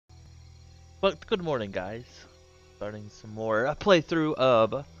But good morning, guys. Starting some more playthrough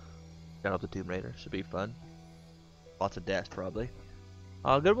of Shadow of the Tomb Raider. Should be fun. Lots of deaths, probably.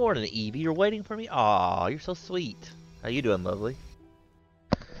 Good morning, Evie. You're waiting for me? Aw, you're so sweet. How you doing, lovely?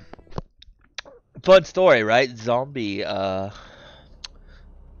 Fun story, right? Zombie,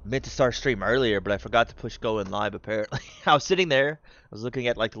 meant to start stream earlier, but I forgot to push go in live, apparently. I was sitting there. I was looking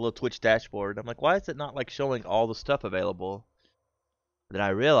at, like, the little Twitch dashboard. I'm like, why is it not, like, showing all the stuff available? Then I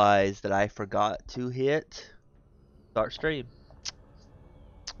realized that I forgot to hit start stream.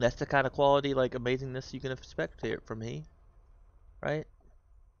 That's the kind of quality, like, amazingness you can expect here from me, right?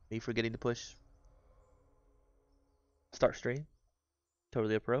 Me forgetting to push start stream.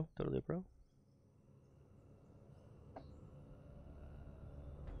 Totally a pro. Totally a pro.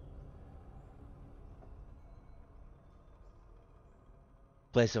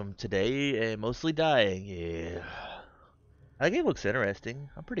 Play some today and mostly dying. Yeah. That game looks interesting.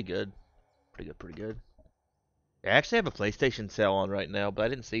 I'm pretty good. Pretty good, pretty good. I actually have a PlayStation sale on right now, but I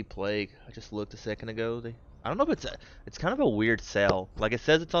didn't see Plague. I just looked a second ago. I don't know if it's kind of a weird sale. Like it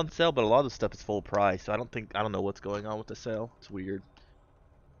says it's on sale, but a lot of the stuff is full price. So I don't know what's going on with the sale. It's weird.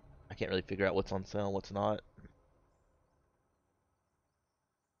 I can't really figure out what's on sale and what's not.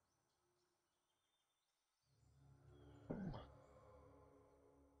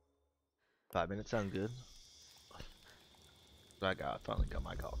 5 minutes sound good. Finally got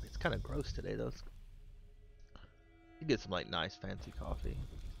my coffee. It's kind of gross today though. You get some like nice fancy coffee.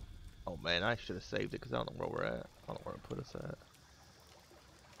 Oh man, I should have saved it because I don't know where we're at. I don't know where to put us at.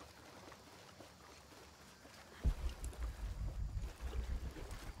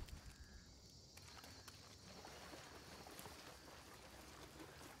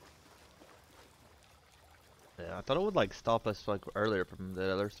 Yeah, I thought it would like stop us like earlier from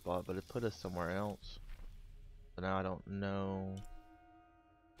the other spot, but it put us somewhere else. So now I don't know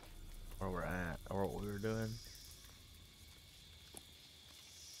where we're at or what we were doing.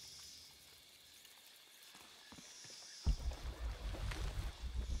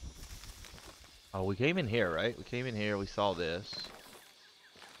 Oh, we came in here, right? We came in here, we saw this.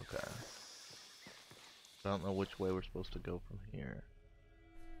 Okay. I don't know which way we're supposed to go from here.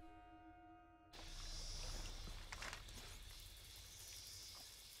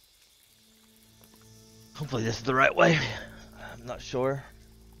 Hopefully this is the right way. I'm not sure.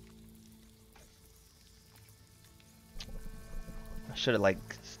 I should have like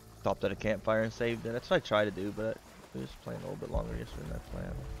stopped at a campfire and saved it. That's what I tried to do, but I was playing a little bit longer yesterday than I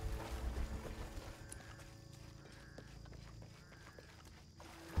planned.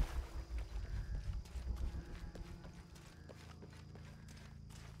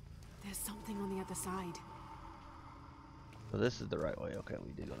 There's something on the other side. So this is the right way. Okay,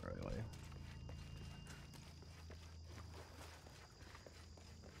 we did go the right way.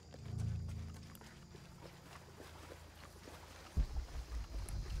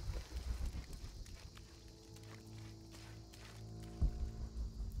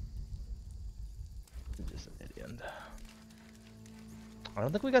 Just an idiot. I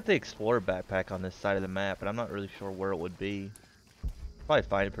don't think we got the Explorer backpack on this side of the map, and I'm not really sure where it would be. Probably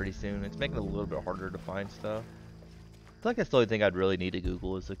find it pretty soon. It's making it a little bit harder to find stuff. I feel like that's the only thing I'd really need to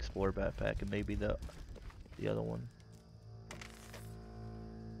Google is the Explorer backpack and maybe the other one.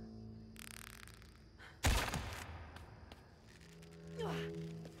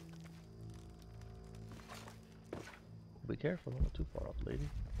 Be careful, don't go too far up, lady.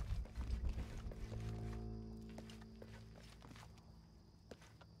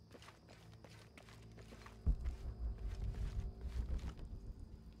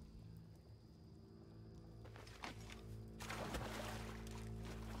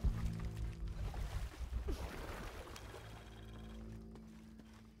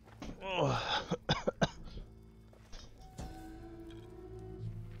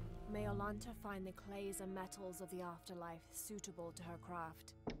 May Olanta find the clays and metals of the afterlife suitable to her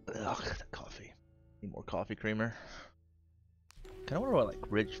craft. Ugh, that coffee. Need more coffee creamer. Kind of wonder what like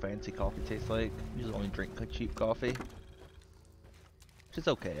rich, fancy coffee tastes like. Usually only drink like cheap coffee, which is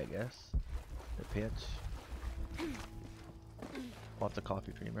okay, I guess. A pinch. Lots of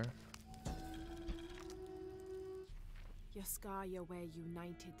coffee creamer. Yaskar Yahweh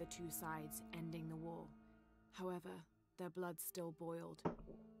united the two sides, ending the war. However, their blood still boiled.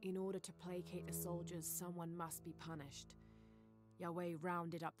 In order to placate the soldiers, someone must be punished. Yahweh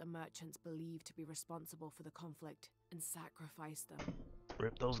rounded up the merchants believed to be responsible for the conflict and sacrificed them.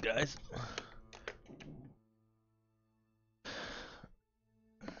 Rip those guys.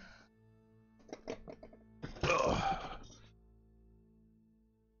 Ugh.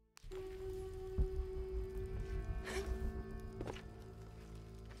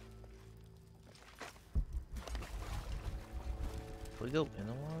 we go in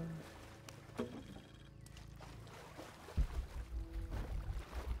the water?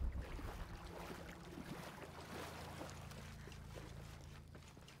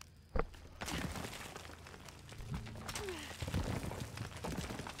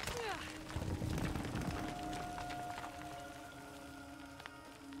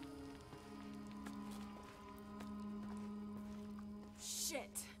 Shit!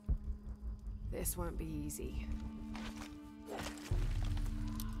 This won't be easy.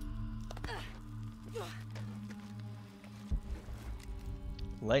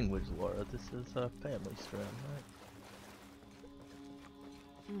 Language, Laura. This is a family strand,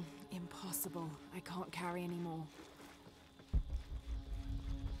 right? Impossible. I can't carry anymore.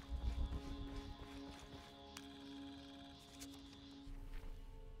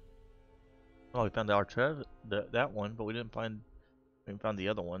 Oh, we found the Artrev, that one, but we didn't find the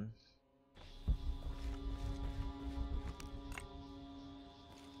other one.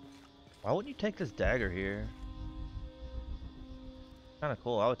 Why wouldn't you take this dagger here? Kind of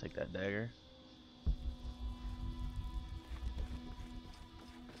cool. I would take that dagger.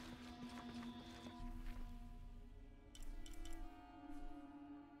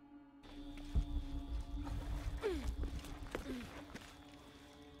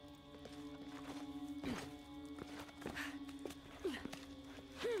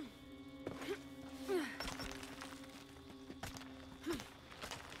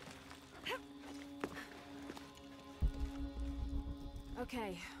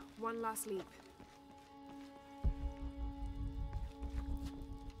 Okay, one last leap.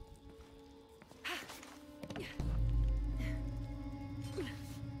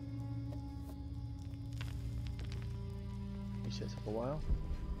 You said for a while.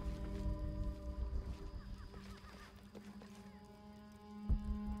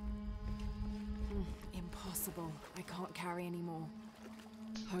 Impossible. I can't carry anymore.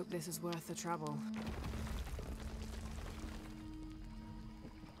 Hope this is worth the trouble.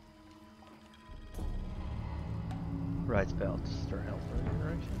 Right spell to stir health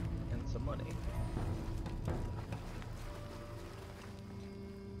regeneration and some money.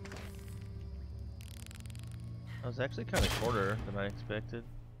 That was actually kind of shorter than I expected.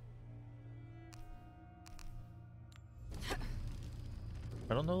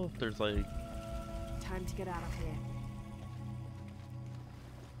 I don't know if there's like... Time to get out of here.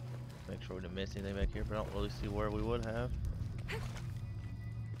 Make sure we didn't miss anything back here, but I don't really see where we would have.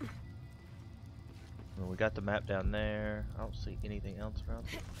 Well, we got the map down there. I don't see anything else around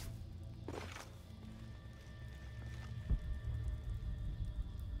here.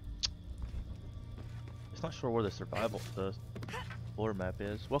 It's not sure where the floor map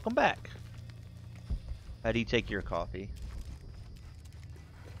is. Welcome back. How do you take your coffee?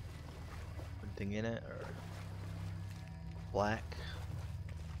 Anything in it or black?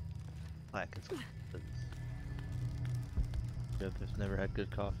 Black is good. Good. I've never had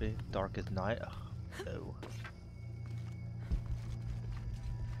good coffee. Dark as night. Ugh. No.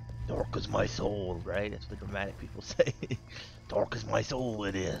 Dark as my soul, right? That's what the dramatic people say. Dark as my soul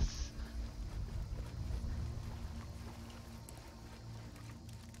it is.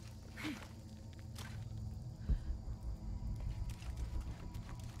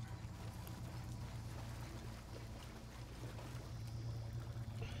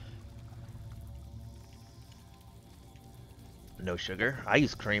 No sugar. I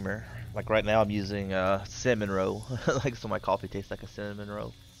use creamer. Like right now I'm using cinnamon roll. Like so my coffee tastes like a cinnamon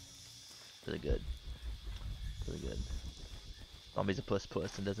roll. Really good. Really good. Zombie's a puss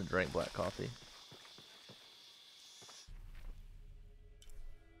and doesn't drink black coffee.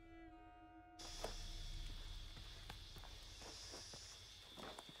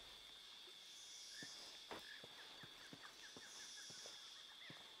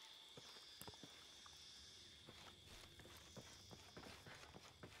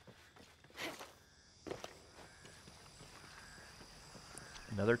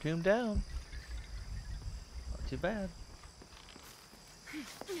 Another tomb down. Not too bad.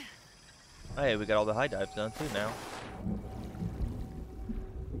 Oh, hey, we got all the high dives done too now.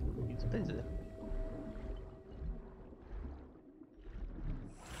 He's busy.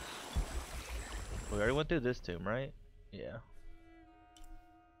 We already went through this tomb, right? Yeah.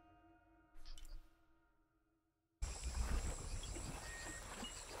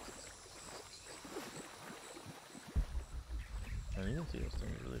 I mean, you can see those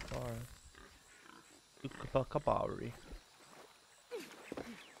things really far. Ukapakabari.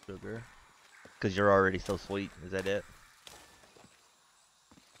 Sugar. Because you're already so sweet. Is that it?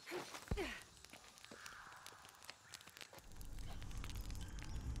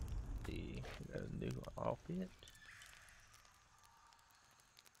 See, we got a new outfit.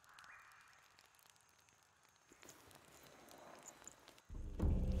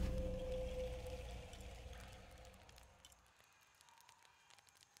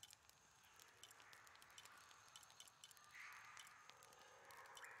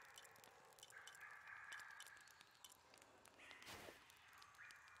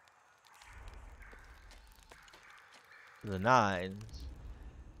 The nines.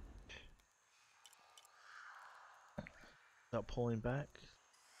 Not pulling back.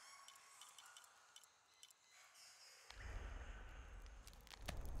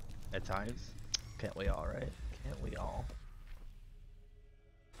 At times. Can't we all, right? Can't we all?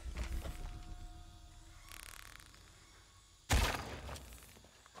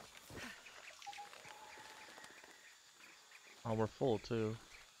 Oh, we're full too.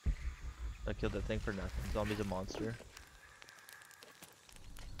 I killed that thing for nothing. Zombie's a monster.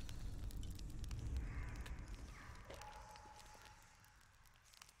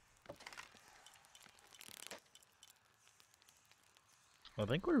 I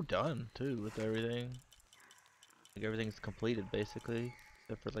think we're done too with everything. Like everything's completed basically,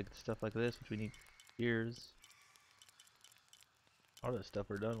 except for like stuff like this, which we need gears. All this stuff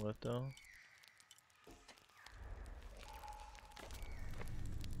we're done with though.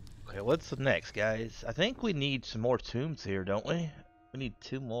 Okay, what's next, guys? I think we need some more tombs here, don't we? We need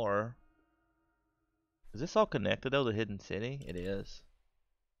 2 more. Is this all connected though, the hidden city? It is.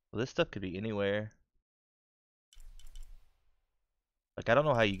 Well, this stuff could be anywhere. Like, I don't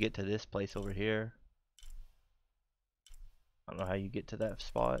know how you get to this place over here. I don't know how you get to that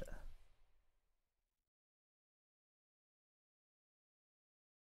spot.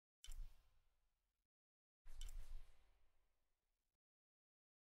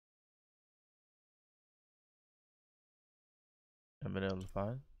 I've been able to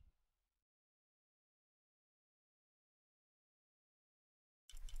find.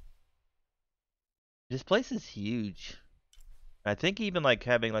 This place is huge. I think even like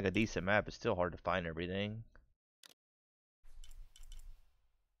having like a decent map, it's still hard to find everything.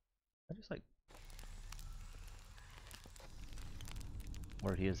 I just like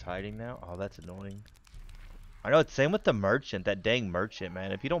where he is hiding now. Oh, that's annoying. I know it's same with the merchant, that dang merchant,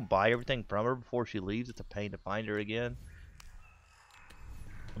 man. If you don't buy everything from her before she leaves, it's a pain to find her again.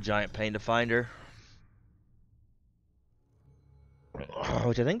 Giant pain to find her.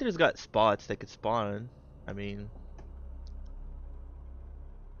 Which I think there's got spots that could spawn. I mean,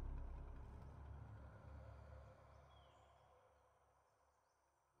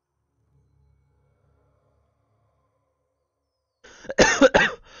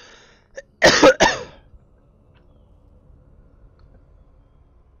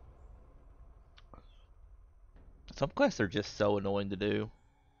 some quests are just so annoying to do.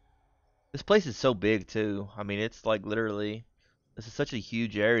 This place is so big too. I mean, it's like literally, this is such a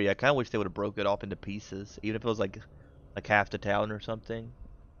huge area. I kind of wish they would have broke it off into pieces, even if it was like half the town or something,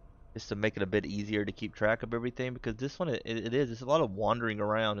 just to make it a bit easier to keep track of everything. Because this one, it is. It's a lot of wandering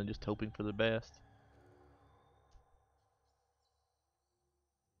around and just hoping for the best.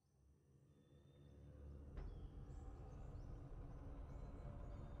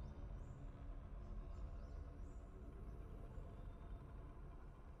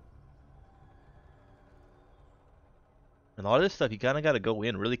 And a lot of this stuff, you kind of got to go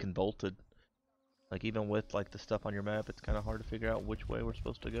in really convoluted. Like even with like the stuff on your map, it's kind of hard to figure out which way we're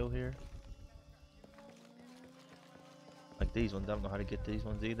supposed to go here. Like these ones, I don't know how to get these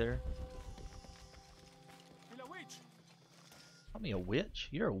ones either. Call me a witch?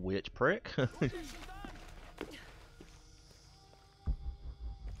 You're a witch, prick.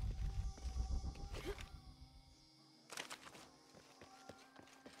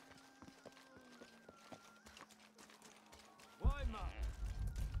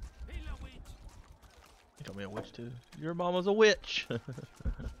 You call me a witch too? Your mama's a witch.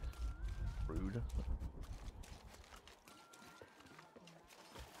 Rude.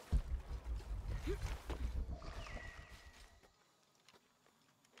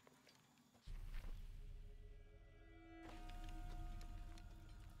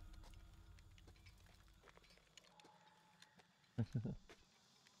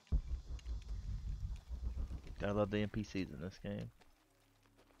 Gotta love the NPCs in this game.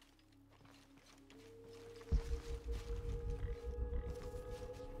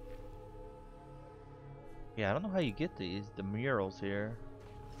 Yeah, I don't know how you get these, the murals here.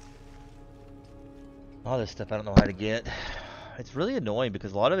 All this stuff I don't know how to get. It's really annoying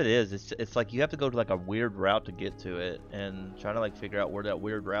because a lot of it is, it's like you have to go to like a weird route to get to it, and trying to like figure out where that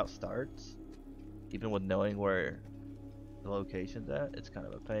weird route starts, even with knowing where the location's at, it's kind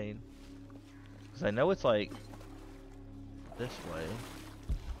of a pain. Because I know it's like this way.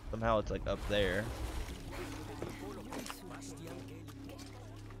 Somehow it's like up there.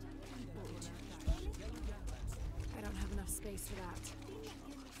 I don't have enough space for that.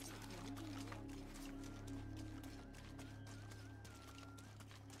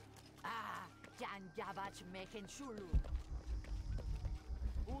 Can Yavaç making shulu.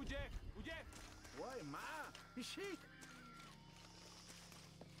 Uje! Uje! Why, ma? Ishik!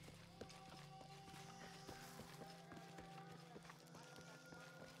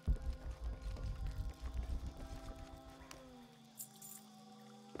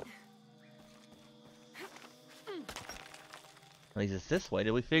 At least it's this way.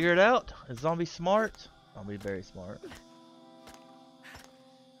 Did we figure it out? Is zombie smart? Zombie very smart.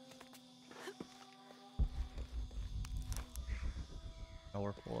 Oh,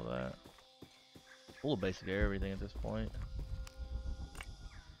 we're full of that. Full of basically everything at this point.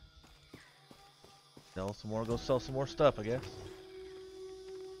 Sell some more, go sell some more stuff, I guess.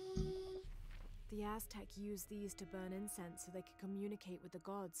 The Aztec used these to burn incense so they could communicate with the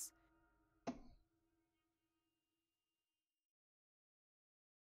gods.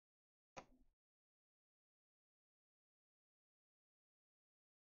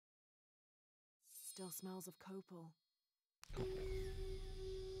 Still smells of copal.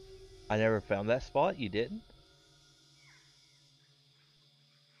 I never found that spot. You didn't?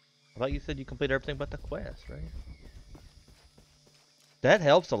 I thought you said you completed everything but the quest, right? That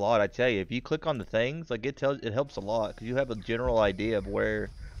helps a lot, I tell you. If you click on the things, like it helps a lot because you have a general idea of where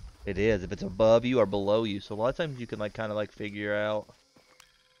it is, if it's above you or below you. So a lot of times you can like kind of like figure out.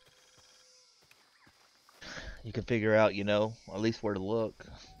 You can figure out, you know, at least where to look.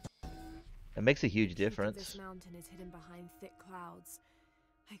 It makes a huge difference. This mountain is hidden behind thick clouds.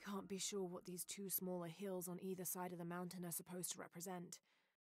 I can't be sure what these two smaller hills on either side of the mountain are supposed to represent.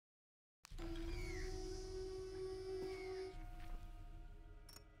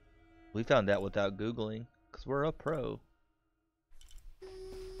 We found out without Googling, because we're a pro.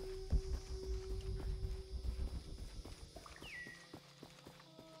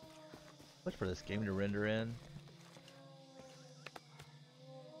 Much for this game to render in.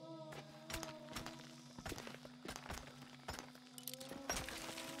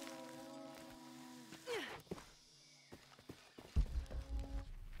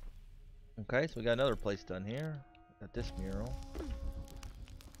 Okay, so we got another place done here. Got this mural.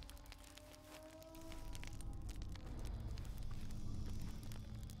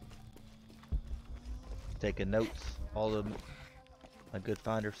 Taking notes, all of my good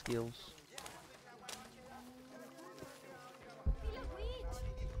finder skills.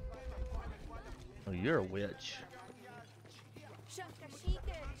 Oh, you're a witch.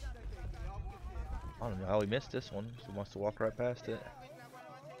 I don't know how we missed this one. She wants to walk right past it.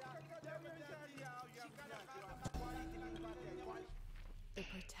 The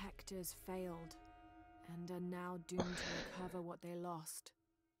protectors failed, and are now doomed to recover what they lost.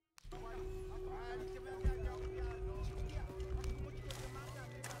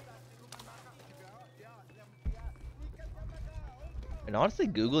 And honestly,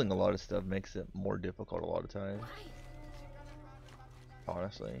 Googling a lot of stuff makes it more difficult a lot of times.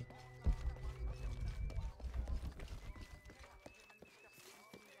 Honestly.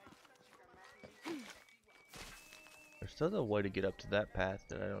 There's still a way to get up to that path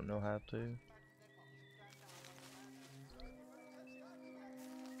that I don't know how to.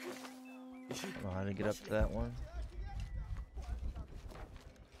 I don't know how to get up to that one.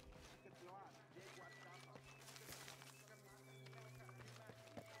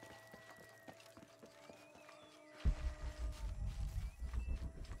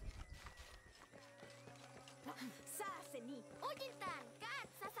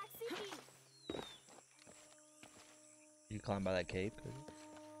 You climb by that cave?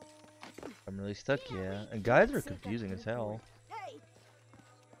 I'm really stuck, yeah. And guys are confusing as hell.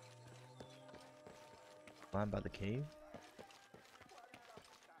 Climb by the cave?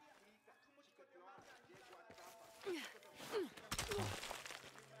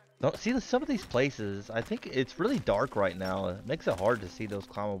 No, see, some of these places, I think it's really dark right now. It makes it hard to see those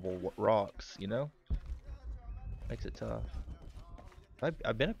climbable rocks, you know? Makes it tough.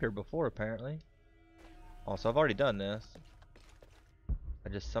 I've been up here before, apparently. Oh, so I've already done this. I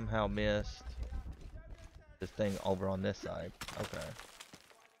just somehow missed this thing over on this side. Okay.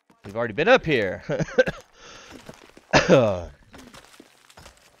 We've already been up here. Wow.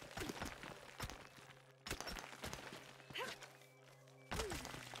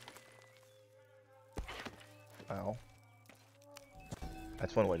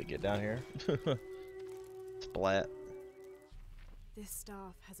 That's one way to get down here. Splat. This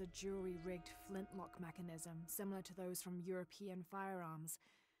staff has a jury-rigged flintlock mechanism similar to those from European firearms.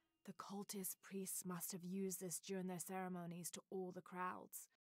 The cultist priests must have used this during their ceremonies to awe the crowds.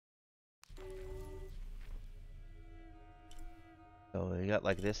 So we got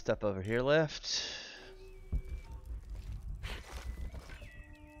like this stuff over here left.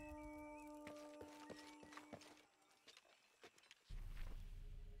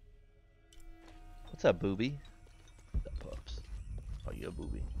 What's up, booby? What's up, pups? Oh, you a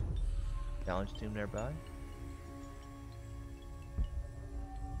booby. Challenge tomb nearby.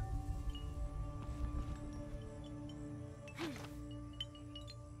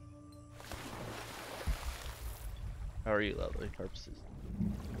 How are very lovely purposes.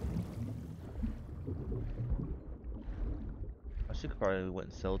 I should probably went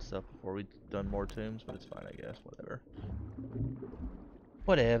and sold stuff before we done more tombs, but it's fine, I guess. Whatever.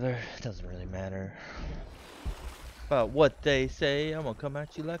 Whatever. Doesn't really matter. About what they say, I'm gonna come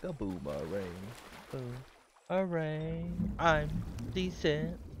at you like a boomerang. Boomerang. I'm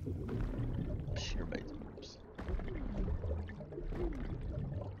decent. Sure, mate.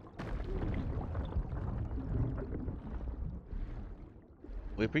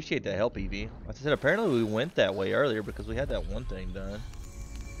 We appreciate the help, Evie. Like I said, apparently we went that way earlier because we had that one thing done.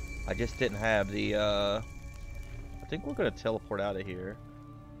 I just didn't have the, I think we're gonna teleport out of here.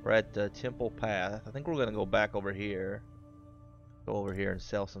 We're at the Temple Path. I think we're gonna go back over here. Go over here and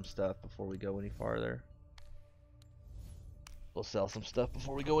sell some stuff before we go any farther. We'll sell some stuff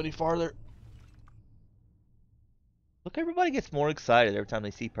before we go any farther. Look, everybody gets more excited every time they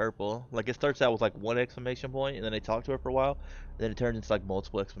see purple. Like, it starts out with like one exclamation point, and then they talk to her for a while, and then it turns into like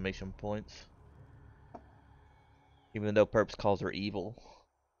multiple exclamation points. Even though Perps calls her evil.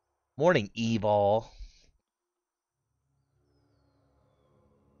 Morning, evil.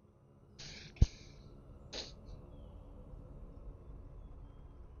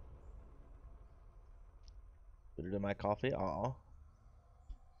 Put it in my coffee. Aw.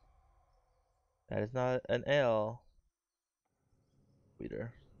 That is not an L.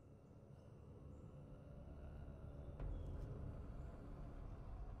 Sweeter.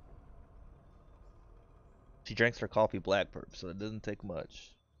 She drinks her coffee black, Perp, so it doesn't take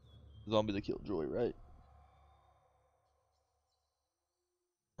much. Zombie the Killjoy, right?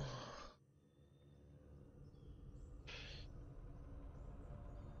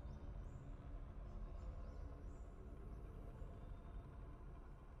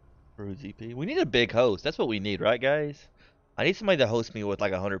 Rude ZP. We need a big host. That's what we need, right, guys? I need somebody to host me with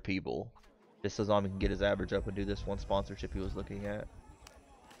like 100 people. Just so Zombie can get his average up and do this one sponsorship he was looking at.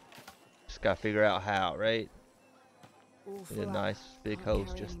 Just gotta figure out how, right? Need a nice big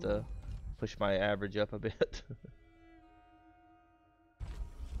host just to push my average up a bit.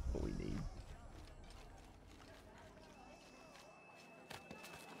 What we need.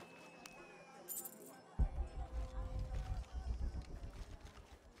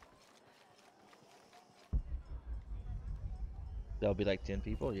 That'll be like 10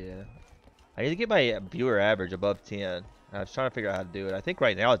 people, yeah. I need to get my viewer average above 10. I was trying to figure out how to do it. I think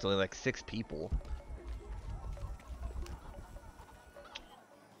right now it's only like 6 people.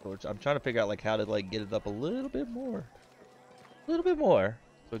 So I'm trying to figure out like how to like get it up a little bit more. A little bit more.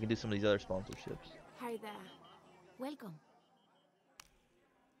 So we can do some of these other sponsorships. Hi there. Welcome.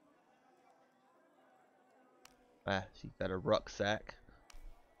 Ah, she's got a rucksack.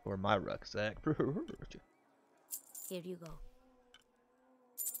 Or my rucksack. Here you go.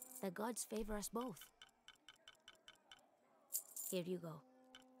 The gods favor us both. Here you go.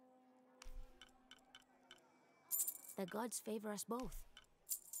 The gods favor us both.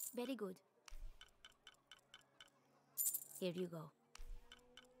 Very good. Here you go.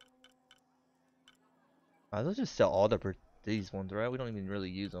 Let's just sell all these ones, right? We don't even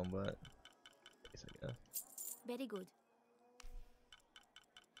really use them, but I guess I guess. Very good.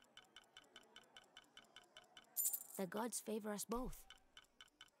 The gods favor us both.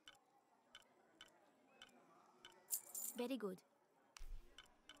 Very good.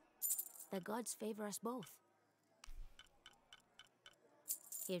 The gods favor us both.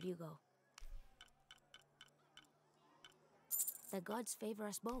 Here you go. The gods favor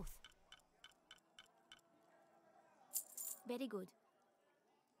us both. Very good.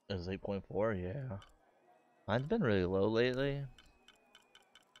 It was 8.4, yeah. Mine's been really low lately.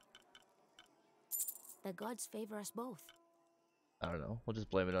 The gods favor us both. I don't know. We'll just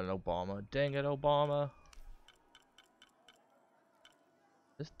blame it on Obama. Dang it, Obama.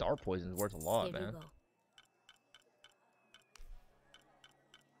 This dark poison is worth a lot, Here man. you go.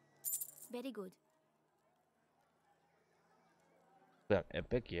 Very good. That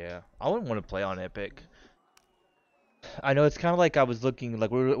Epic, yeah. I wouldn't want to play on Epic. I know it's kind of like I was looking,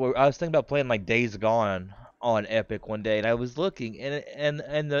 like I was thinking about playing like Days Gone on Epic one day, and I was looking, and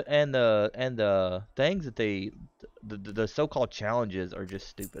the things that the so-called challenges are just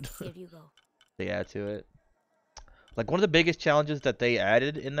stupid. Here you go. They add to it. Like one of the biggest challenges that they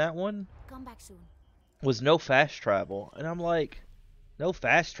added in that one Come back soon. was no fast travel, and I'm like, no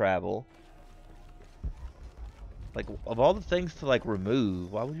fast travel. Like of all the things to like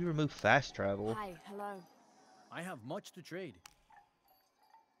remove, why would you remove fast travel? Hi, hello. I have much to trade.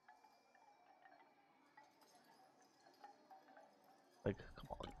 Like, come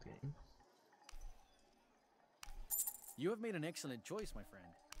on, game. You have made an excellent choice, my friend.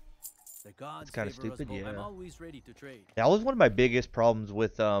 The gods It's kind of favor us stupid, both. I'm yeah. always ready to trade. That was one of my biggest problems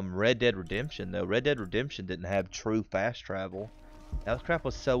with Red Dead Redemption, though. Red Dead Redemption didn't have true fast travel. That crap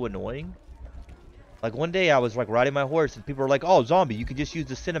was so annoying. Like one day I was like riding my horse and people were like, "Oh, zombie, you could just use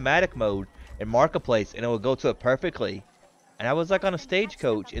the cinematic mode and mark a place and it would go to it perfectly." And I was like on a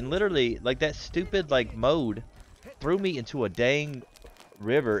stagecoach and literally like that stupid like mode threw me into a dang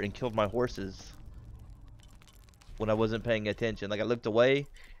river and killed my horses when I wasn't paying attention. Like I looked away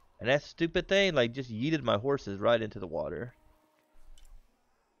and that stupid thing like just yeeted my horses right into the water.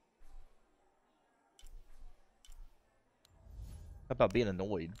 How about being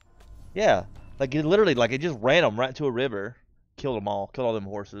annoyed? Yeah, like it literally, like it just ran them right into a river, killed them all, killed all them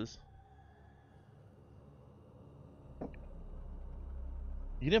horses.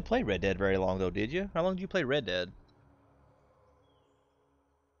 You didn't play Red Dead very long though, did you? How long did you play Red Dead?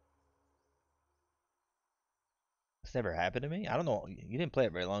 This never happened to me. I don't know. You didn't play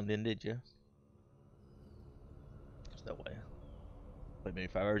it very long, then, did you? There's no way. Played maybe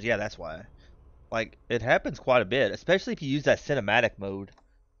 5 hours. Yeah, that's why. Like it happens quite a bit, especially if you use that cinematic mode.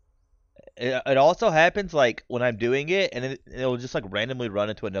 It also happens like when I'm doing it, and it'll just like randomly run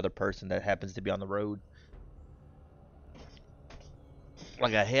into another person that happens to be on the road.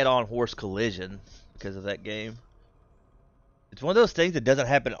 Like a head-on horse collision because of that game. It's one of those things that doesn't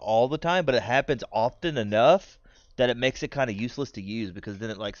happen all the time, but it happens often enough that it makes it kind of useless to use because then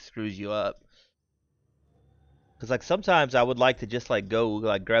it like screws you up. Because like sometimes I would like to just like go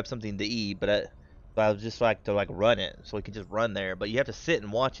like grab something to eat, but I would just like to like run it so we can just run there. But you have to sit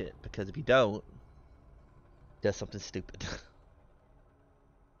and watch it because if you don't, it does something stupid.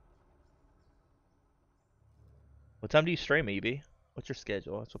 What time do you stream, EB? What's your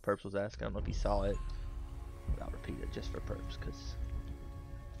schedule? That's what Perps was asking. I don't know if you saw it, but I'll repeat it just for Perps because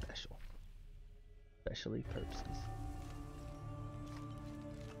special. Especially Perps.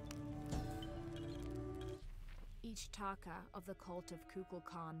 Each Taka of the cult of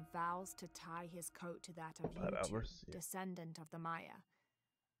Kukulkan vows to tie his coat to that of 5 Yutu, hours, yeah. descendant of the Maya.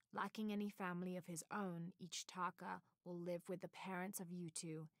 Lacking any family of his own, each Taka will live with the parents of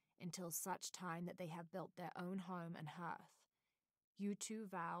Yutu until such time that they have built their own home and hearth. Yutu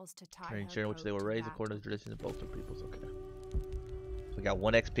vows to tie her Nature in which coat they were to raised that according to of the traditions of both their peoples. Okay. We got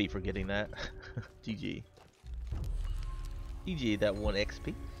 1 XP for getting that. GG. GG, that 1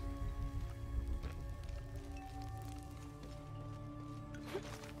 XP.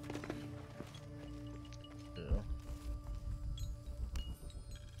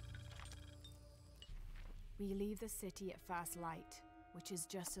 We leave the city at first light, which is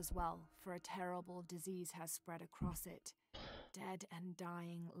just as well, for a terrible disease has spread across it. Dead and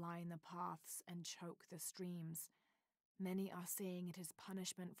dying line the paths and choke the streams. Many are saying it is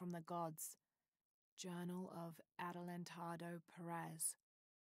punishment from the gods. Journal of Adelantado Perez.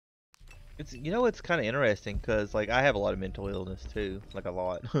 It's it's kind of interesting because like I have a lot of mental illness too, like a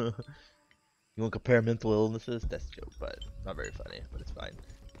lot. You want to compare mental illnesses? That's a joke, but not very funny. But it's fine.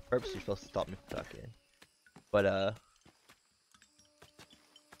 Perhaps you're supposed to stop me from talking. But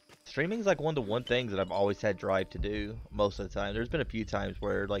streaming is like one of the one things that I've always had drive to do most of the time. There's been a few times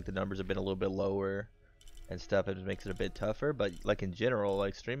where like the numbers have been a little bit lower and stuff. It just makes it a bit tougher. But like in general,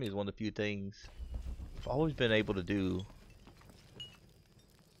 like streaming is one of the few things I've always been able to do.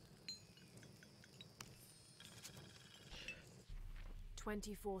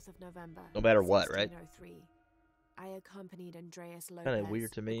 24th of November. No matter what, right? 1603. I accompanied Andreas Kinda Lopez,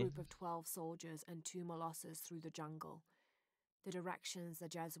 weird to me. a group of 12 soldiers and 2 molosses through the jungle. The directions the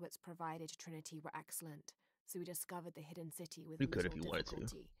Jesuits provided to Trinity were excellent, so we discovered the hidden city with You could if little you wanted to.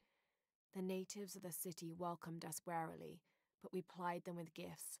 difficulty. The natives of the city welcomed us warily, but we plied them with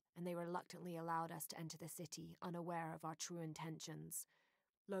gifts, and they reluctantly allowed us to enter the city, unaware of our true intentions.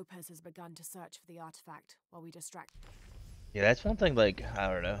 Lopez has begun to search for the artifact while we distract. Yeah, that's one thing, like,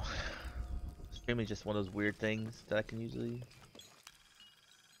 I don't know. Streaming is just one of those weird things that I can usually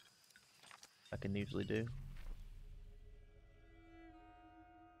do.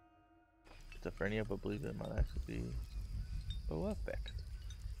 Schizophrenia, but believe it might actually be a effect.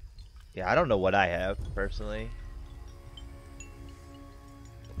 Yeah, I don't know what I have, personally.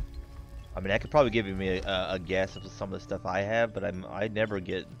 I mean, I could probably give me a guess of some of the stuff I have, but I never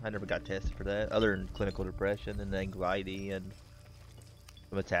got tested for that, other than clinical depression and anxiety and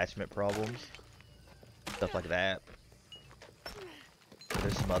some attachment problems, stuff like that.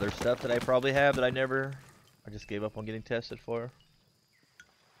 There's some other stuff that I probably have that I just gave up on getting tested for.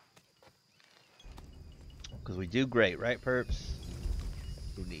 Because we do great, right, Perps?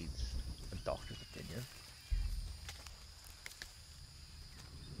 Who needs a doctor's opinion?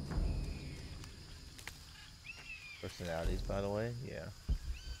 Personalities, by the way, yeah.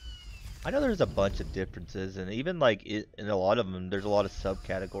 I know there's a bunch of differences, and even like in a lot of them, there's a lot of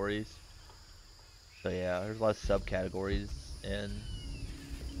subcategories. So yeah, there's a lot of subcategories in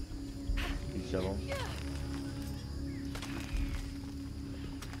each of them.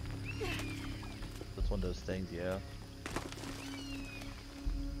 That's one of those things, yeah.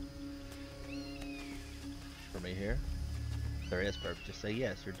 For me here, there is perps. Just say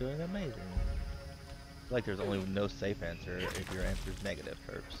yes, you're doing amazing. I feel like there's only no safe answer if your answer is negative,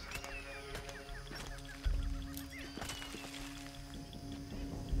 perps.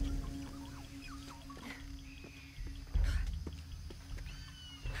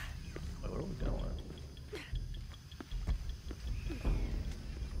 Where are we going?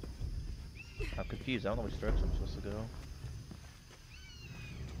 I'm confused. I don't know which direction I'm supposed to go.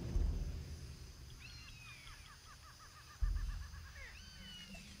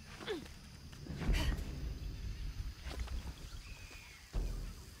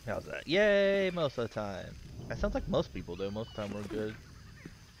 How's that? Yay! Most of the time. That sounds like most people do. Most of the time we're good.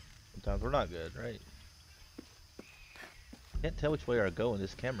 Sometimes we're not good, right? Can't tell which way I go in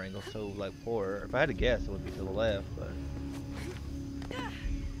this camera angle, so like poor. If I had to guess, it would be to the left, but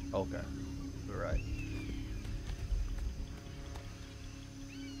okay, you're right.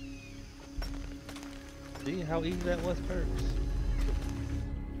 See how easy that was, perps?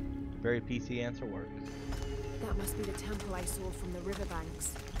 Very PC answer works. That must be the temple I saw from the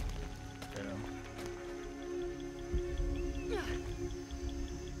riverbanks. You know.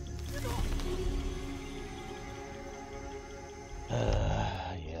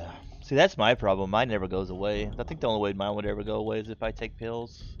 Yeah. See, that's my problem. Mine never goes away. I think the only way mine would ever go away is if I take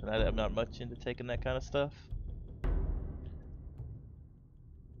pills, and I'm not much into taking that kind of stuff.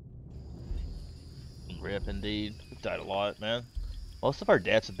 Rip indeed. We've died a lot, man. Most of our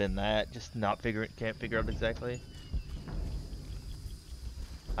deaths have been that, just can't figure out exactly.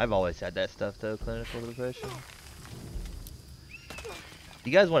 I've always had that stuff though, clinical depression.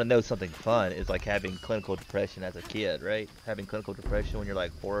 You guys want to know something fun is like having clinical depression as a kid, right? Having clinical depression when you're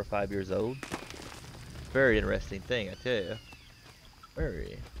like 4 or 5 years old. Very interesting thing, I tell you.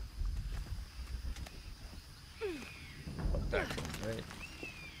 Very. Fun fact, right?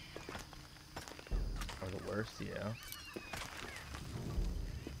 Or the worst, yeah.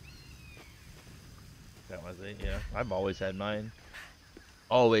 That was it, yeah. I've always had mine.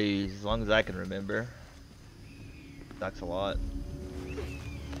 Always, as long as I can remember. Sucks a lot.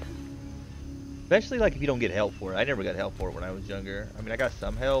 Especially like if you don't get help for it. I never got help for it when I was younger. I mean, I got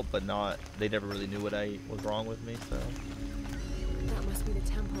some help, but not. They never really knew what was wrong with me. So. That must be the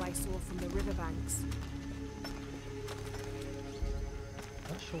temple I saw from the riverbanks.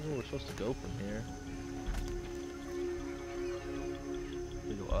 Not sure where we're supposed to go from here.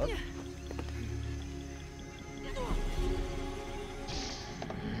 We go up.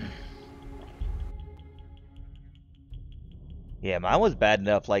 Yeah, mine was bad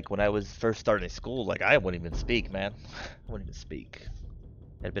enough, like, when I was first starting school, like, I wouldn't even speak, man. I wouldn't even speak.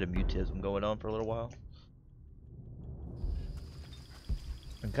 Had a bit of mutism going on for a little while.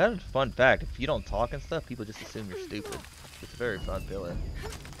 And kind of fun fact, if you don't talk and stuff, people just assume you're stupid. It's a very fun feeling.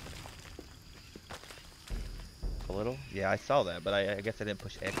 A little? Yeah, I saw that, but I guess I didn't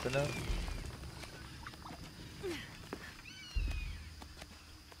push X enough.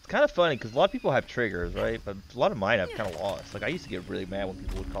 Kind of funny because a lot of people have triggers, right? But a lot of mine I've kind of lost. Like I used to get really mad when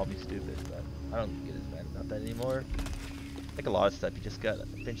people would call me stupid, but I don't get as mad about that anymore. I think a lot of stuff you just gotta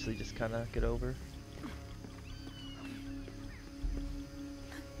eventually just kind of get over. You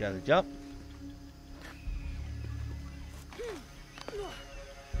gotta jump.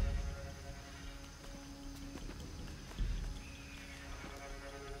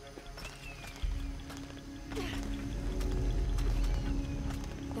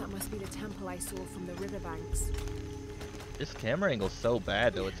 Be the temple I saw from the riverbanks. This camera angle's so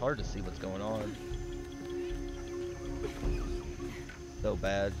bad though, it's hard to see what's going on. So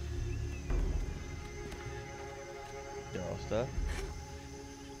bad. General stuff.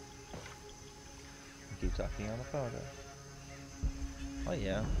 Keep talking on the phone though. Oh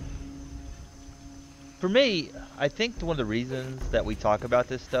yeah. For me, I think one of the reasons that we talk about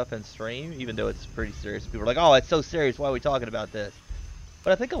this stuff in stream, even though it's pretty serious, people are like, oh, it's so serious, why are we talking about this?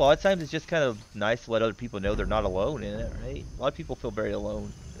 But I think a lot of times it's just kind of nice to let other people know they're not alone in it, right? A lot of people feel very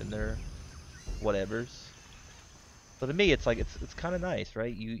alone in their whatevers. So to me, it's like it's kind of nice,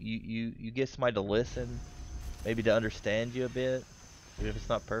 right? You get somebody to listen, maybe to understand you a bit, even if it's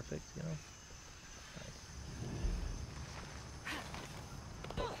not perfect, you know.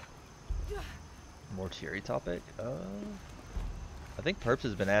 Nice. More cheery topic. I think Perps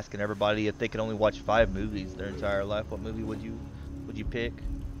has been asking everybody if they could only watch 5 movies their entire life. What movie would you pick?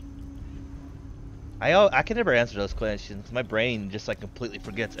 I can never answer those questions. My brain just like completely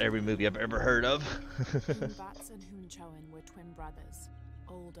forgets every movie I've ever heard of. Hunbats and Hunchoen were twin brothers,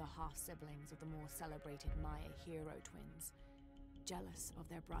 older half-siblings of the more celebrated Maya hero twins. Jealous of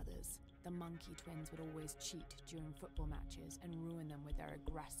their brothers, the monkey twins would always cheat during football matches and ruin them with their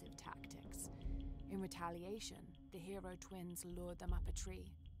aggressive tactics. In retaliation, the hero twins lured them up a tree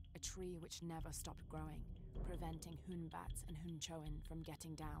which never stopped growing, preventing Hunbats and Hunchoen from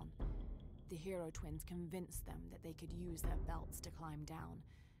getting down. The hero twins convinced them that they could use their belts to climb down,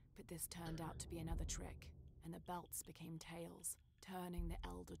 but this turned out to be another trick, and the belts became tails, turning the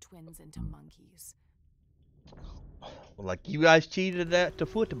elder twins into monkeys. Well, like you guys cheated at the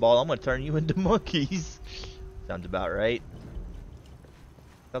football, I'm gonna turn you into monkeys. Sounds about right.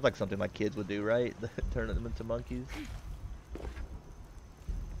 Sounds like something my kids would do, right? Turning them into monkeys.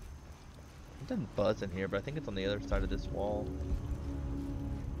 Something buzz in here, but I think it's on the other side of this wall.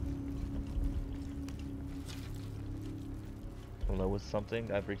 I don't know what's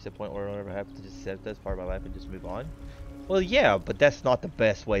something. I've reached a point where I don't ever have to just accept this part of my life and just move on. Well, yeah, but that's not the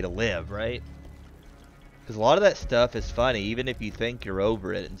best way to live, right? Because a lot of that stuff is funny, even if you think you're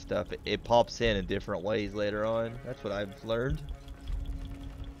over it and stuff. It pops in different ways later on. That's what I've learned.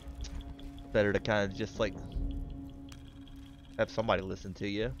 Better to kind of just like have somebody listen to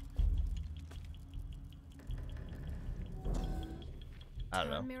you. I don't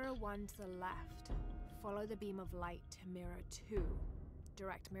know. Turn mirror 1 to the left. Follow the beam of light to mirror 2.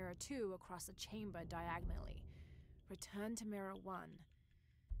 Direct mirror 2 across the chamber diagonally. Return to mirror 1.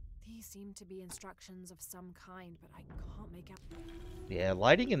 These seem to be instructions of some kind, but I can't make out. Yeah,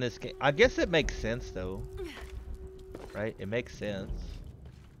 lighting in this game, I guess it makes sense though. Right? It makes sense.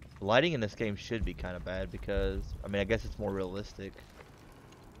 Lighting in this game should be kind of bad because, I mean, I guess it's more realistic.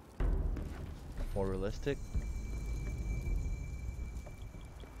 More realistic?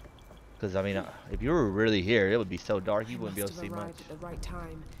 Because, I mean, if you were really here, it would be so dark you wouldn't be able to see much. At the right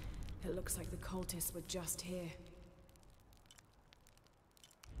time. It looks like the cultists were just here.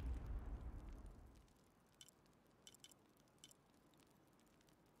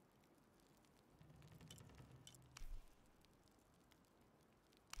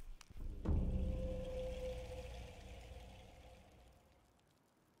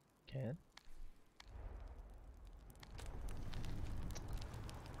 Can.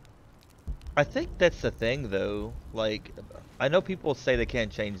 I think that's the thing though, like, I know people say they can't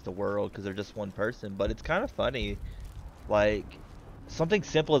change the world because they're just one person, but it's kind of funny, like, something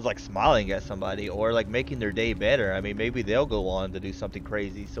simple as like smiling at somebody or like making their day better. I mean, maybe they'll go on to do something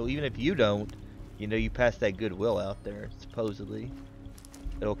crazy, so even if you don't, you know, you pass that goodwill out there, supposedly,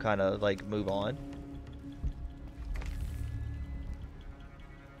 it'll kind of like move on.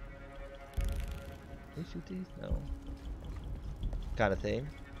 Can you shoot these? No. Kind of thing.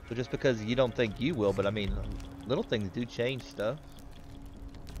 So just because you don't think you will, but I mean, little things do change stuff.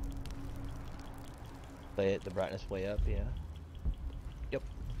 Play it the brightness way up, yeah. Yep.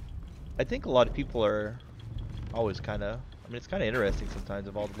 I think a lot of people are always kind of, I mean, it's kind of interesting sometimes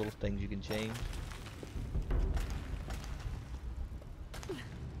of all the little things you can change.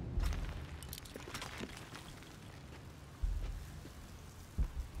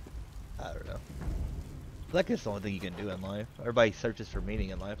 I don't know. Like it's the only thing you can do in life. Everybody searches for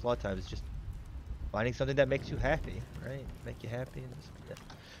meaning in life. A lot of times it's just finding something that makes you happy, right? Make you happy. And just, yeah.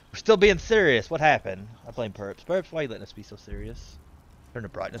 We're still being serious. What happened? I blame Perps. Perps, why are you letting us be so serious? Turn the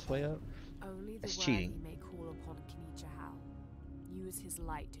brightness way up. Only the That's worthy cheating. may call upon Knicha Hal. Use his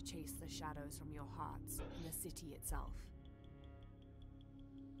light to chase the shadows from your hearts and the city itself.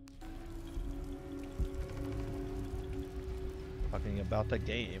 Talking about the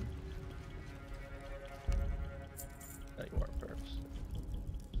game. No, you weren't Perps.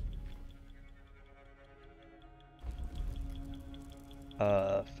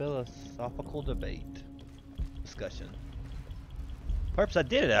 Philosophical debate. Discussion. Perps, I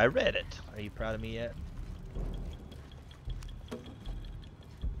did it. I read it. Are you proud of me yet?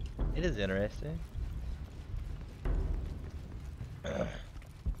 It is interesting.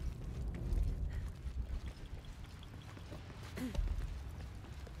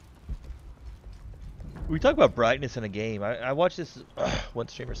 We talk about brightness in a game. I watch this one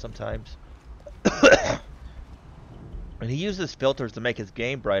streamer sometimes. And he uses filters to make his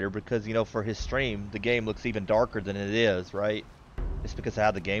game brighter because, you know, for his stream, the game looks even darker than it is, right? It's because of how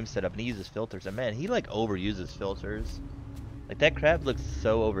the game's set up, and he uses filters. And man, he like overuses filters. Like that crab looks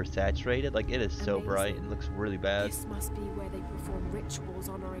so oversaturated. Like it is so Amazing. bright and looks really bad. This must be where they perform rituals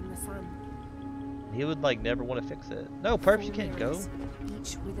honoring the sun. He would like never want to fix it. No, Perps, you 4 can't go. mirrors,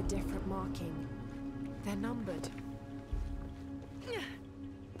 each with a different marking. They're numbered.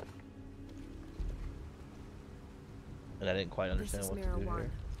 And I didn't quite This understand is what to Mirror do 1.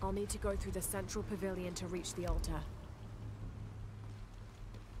 here. I'll need to go through the central pavilion to reach the altar.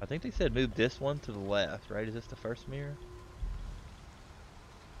 I think they said move this one to the left, right? Is this the first mirror?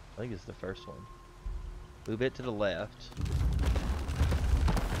 I think it's the first one. Move it to the left.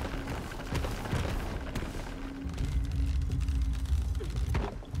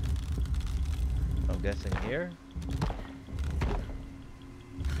 I'm guessing here.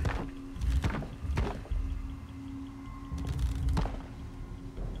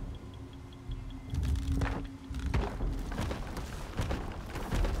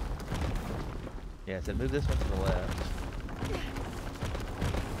 Yeah, it said move this one to the left.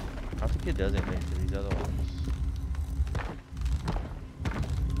 I don't think it does anything to these other ones.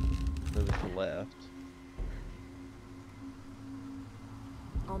 Move it to the left.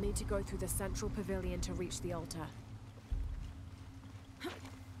 I'll need to go through the central pavilion to reach the altar.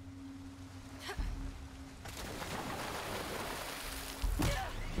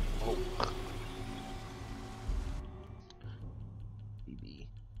 BB.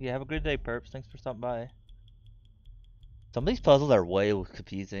 Yeah, have a good day, Perps. Thanks for stopping by. Some of these puzzles are way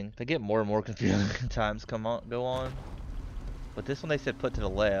confusing. They get more and more confusing as times go on. But this one they said put to the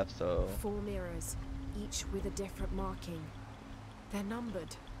left, so 4 mirrors, each with a different marking. They're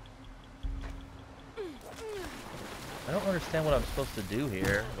numbered. I don't understand what I'm supposed to do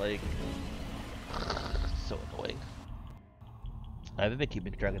here. Like, so annoying. I haven't been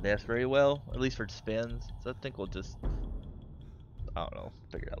keeping track of this very well, at least for spins. So I think we'll just, I don't know,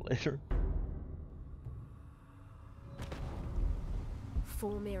 figure it out later.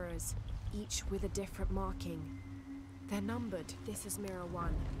 4 mirrors, each with a different marking. They're numbered. This is Mirror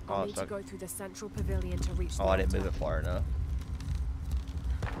 1. I'll need to go through the central pavilion to reach the Oh, I didn't move it far enough.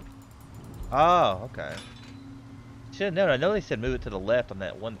 Oh, okay. Should have known. I know they said move it to the left on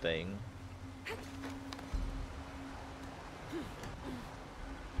that one thing.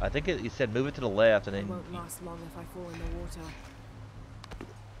 I think it said move it to the left, and It then won't last long if I fall in the water.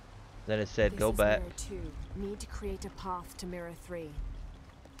 then it said This go is back. Mirror 2. Need to create a path to Mirror 3.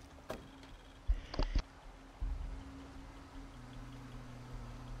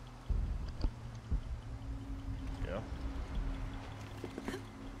 Yeah.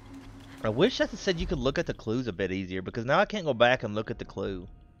 I wish that said you could look at the clues a bit easier, because now I can't go back and look at the clue.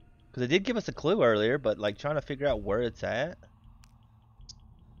 Because they did give us a clue earlier, but like trying to figure out where it's at,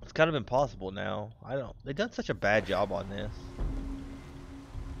 it's kind of impossible now. They've done such a bad job on this.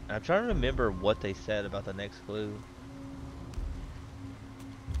 And I'm trying to remember what they said about the next clue.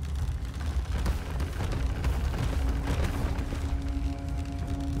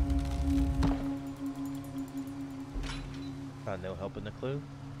 No help in the clue.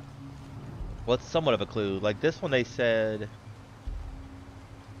 Well, it's somewhat of a clue. Like this one, they said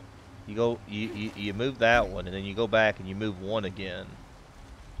you move that one, and then you go back and you move one again.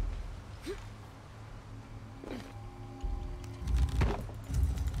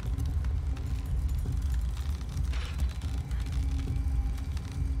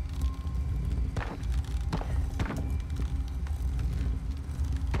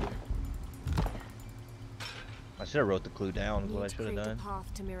 I should have wrote the clue down. Is what I should have done.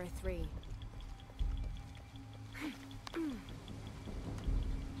 Path to Mirror 3.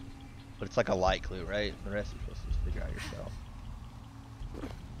 But it's like a light clue, right? The rest you're supposed to just figure out yourself.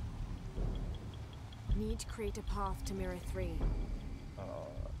 Need to create a path to Mirror 3.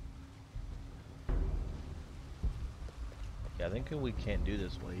 Yeah, I think we can't do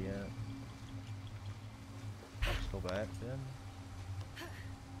this way yet. Let's go back then.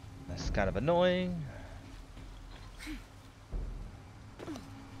 That's kind of annoying.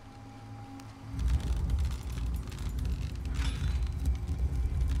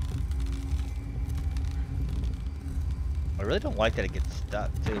 I really don't like that it gets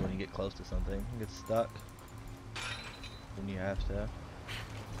stuck too when you get close to something. It gets stuck when you have to.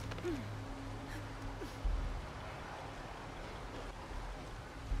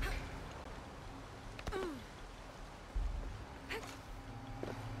 Can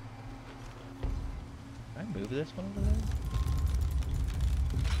I move this one over there?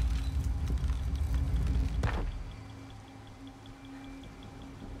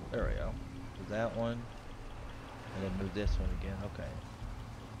 There we go. Move that one. And then move this one again. Okay.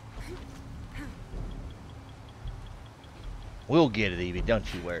 We'll get it, Evie.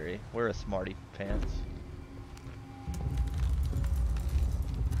 Don't you worry. We're a smarty pants.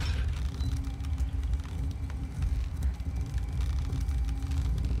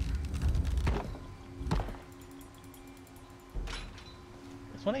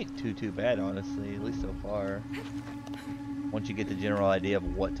 This one ain't too bad, honestly. At least so far. Once you get the general idea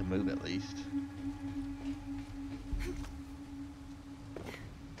of what to move, at least.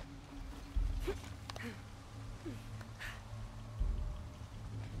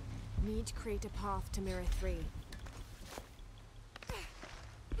 Need to create a path to Mirror 3.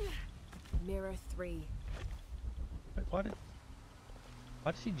 Mirror 3. Wait, why did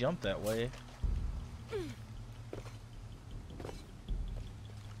she jump that way?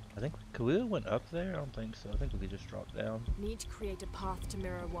 I think could we have went up there? I don't think so. I think we could just drop down. Need to create a path to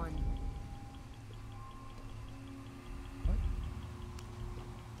Mirror 1. What?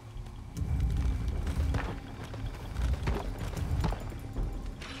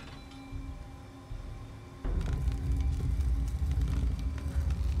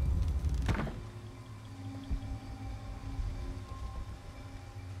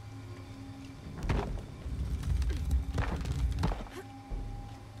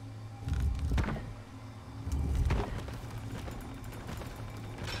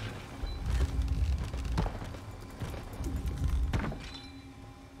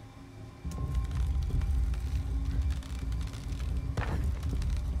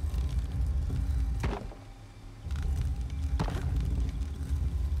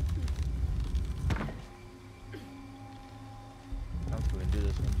 I don't think we can do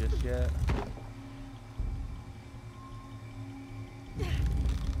this one just yet.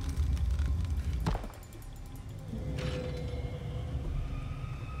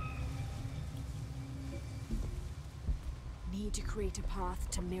 Need to create a path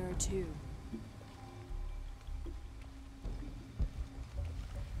to Mirror 2.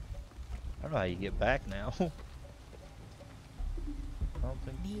 I don't know how you get back now. I don't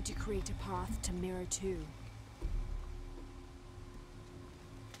think. Need to create a path to Mirror 2.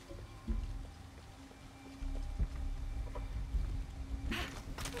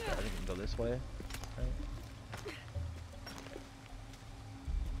 I think we can go this way. Right?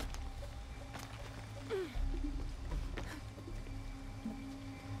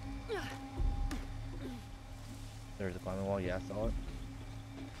 There's a climbing wall. Yeah, I saw it.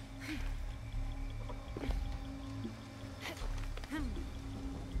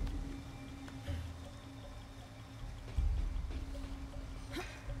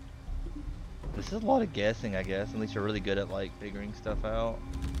 This is a lot of guessing, I guess. At least you're really good at like figuring stuff out.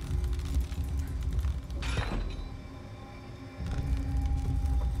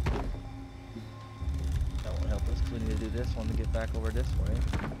 That won't help us because we need to do this one to get back over this way.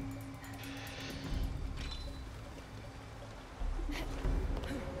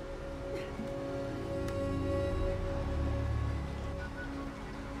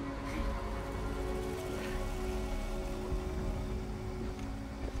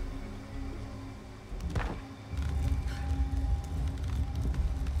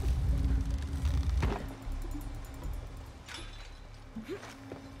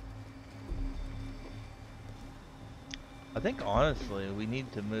 I think honestly we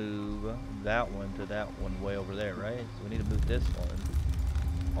need to move that one to that one way over there, right? So we need to move this one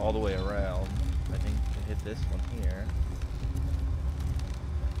all the way around. I think and hit this one here.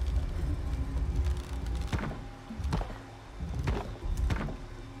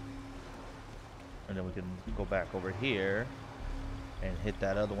 And then we can go back over here and hit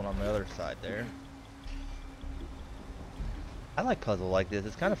that other one on the other side there. I like puzzle like this,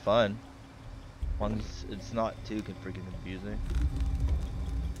 it's kind of fun. As long as it's not too freaking confusing.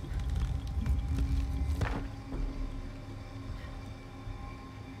 There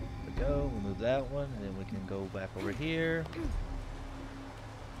we go, we'll move that one, and then we can go back over here.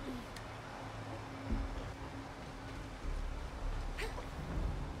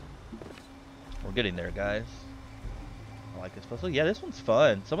 We're getting there, guys. I like this puzzle. Yeah, this one's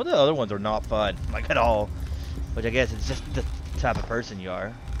fun. Some of the other ones are not fun, like at all. Which I guess it's just the type of person you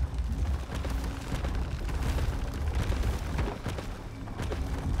are.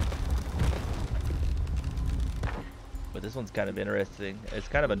 But this one's kind of interesting. It's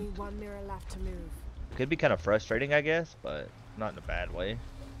kind of Only one mirror left to move. could be kind of frustrating, I guess, but not in a bad way.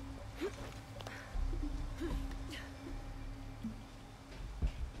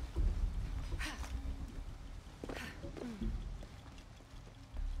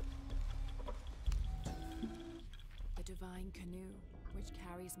 The divine canoe, which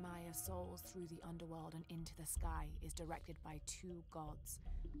carries Maya's souls through the underworld and into the sky, is directed by two gods.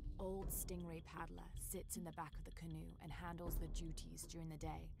 Old Stingray Paddler sits in the back of the canoe and handles the duties during the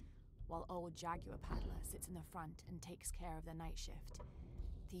day, while Old Jaguar Paddler sits in the front and takes care of the night shift.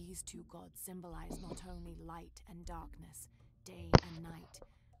 These two gods symbolize not only light and darkness, day and night,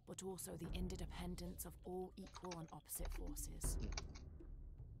 but also the interdependence of all equal and opposite forces.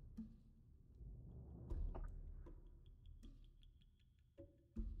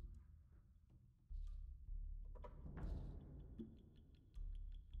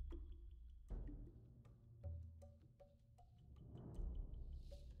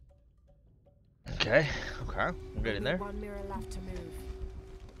 Okay, okay, we'll get in Only there. one mirror left to move.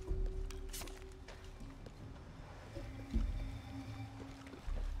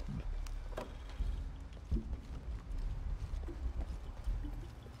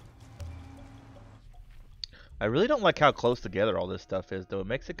 I really don't like how close together all this stuff is, though. It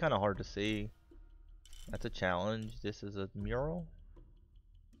makes it kind of hard to see. That's a challenge. This is a mural.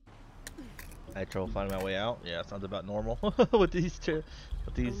 I had trouble finding my way out. Yeah, sounds about normal with these two.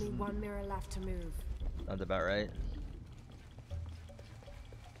 With these, Only one mirror left to move. sounds about right.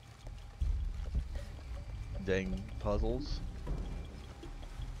 Dang puzzles.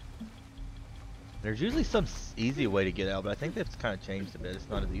 There's usually some easy way to get out, but I think that's kind of changed a bit. It's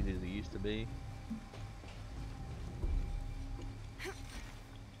not as easy as it used to be.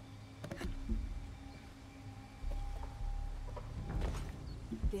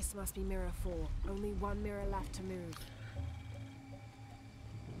 This must be mirror 4. Only one mirror left to move.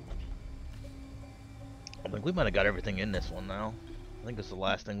 I think we might have got everything in this one now. I think this is the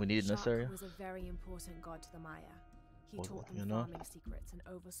last thing we need in this Shak area. was a very important god to the Maya. He Well, taught them you know. farming secrets and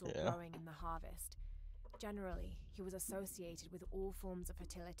oversaw Yeah. growing in the harvest. Generally, he was associated with all forms of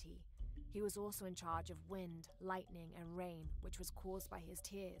fertility. He was also in charge of wind, lightning, and rain, which was caused by his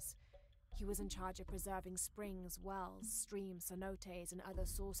tears. He was in charge of preserving springs, wells, streams, cenotes, and other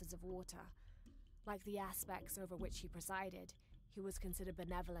sources of water. Like the aspects over which he presided, he was considered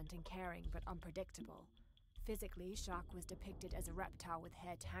benevolent and caring, but unpredictable. Physically, Shak was depicted as a reptile with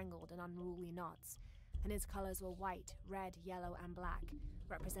hair tangled in unruly knots, and his colors were white, red, yellow, and black,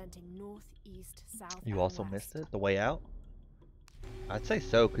 representing north, east, south, You and also west. missed it? The way out? I'd say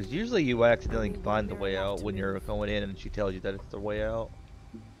so, because usually you accidentally Only one find the mirror way left out to when you're move. going in and she tells you that it's the way out.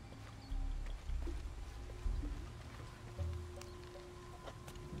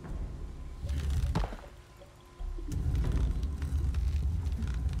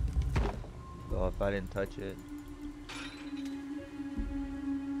 So if I didn't touch it.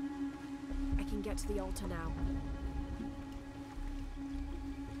 I can get to the altar now.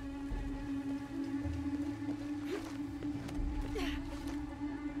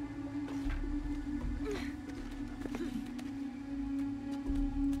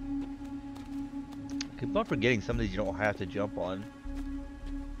 Keep on forgetting some of these you don't have to jump on.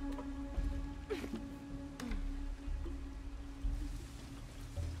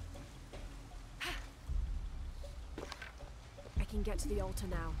 I can get to the altar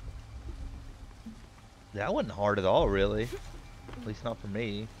now. That wasn't hard at all, really. At least not for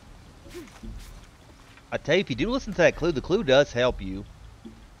me. I tell you, if you do listen to that clue, the clue does help you.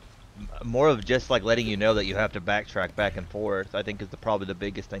 More of just like letting you know that you have to backtrack back and forth, I think is probably the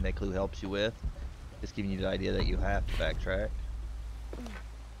biggest thing that clue helps you with. Just giving you the idea that you have to backtrack.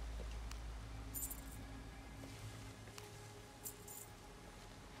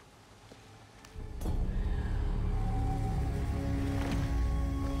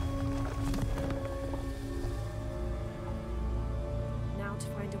 Now to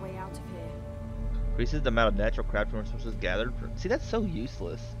find a way out of here. Increases the amount of natural crafting resources gathered. See, that's so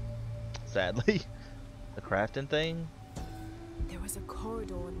useless. Sadly. The crafting thing. There was a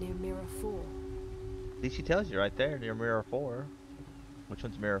corridor near mirror 4. See, she tells you right there near mirror 4. Which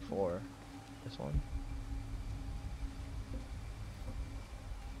one's mirror 4? This one?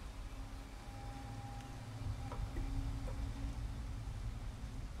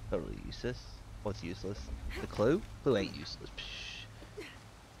 Totally useless. What's useless? The clue? Clue ain't useless. Psh.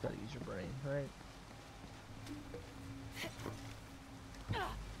 Gotta use your brain, right?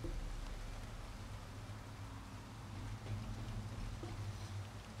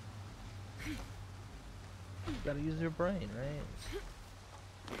 Gotta use your brain,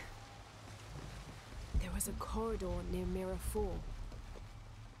 right? There was a corridor near mirror 4.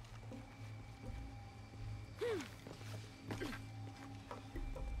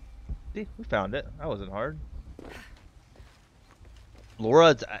 See, we found it. That wasn't hard.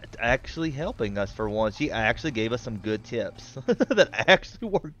 Laura's actually helping us for once. She actually gave us some good tips that actually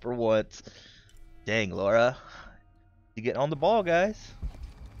worked for once. Dang, Laura. You getting on the ball, guys.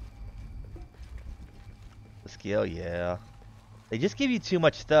 The skill, yeah. They just give you too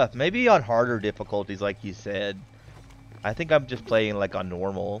much stuff. Maybe on harder difficulties, like you said. I think I'm just playing like on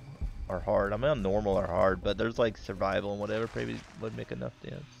normal or hard. I'm on normal or hard, but there's like survival and whatever. Maybe would make enough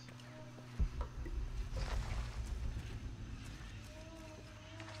sense.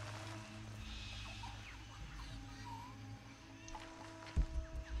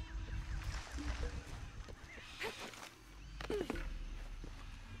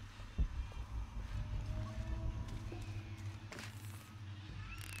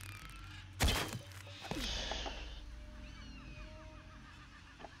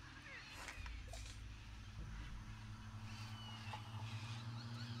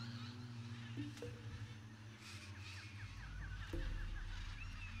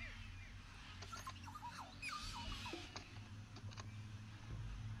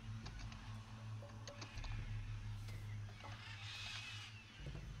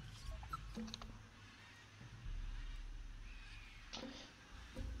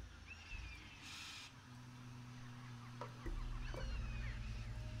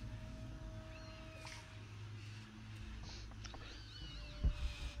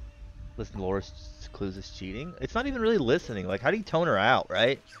 Listen to Laura's clues is cheating. It's not even really listening. Like, how do you tone her out,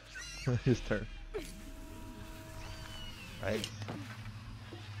 right? Just turn. Right.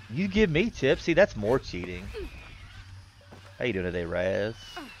 You give me tips. See, that's more cheating. How you doing today, Raz?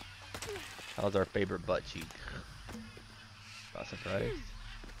 How's our favorite butt cheek? Not surprised.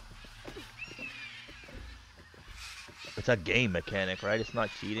 It's a game mechanic, right? It's not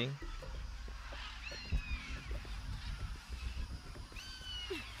cheating.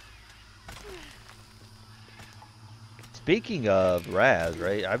 Speaking of Raz,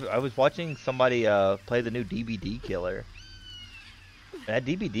 right? I was watching somebody play the new DBD Killer. That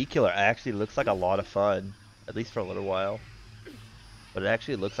DBD Killer actually looks like a lot of fun, at least for a little while. But it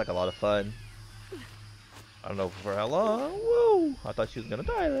actually looks like a lot of fun. I don't know for how long. Whoa! I thought she was gonna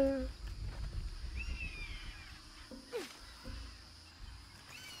die there.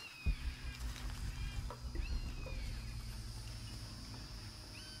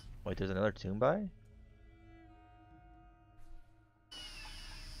 Wait, there's another tomb by?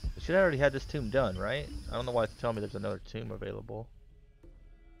 We should have already had this tomb done, right? I don't know why it's telling me there's another tomb available.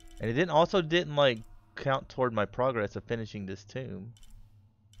 And it didn't like count toward my progress of finishing this tomb.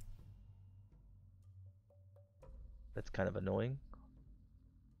 That's kind of annoying.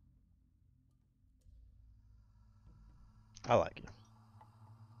 I like it.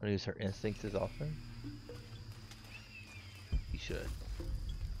 I'm gonna use her instincts as often. You should.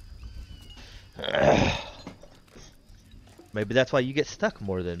 Maybe that's why you get stuck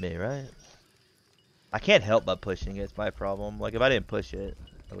more than me, right? I can't help but pushing it. It's my problem. Like, if I didn't push it,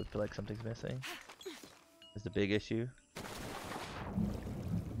 I would feel like something's missing. It's the big issue.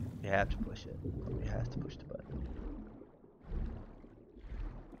 You have to push it. You have to push the button.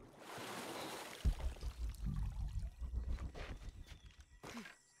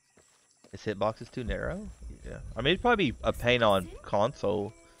 His hitbox is too narrow? Yeah. I mean, it'd probably be a pain on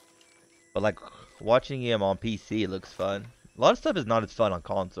console. But, like, watching him on PC, it looks fun. A lot of stuff is not as fun on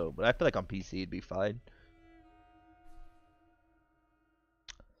console, but I feel like on PC it'd be fine.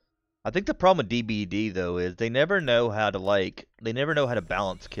 I think the problem with DBD though is they never know how to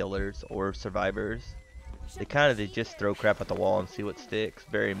balance killers or survivors. They just throw crap at the wall and see what sticks,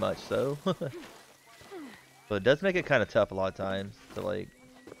 very much so. But it does make it kind of tough a lot of times to like.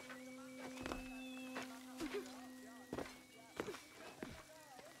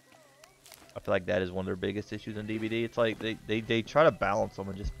 I feel like that is one of their biggest issues in DBD. It's like they try to balance them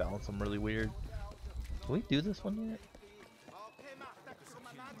and just balance them really weird. Can we do this one yet?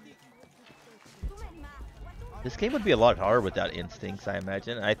 This game would be a lot harder without instincts, I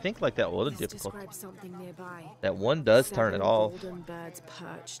imagine. I think like that was difficult. That one does turn it off. Golden birds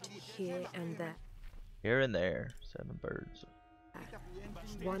perched here and there. Here and there, 7 birds.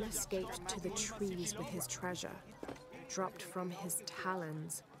 One escaped to the trees with his treasure, dropped from his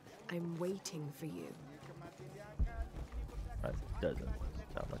talons. I'm waiting for you. That doesn't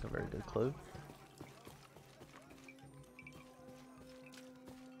sound like a very good clue.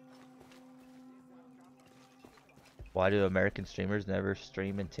 Why do American streamers never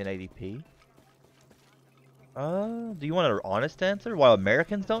stream in 1080p? Do you want an honest answer? Why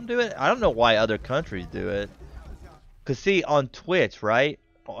Americans don't do it? I don't know why other countries do it. Cause see, on Twitch, right?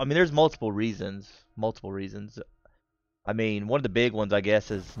 I mean, there's multiple reasons. I mean, one of the big ones, I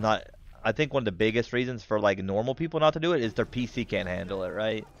guess, is not. I think one of the biggest reasons for like normal people not to do it is their PC can't handle it,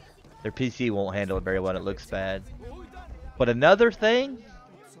 right? Their PC won't handle it very well, and it looks bad. But another thing,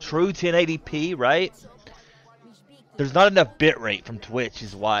 true 1080p, right? There's not enough bitrate from Twitch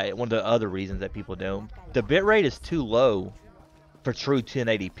is why, one of the other reasons that people don't. The bitrate is too low for true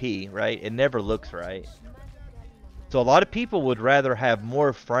 1080p, right? It never looks right. So a lot of people would rather have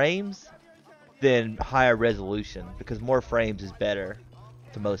more frames than higher resolution because more frames is better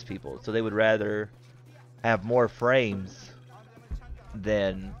to most people. So they would rather have more frames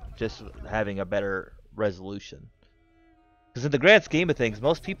than just having a better resolution. Because in the grand scheme of things,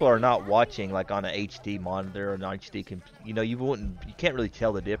 most people are not watching like on an HD monitor or an HD you know, you can't really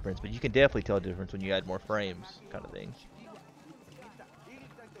tell the difference, but you can definitely tell the difference when you add more frames, kind of thing.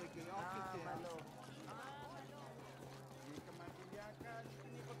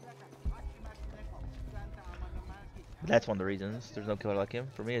 But that's one of the reasons there's no killer like him.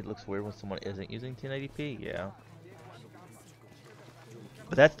 For me, it looks weird when someone isn't using 1080p. Yeah.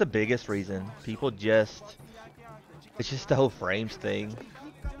 But that's the biggest reason. People just... It's just the whole frames thing.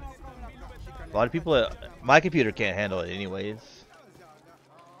 A lot of people... my computer can't handle it anyways.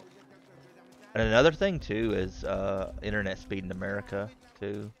 And another thing, too, is internet speed in America,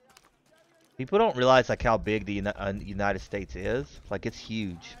 too. People don't realize like how big the United States is. Like, it's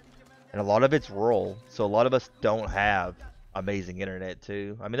huge. And a lot of it's rural, so a lot of us don't have amazing internet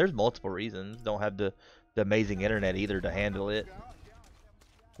too. I mean, there's multiple reasons. Don't have the amazing internet either to handle it.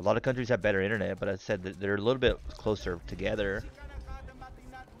 A lot of countries have better internet, but I said that they're a little bit closer together,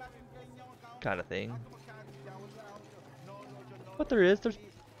 kind of thing. But there's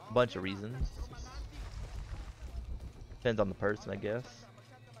a bunch of reasons. Depends on the person, I guess.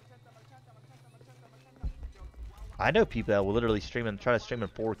 I know people that will literally try to stream in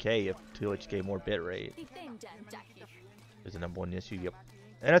 4K if Twitch gave more bitrate. There's a #1 issue. Yep.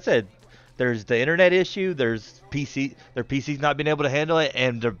 And I said, there's the internet issue. Their PC's not being able to handle it,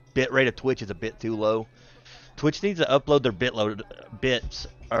 and their bitrate of Twitch is a bit too low. Twitch needs to upload their bits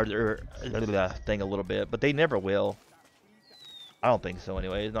or their thing a little bit, but they never will. I don't think so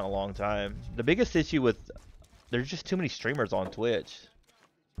anyway. It's not a long time. The biggest issue with there's just too many streamers on Twitch.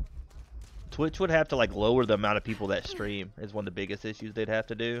 Twitch would have to like lower the amount of people that stream is one of the biggest issues they'd have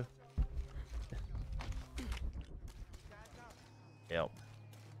to do. Yep.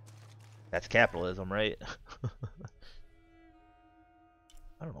 That's capitalism, right?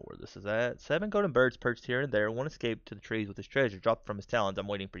 I don't know where this is at. 7 golden birds perched here and there. One escaped to the trees with his treasure dropped from his talons. I'm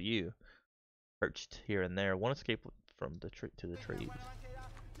waiting for you. Perched here and there. One escaped from the tree to the trees.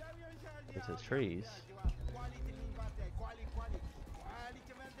 It says trees.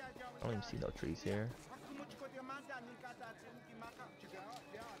 I don't even see no trees here.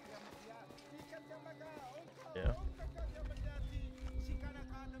 Yeah.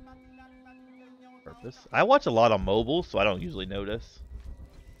 Purpose. I watch a lot on mobile, so I don't usually notice.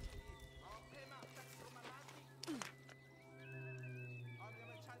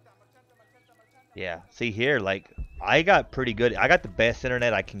 Yeah. See here, like I got pretty good. I got the best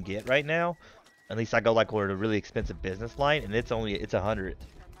internet I can get right now. At least I go like with a really expensive business line, and it's 100.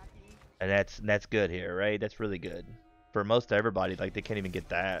 And that's good here, right? That's really good. For most everybody, like they can't even get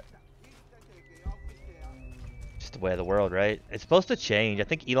that. Just the way of the world, right? It's supposed to change. I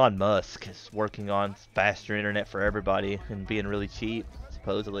think Elon Musk is working on faster internet for everybody and being really cheap,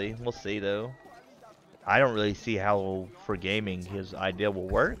 supposedly. We'll see though. I don't really see how for gaming his idea will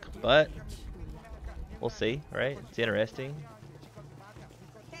work, but we'll see, right? It's interesting.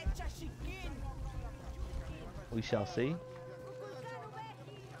 We shall see.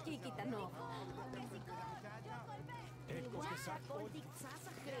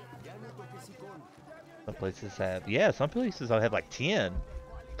 Some places have, yeah, some places have like 10.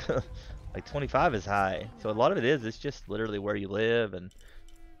 Like 25 is high. So a lot of it is, it's just literally where you live, and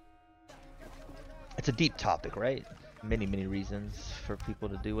it's a deep topic, right? Many, many reasons for people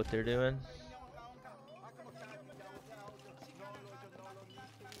to do what they're doing.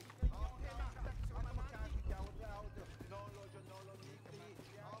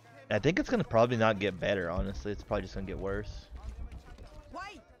 I think it's gonna probably not get better, honestly. It's probably just gonna get worse.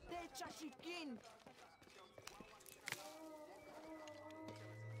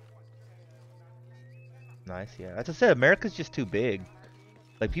 Nice, yeah. As I said, America's just too big.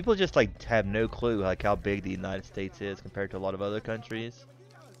 Like people just like have no clue like how big the United States is compared to a lot of other countries.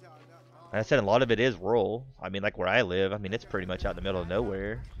 And I said a lot of it is rural. I mean, like where I live, I mean it's pretty much out in the middle of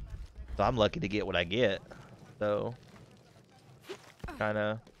nowhere. So I'm lucky to get what I get. So kind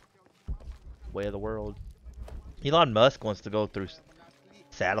of way of the world. Elon Musk wants to go through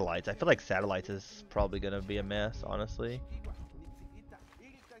satellites. I feel like satellites is probably gonna be a mess, honestly.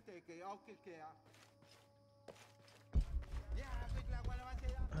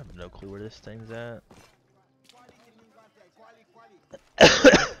 I have no clue where this thing's at.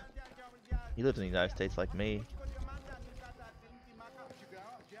 He lives in the United States like me.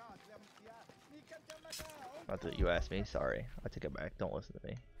 Not that you asked me, sorry. I take it back, don't listen to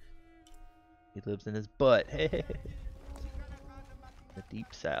me. He lives in his butt. The deep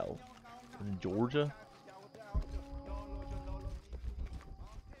south. In Georgia.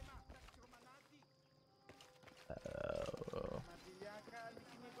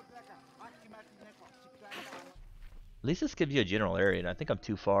 At least this gives you a general area, and I think I'm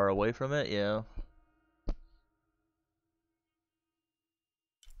too far away from it, yeah.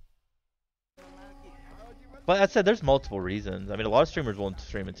 But I said there's multiple reasons. I mean, a lot of streamers won't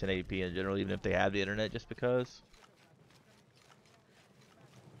stream in 1080p in general, even if they have the internet, just because.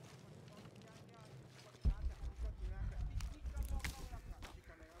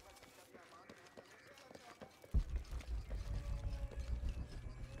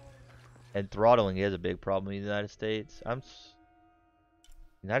 And throttling is a big problem in the United States. The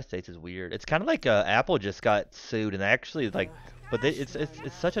United States is weird. It's kind of like Apple just got sued, and actually like, but it's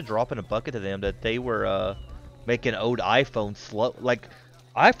such a drop in a bucket to them that they were making old iPhones slow. Like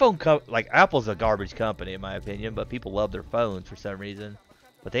like Apple's a garbage company in my opinion, but people love their phones for some reason.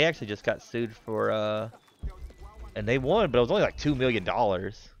 But they actually just got sued for and they won, but it was only like $2 million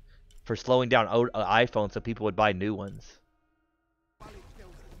for slowing down iPhones so people would buy new ones.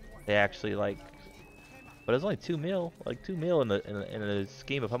 They actually like, but it was only 2 mil, like 2 mil in the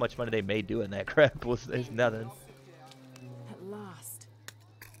scheme of how much money they made doing that crap was is nothing. At last.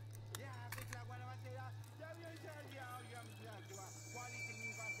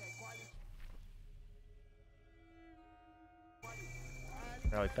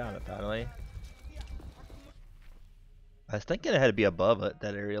 Now we found it finally. I was thinking it had to be above it,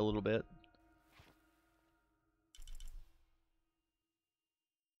 that area a little bit.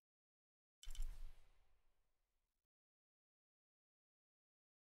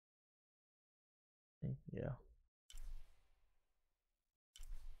 Yeah.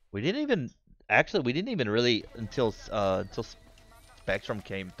 We didn't even really until Spectrum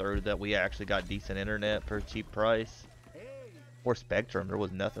came through that we actually got decent internet for a cheap price. Or Spectrum, there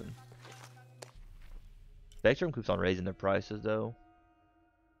was nothing. Spectrum keeps on raising their prices though.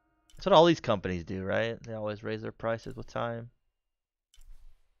 That's what all these companies do, right? They always raise their prices with time.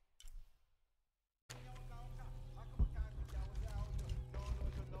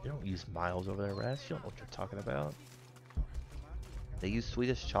 You don't use miles over there, Raz. You don't know what you're talking about. They use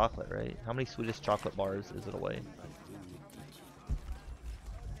Swedish chocolate, right? How many Swedish chocolate bars is it away?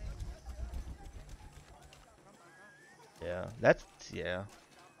 Yeah, yeah.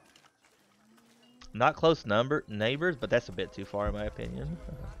 Not close neighbors, but that's a bit too far in my opinion.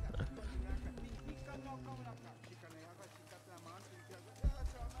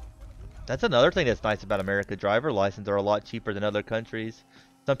 That's another thing that's nice about America. Driver licenses are a lot cheaper than other countries.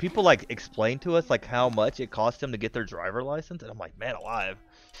 Some people like explain to us like how much it costs them to get their driver license, and I'm like, man alive.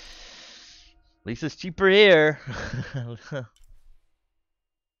 At least it's cheaper here.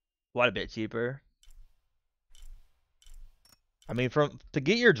 Quite a bit cheaper. I mean, to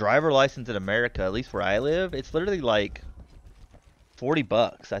get your driver license in America, at least where I live, it's literally like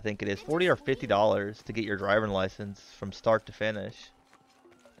 $40, I think it is, $40 or $50 to get your driving license from start to finish.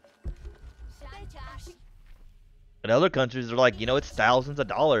 In other countries, they're like, you know, it's thousands of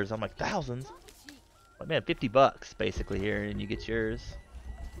dollars. I'm like, thousands? Like, man, $50 basically here, and you get yours.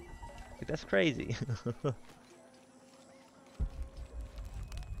 Like, that's crazy.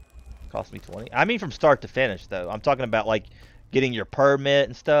 Cost me 20. I mean, from start to finish, though. I'm talking about like getting your permit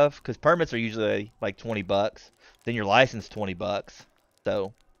and stuff, because permits are usually like $20. Then your license $20.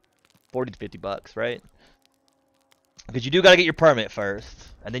 So, 40 to $50, right? Because you do got to get your permit first,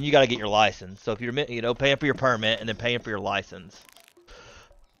 and then you got to get your license. So if you're, you know, paying for your permit and then paying for your license,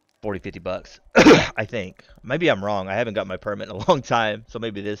 40, $50, I think. Maybe I'm wrong. I haven't got my permit in a long time, so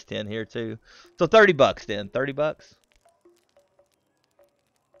maybe it is 10 here too. So $30 then. $30.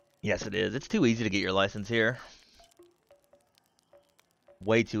 Yes, it is. It's too easy to get your license here.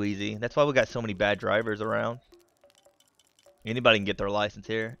 Way too easy. That's why we got so many bad drivers around. Anybody can get their license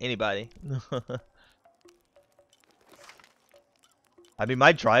here. Anybody. I mean,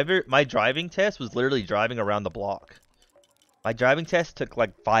 my driving test was literally driving around the block. My driving test took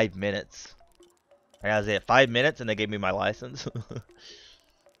like 5 minutes. I was at 5 minutes and they gave me my license.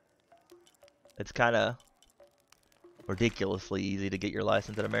 It's kind of ridiculously easy to get your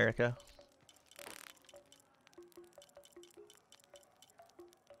license in America.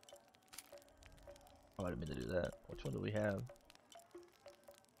 Oh, I didn't mean to do that. Which one do we have?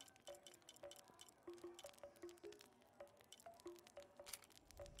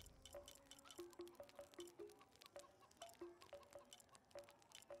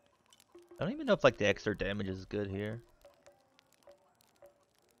 I don't even know if like the extra damage is good here.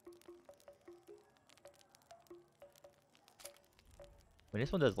 I mean,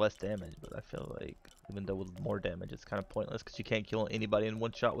 this one does less damage, but I feel like even though with more damage, it's kind of pointless because you can't kill anybody in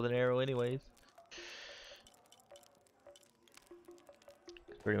one shot with an arrow anyways.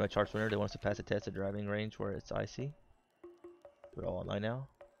 Pretty much Hearts winner. They want us to pass a test at driving range where it's icy. We're all online now.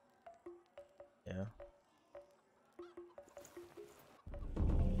 Yeah.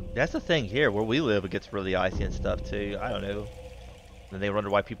 That's the thing here, where we live, it gets really icy and stuff too. I don't know. Then they wonder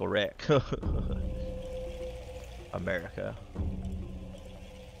why people wreck. America.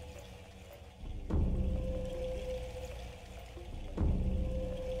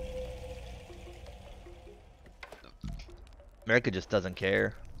 America just doesn't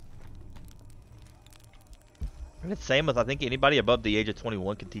care. And it's same with, I think anybody above the age of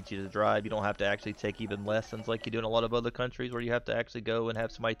 21 can teach you to drive. You don't have to actually take even lessons like you do in a lot of other countries where you have to actually go and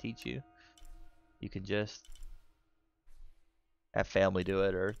have somebody teach you. You can just have family do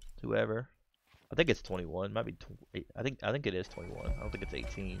it or whoever. I think it's 21. Might be. I think it is 21. I don't think it's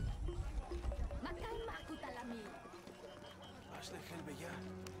 18.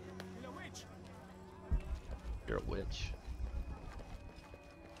 You're a witch.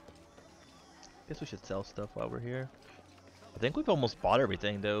 Guess we should sell stuff while we're here. I think we've almost bought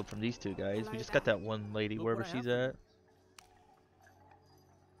everything though from these two guys. We just got that one lady Look wherever what I she's have for you. at.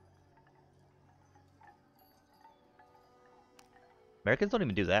 Americans don't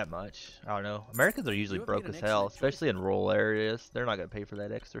even do that much. I don't know. Americans are usually You have broke made as an hell, excellent choice. especially in rural areas. They're not gonna pay for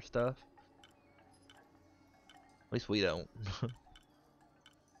that extra stuff. At least we don't.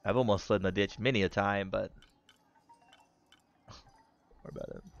 I've almost slid in the ditch many a time, but what about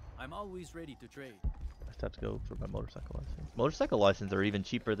it? I'm always ready to trade. I just have to go for my motorcycle license. Motorcycle licenses are even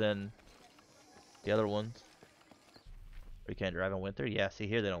cheaper than the other ones. You can't drive in winter? Yeah, see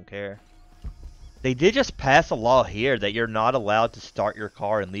here they don't care. They did just pass a law here that you're not allowed to start your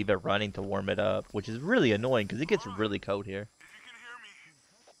car and leave it running to warm it up, which is really annoying because it gets really cold here. If you can hear me,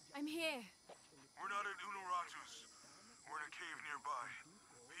 I'm here. we're not at Unaratus. We're in a cave nearby.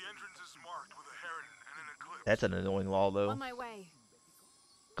 The entrance is marked with a heron and an eclipse. That's an annoying law though. On my way.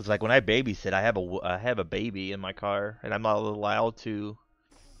 Because like when I babysit, I have a baby in my car, and I'm not allowed to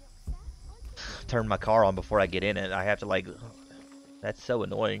turn my car on before I get in it. I have to like. That's so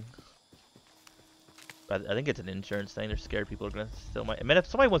annoying. But I think it's an insurance thing. They're scared people are gonna steal my. I mean, if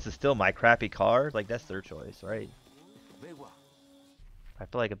somebody wants to steal my crappy car, like that's their choice, right? I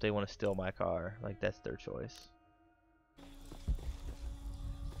feel like if they want to steal my car, like that's their choice.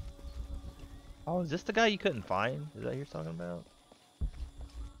 Oh, is this the guy you couldn't find? Is that who you're talking about?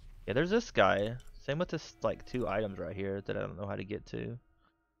 Yeah, there's this guy. Same with this, like, 2 items right here that I don't know how to get to.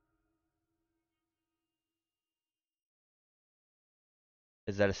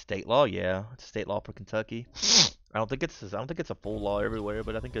 Is that a state law? Yeah, it's a state law for Kentucky. I don't think it's a full law everywhere,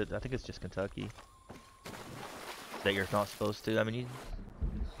 but I think it's just Kentucky that you're not supposed to. I mean,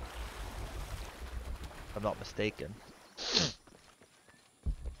 if I'm not mistaken.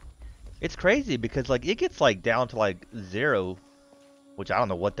 It's crazy because like it gets like down to like 0, which I don't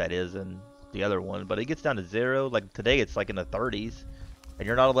know what that is in the other one, but it gets down to 0. Like today it's like in the 30s, and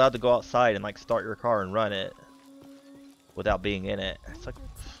you're not allowed to go outside and like start your car and run it without being in it. It's like, what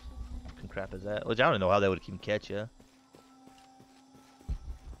fucking crap is that? Which I don't know how they would even catch you.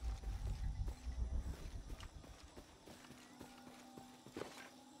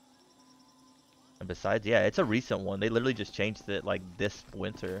 And besides, yeah, it's a recent one. They literally just changed it like this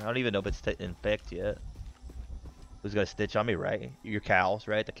winter. I don't even know if it's in effect yet. Who's gonna stitch on me, right? Your cows,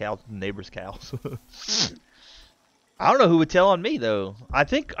 right? The cows, neighbor's cows. I don't know who would tell on me though. I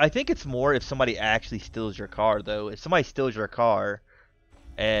think it's more if somebody actually steals your car though. If somebody steals your car,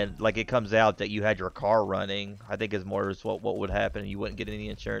 and like it comes out that you had your car running, I think is more is what would happen. You wouldn't get any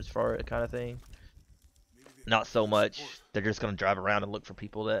insurance for it, kind of thing. Not so much. They're just gonna drive around and look for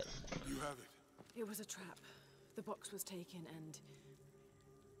people that. You have it. It was a trap. The box was taken and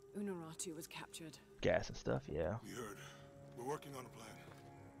Unuratu was captured. Gas and stuff, yeah. We heard. We're working on a plan.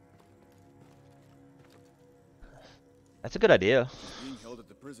 That's a good idea. Being held at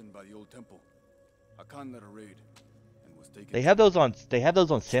the prison by the old temple. Hakan led a raid and was taken. They have those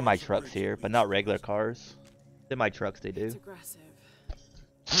on semi trucks here, but not regular cars. Semi trucks they It's do. aggressive.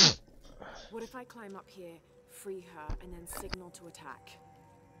 What if I climb up here, free her, and then signal to attack?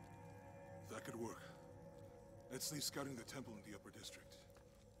 That could work. Let's leave scouting the temple in the upper district.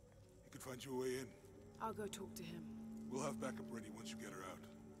 He could find you a way in. I'll go talk to him. We'll have backup ready once you get her out.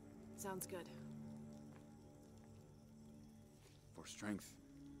 Sounds good. For strength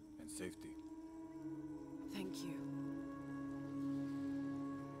and safety. Thank you.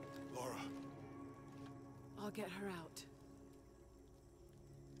 Laura, I'll get her out.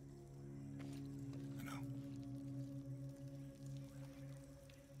 I know.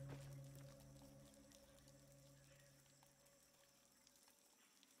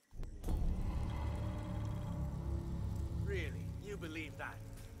 Really? You believe that?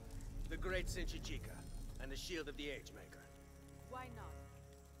 The great Sinchichika and the shield of the Age Maker. Why not?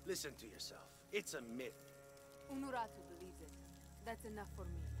 Listen to yourself. It's a myth. Unuratu believes it. That's enough for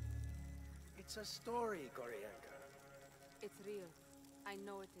me. It's a story, Koryanka. It's real. I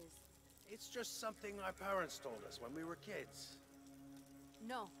know it is. It's just something our parents told us when we were kids.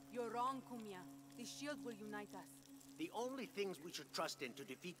 No, you're wrong, Kumya. The shield will unite us. The only things we should trust in to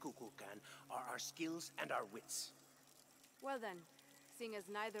defeat Kukulkan are our skills and our wits. Well then, seeing as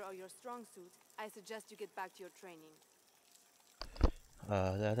neither are your strong suits, I suggest you get back to your training.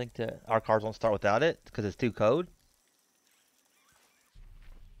 I think that our cars won't start without it because it's too cold.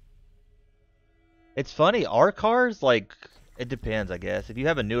 It's funny, our cars, like, it depends, I guess. If you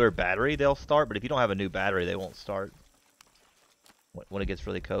have a newer battery, they'll start, but if you don't have a new battery, they won't start when it gets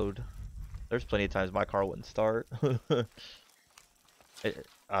really cold. There's plenty of times my car wouldn't start. I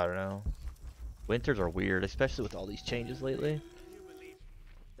don't know. Winters are weird, especially with all these changes lately.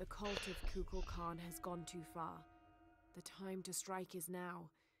 The cult of Kukulkan has gone too far. The time to strike is now.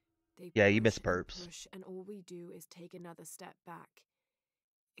 They Yeah, you push miss and perps. push, and all we do is take another step back.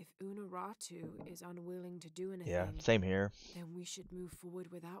 If Unuratu is unwilling to do anything, Yeah, same here. then we should move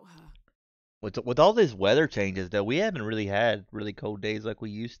forward without her. With all these weather changes, though, we haven't really had really cold days like we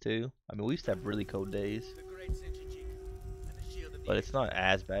used to. I mean, we used to have really cold days, The great Sinchichika and the shield of the but it's age. not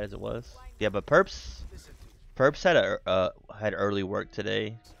as bad as it was. Yeah, but Perps Listen to me. Perps had early work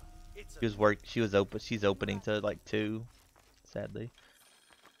today. It's She's opening to like 2, sadly.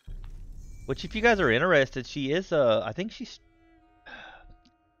 Which, if you guys are interested, she is I think she's.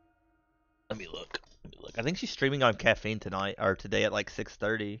 Let me look. I think she's streaming on Caffeine tonight or today at like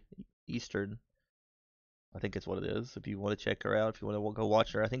 6:30 Eastern. I think it's what it is. If you want to check her out, if you want to go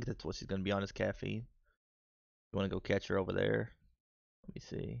watch her, I think that's what she's gonna be on, is Caffeine. You want to go catch her over there? Let me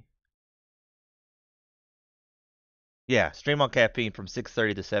see. Yeah, stream on Caffeine from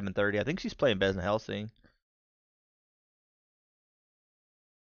 6:30 to 7:30. I think she's playing Besen Helsing.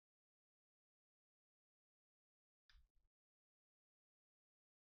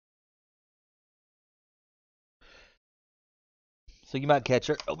 So you might catch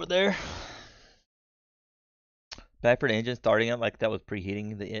her over there. Backford engine starting up like that was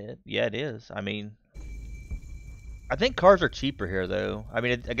preheating the. Yeah, it is. I mean, I think cars are cheaper here though. I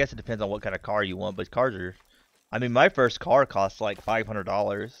mean, I guess it depends on what kind of car you want, but cars are. I mean, my first car cost like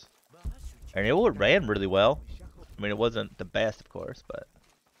 $500, and it ran really well. I mean, it wasn't the best, of course, but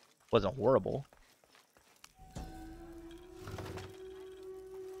it wasn't horrible.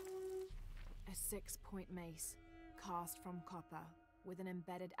 A 6-point mace, cast from copper, with an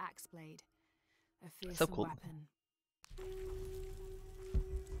embedded axe blade. A fearsome cool. weapon.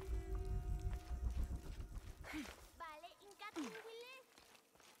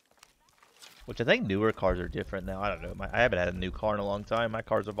 Which I think newer cars are different now. I don't know. I haven't had a new car in a long time. My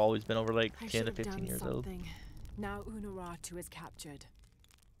cars have always been over like I 10 should to have 15 done years old. something. Now Unuratu is captured.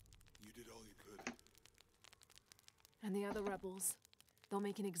 You did all you could. And the other rebels, they'll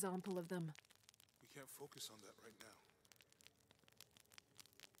make an example of them. We can't focus on that right now.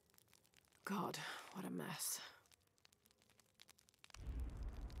 God, what a mess.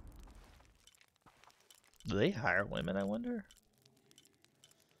 Do they hire women, I wonder?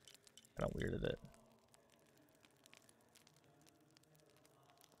 Kind of weird, is it?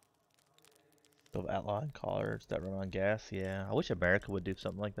 Of outline cars that run on gas, yeah. I wish America would do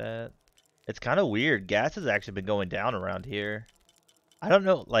something like that. It's kind of weird. Gas has actually been going down around here. I don't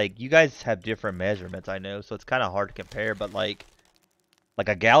know, like, you guys have different measurements, I know, so it's kind of hard to compare, but like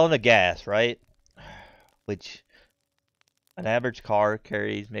a gallon of gas, right? Which an average car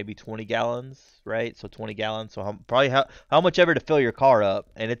carries maybe 20 gallons, right? So 20 gallons, so how much ever to fill your car up,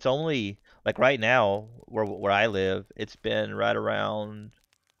 and it's only like right now where I live, it's been right around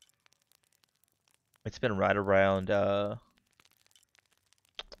what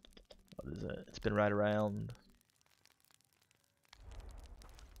is it? It's been right around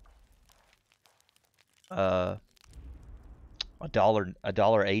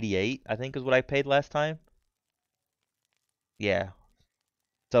 $1.88, I think is what I paid last time. Yeah.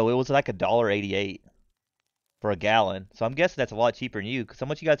 So it was like $1.88 for a gallon. So I'm guessing that's a lot cheaper than you. Cause how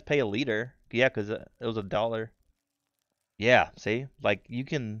much you guys pay a liter? Yeah, cause it was $1. Yeah, see, like you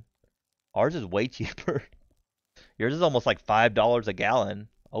can. Ours is way cheaper. Yours is almost like $5 a gallon,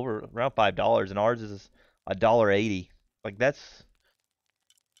 over around $5, and ours is $1.80. Like that's.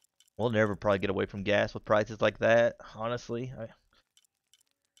 We'll never probably get away from gas with prices like that. Honestly,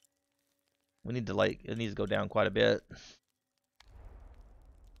 we need to it needs to go down quite a bit.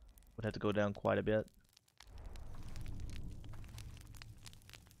 Would have to go down quite a bit.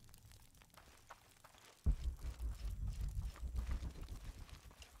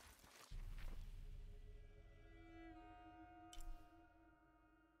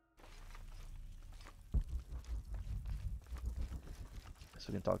 So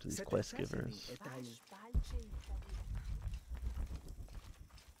we can talk to these quest givers.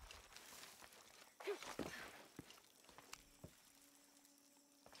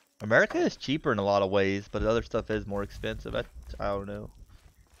 America is cheaper in a lot of ways, but other stuff is more expensive. I don't know.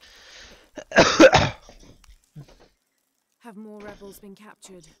 Have more rebels been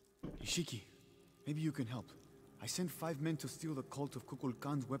captured? Ishiki, maybe you can help. I sent 5 men to steal the cult of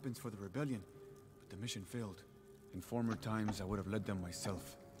Kukulkan's weapons for the rebellion, but the mission failed. In former times, I would have led them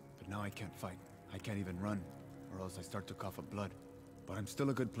myself, but now I can't fight. I can't even run, or else I start to cough up blood. But I'm still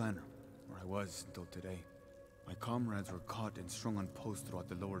a good planner, or I was until today. My comrades were caught and strung on posts throughout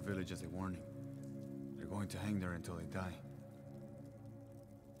the lower village as a warning. They're going to hang there until they die.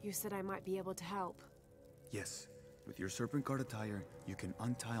 You said I might be able to help. Yes. With your serpent guard attire, you can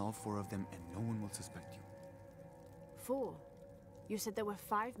untie all 4 of them and no one will suspect you. 4? You said there were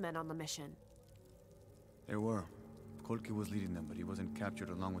 5 men on the mission. There were. Kolki was leading them, but he wasn't captured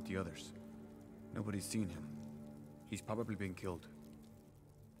along with the others. Nobody's seen him. He's probably been killed.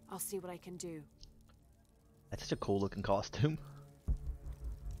 I'll see what I can do. That's such a cool looking costume.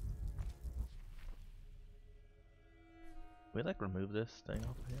 We like remove this thing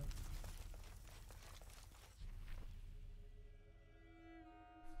off of here.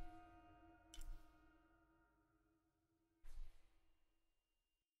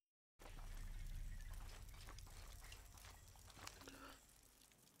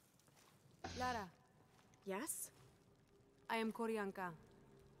 Lara, Yes? I am Koryanka.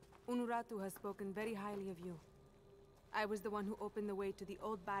 Unuratu has spoken very highly of you. I was the one who opened the way to the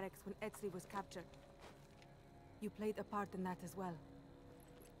old barracks when Etzli was captured. You played a part in that as well.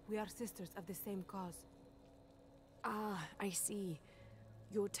 We are sisters of the same cause. Ah, I see.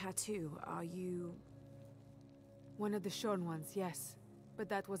 Your tattoo, are you... One of the shorn ones, yes. But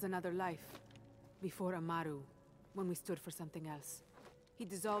that was another life. Before Amaru, when we stood for something else. He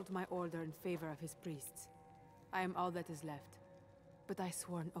dissolved my order in favor of his priests. I am all that is left. But I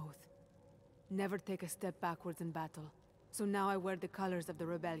swore an oath. Never take a step backwards in battle. So now I wear the colors of the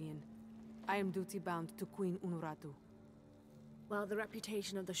rebellion. I am duty-bound to Queen Unuratu. Well, the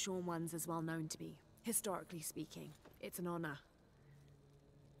reputation of the Shorn Ones is well known to me. Historically speaking, it's an honor.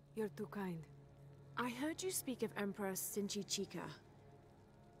 You're too kind. I heard you speak of Emperor Sinchichika.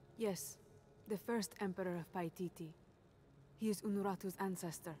 Yes, the first emperor of Paititi. He is Unuratu's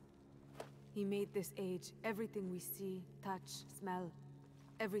ancestor. He made this age everything we see, touch, smell,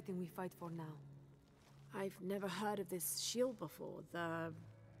 everything we fight for now. I've never heard of this shield before,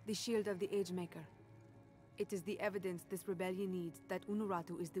 The shield of the Agemaker. It is the evidence this rebellion needs that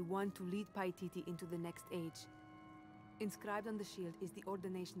Unuratu is the one to lead Paititi into the next age. Inscribed on the shield is the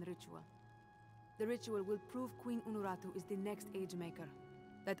ordination ritual. The ritual will prove Queen Unuratu is the next Agemaker,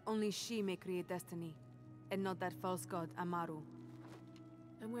 that only she may create destiny, and not that false god Amaru.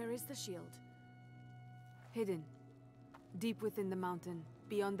 And where is the shield? Hidden. Deep within the mountain,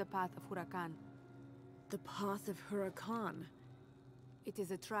 beyond the path of Hurakan. The Path of Hurakan. It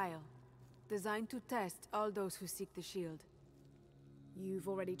is a trial, designed to test all those who seek the shield. You've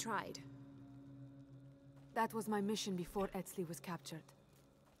already tried. That was my mission before Etzli was captured.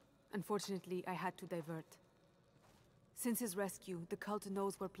 Unfortunately, I had to divert. Since his rescue, the cult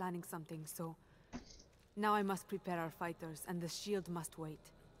knows we're planning something, so... Now I must prepare our fighters, and the shield must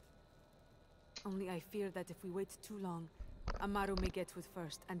wait. Only I fear that if we wait too long, Amaru may get to it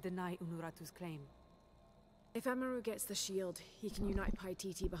first and deny Unuratu's claim. If Amaru gets the shield, he can unite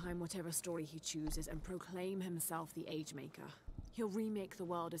Paititi behind whatever story he chooses and proclaim himself the Agemaker. He'll remake the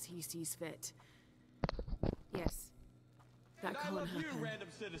world as he sees fit. Yes. That can't happen. Random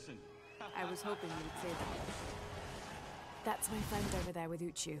citizen. I was hoping you would say that. That's my friend over there with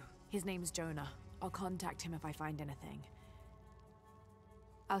Uchu. His name's Jonah. I'll contact him if I find anything.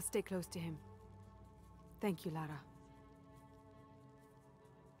 I'll stay close to him. Thank you, Lara.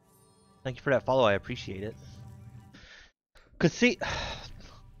 Thank you for that follow. I appreciate it. Cause see,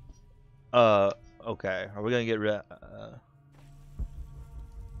 okay, are we gonna get rid?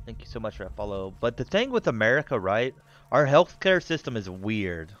 Thank you so much for that follow. But the thing with America, right? Our healthcare system is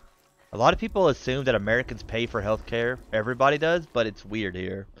weird. A lot of people assume that Americans pay for healthcare. Everybody does, but it's weird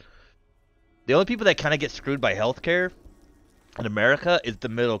here. The only people that kind of get screwed by healthcare in America is the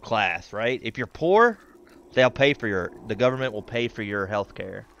middle class, right? If you're poor, they'll pay for the government will pay for your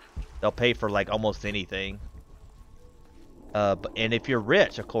healthcare. They'll pay for like almost anything. And if you're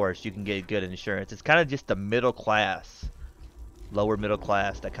rich, of course, you can get good insurance. It's kind of just the middle class, lower middle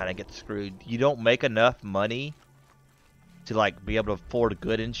class that kind of gets screwed. You don't make enough money to like be able to afford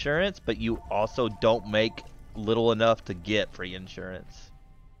good insurance, but you also don't make little enough to get free insurance.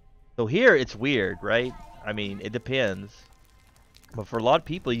 So here it's weird, right? I mean, it depends. But for a lot of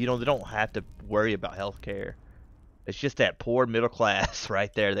people, you know, they don't have to worry about healthcare. It's just that poor middle class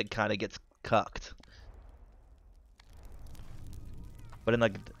right there that kind of gets cucked. But in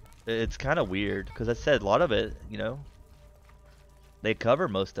like, it's kind of weird because I said a lot of it, you know, they cover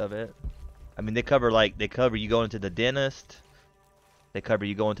most of it. I mean, they cover you going to the dentist. They cover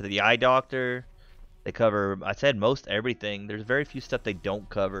you going to the eye doctor. They cover, I said most everything. There's very few stuff they don't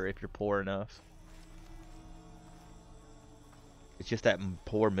cover if you're poor enough. It's just that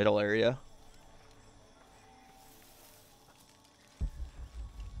poor middle area.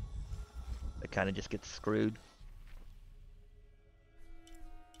 That kind of just gets screwed.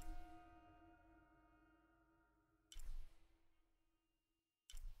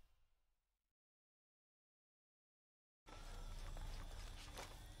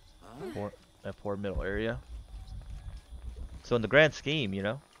 poor middle area. So in the grand scheme, you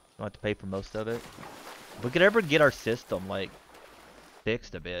know, you don't have to pay for most of it. If we could ever get our system like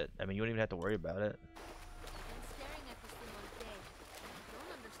fixed a bit, I mean, you wouldn't even have to worry about it. Been staring at this thing all day. I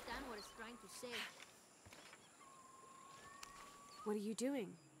don't understand what it's trying to say. What are you doing?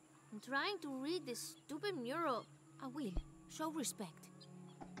 I'm trying to read this stupid mural. I will. Show respect.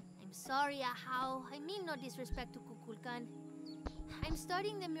 I'm sorry, Ahau. I mean no disrespect to Kukulkan. I'm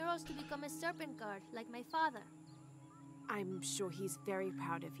studying the murals to become a serpent guard, like my father. I'm sure he's very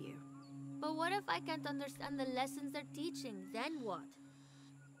proud of you. But what if I can't understand the lessons they're teaching? Then what?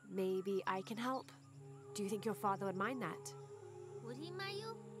 Maybe I can help. Do you think your father would mind that? Would he,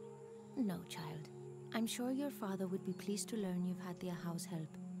 Mayu? No, child. I'm sure your father would be pleased to learn you've had the Ahau's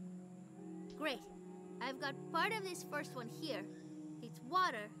help. Great. I've got part of this first one here. It's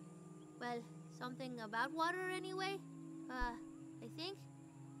water. Well, something about water anyway. I think.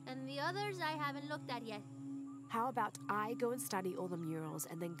 And the others I haven't looked at yet. How about I go and study all the murals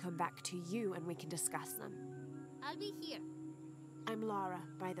and then come back to you and we can discuss them? I'll be here. I'm Lara,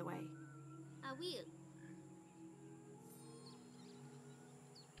 by the way. I will.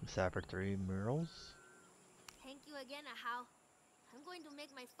 Decipher 3 murals. Thank you again, Ahau. I'm going to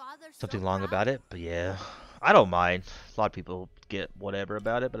make my father Something so long proud. about it, but yeah. I don't mind. A lot of people get whatever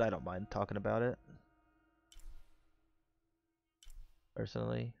about it, but I don't mind talking about it.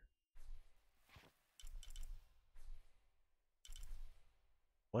 Personally.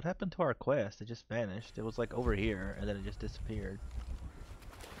 What happened to our quest? It just vanished. It was like over here, and then it just disappeared.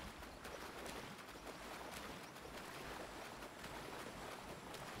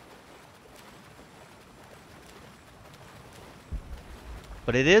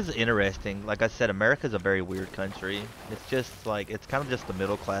 But it is interesting. Like I said, America's a very weird country. It's just like, it's kind of just the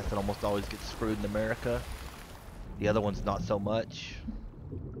middle class that almost always gets screwed in America. The other ones not so much.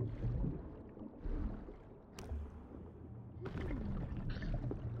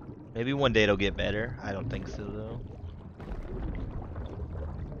 Maybe one day it'll get better. I don't think so though.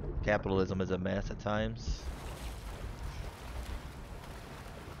 Capitalism is a mess at times.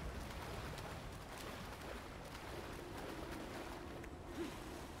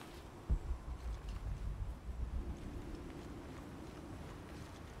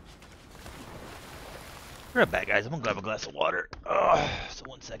 Right back, guys. I'm gonna grab a glass of water. So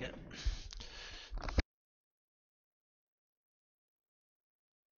 1 second.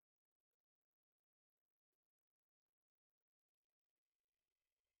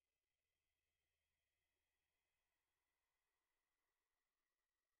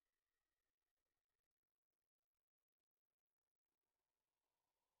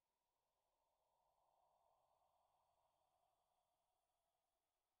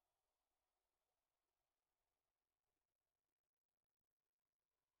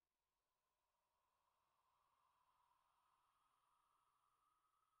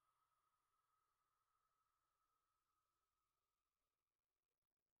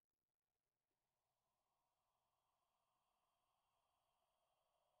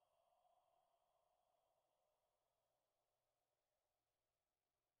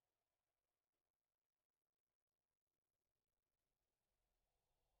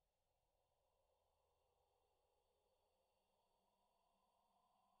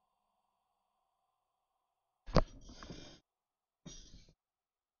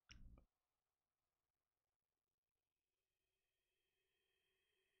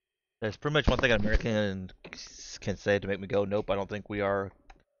 There's pretty much one thing an American can say to make me go, nope, I don't think we are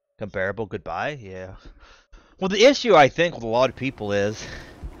comparable. Goodbye. Yeah. Well, the issue I think with a lot of people is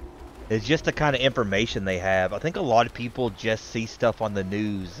just the kind of information they have. I think a lot of people just see stuff on the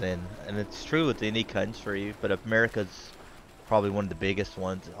news, and it's true with any country, but America's probably one of the biggest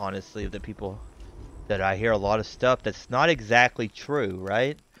ones, honestly, that people that I hear a lot of stuff that's not exactly true,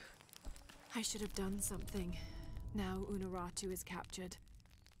 right? I should have done something. Now Unuratu is captured.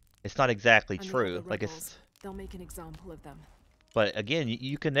 It's not exactly And the true. other Like rebels, it's, they'll make an example of them. but again,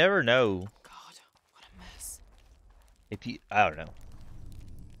 you can never know God, what a mess. if you. I don't know.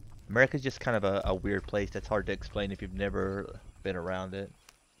 America's just kind of a weird place that's hard to explain if you've never been around it.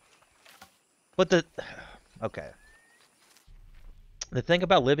 But okay. The thing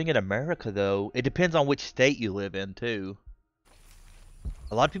about living in America, though, it depends on which state you live in, too.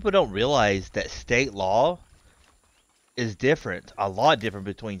 A lot of people don't realize that state law is different, a lot different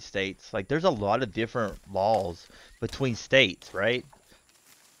between states. Like, there's a lot of different laws between states, right?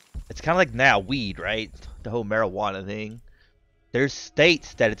 It's kind of like now, weed, right? The whole marijuana thing. There's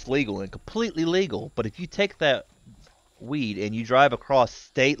states that it's legal and completely legal, but if you take that weed and you drive across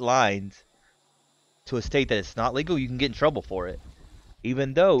state lines to a state that it's not legal, you can get in trouble for it.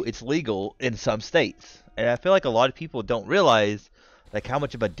 even though it's legal in some states. And I feel like a lot of people don't realize like how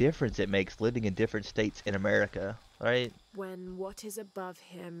much of a difference it makes living in different states in America, right? When what is above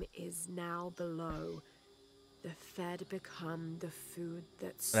him is now below, the fed become the food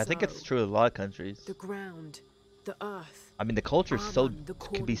that And I think it's sow. true in a lot of countries. The ground, the earth. I mean, the culture Armon, the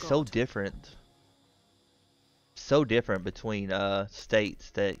can be corn so god. different, between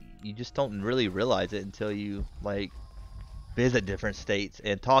states that you just don't really realize it until you like visit different states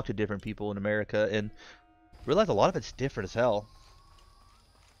and talk to different people in America and realize a lot of it's different as hell.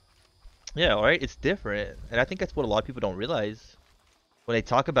 Yeah, right. It's different, and I think that's what a lot of people don't realize when they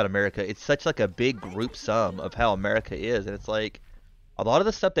talk about America. It's such like a big group sum of how America is, and it's like a lot of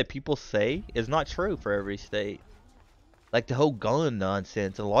the stuff that people say is not true for every state. Like the whole gun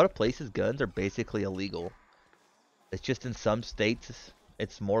nonsense. In a lot of places, guns are basically illegal. It's just in some states,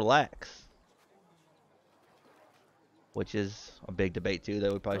 it's more lax, which is a big debate too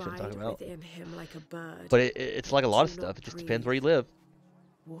that we probably shouldn't talk Glide about. within him like a bird. But it's like a lot of Do not stuff. It just depends breathe. where you live.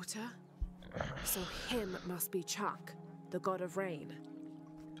 Water? So him must be Chak, the god of rain.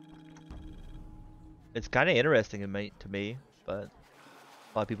 It's kind of interesting to me, but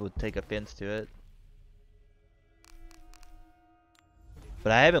a lot of people would take offense to it.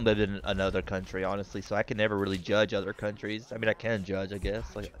 But I haven't lived in another country, honestly, so I can never really judge other countries. I mean, I can judge, I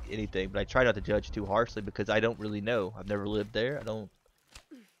guess, like anything, but I try not to judge too harshly because I don't really know. I've never lived there. I don't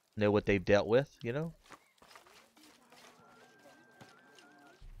know what they've dealt with, you know?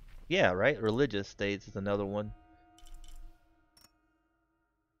 Yeah, right? Religious states is another one.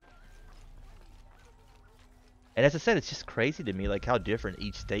 And as I said, it's just crazy to me, like how different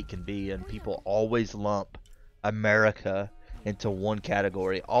each state can be, and people always lump America into one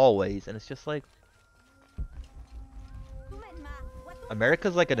category, always, and it's just like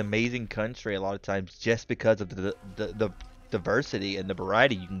America's like an amazing country a lot of times just because of the diversity and the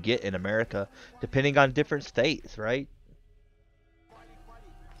variety you can get in America, depending on different states, right?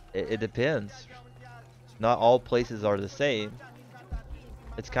 It depends. Not all places are the same.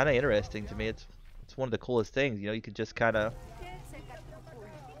 It's kind of interesting to me. It's one of the coolest things, you know. You could just kind of.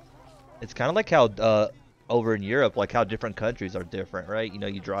 It's kind of like how over in Europe, like how different countries are different, right? You know,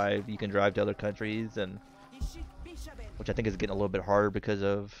 you can drive to other countries, and which I think is getting a little bit harder because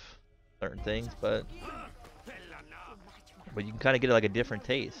of certain things, but you can kind of get like a different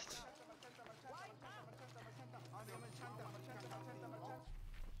taste.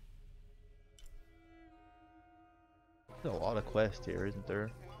 There's a lot of quests here, isn't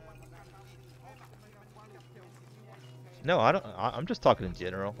there? No, I don't. I'm just talking in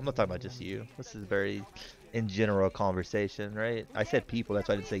general. I'm not talking about just you. This is very in general conversation, right? I said people, that's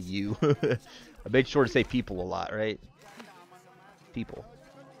why I didn't say you. I made sure to say people a lot, right? People.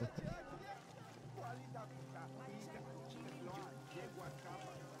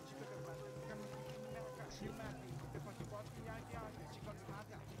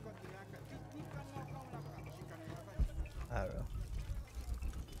 I don't know.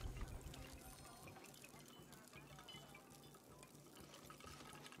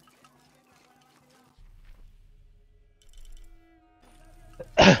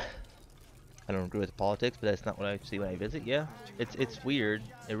 I don't agree with politics, but that's not what I see when I visit. Yeah, it's weird.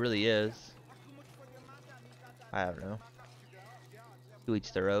 It really is. I don't know. To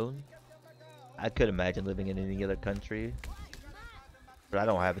each their own. I could imagine living in any other country, but I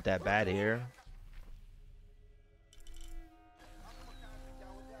don't have it that bad here.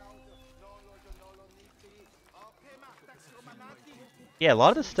 Yeah, a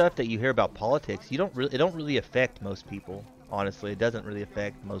lot of the stuff that you hear about politics, it don't really affect most people. Honestly, it doesn't really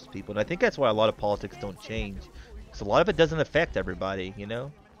affect most people, and I think that's why a lot of politics don't change. Because a lot of it doesn't affect everybody, you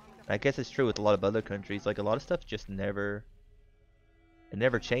know. And I guess it's true with a lot of other countries. Like a lot of stuff just never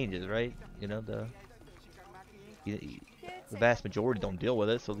changes, right? You know, the vast majority don't deal with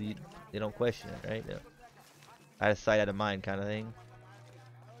it, so they don't question it, right? Yeah. Out of sight, out of mind, kind of thing.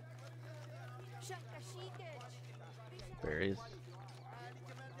 Berries.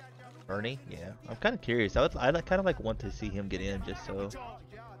 Ernie? Yeah. I'm kind of curious. I kind of like want to see him get in just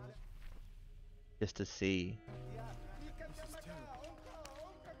to see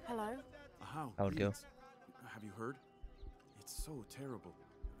Hello? How how it go. Have you heard? It's so terrible.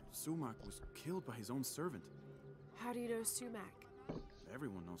 Sumac was killed by his own servant. How do you know Sumac?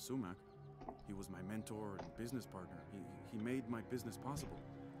 Everyone knows Sumac. He was my mentor and business partner. He made my business possible.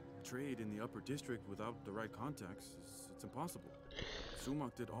 Trade in the upper district without the right contacts, it's impossible.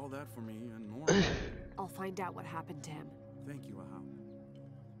 Sumac did all that for me and more. I'll find out what happened to him. Thank you, Ahau.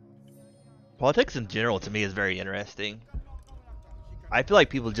 Politics in general to me is very interesting. I feel like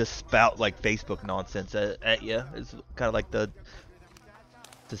people just spout like Facebook nonsense at you. It's kind of like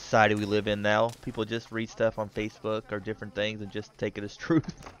the society we live in now. People just read stuff on Facebook or different things and just take it as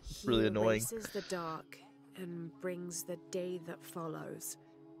truth. It's really annoying. He erases the dark and brings the day that follows.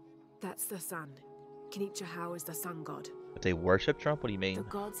 That's the sun. Kenichi Hao is the sun god. But they worship Trump? What do you mean? The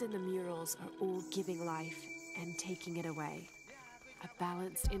gods in the murals are all giving life and taking it away. A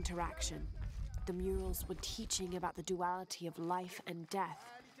balanced interaction. The murals were teaching about the duality of life and death.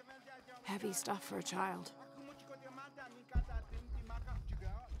 Heavy stuff for a child.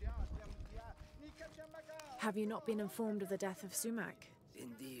 Have you not been informed of the death of Sumac?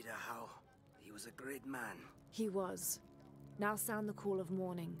 Indeed, Ahau. He was a great man. He was. Now sound the call of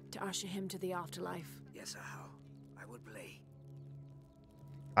mourning to usher him to the afterlife. Yes, Ahau. I will play.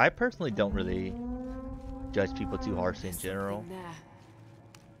 I personally don't really judge people too harshly in general. Something there.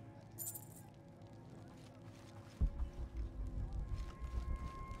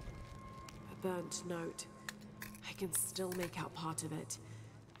 A burnt note. I can still make out part of it.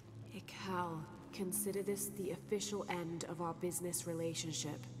 Ikal, consider this the official end of our business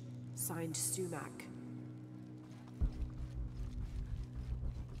relationship. Signed, Sumac.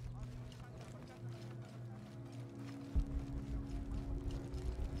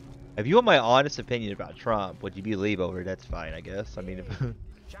 If you want my honest opinion about Trump, would you believe over it? That's fine, I guess. I mean,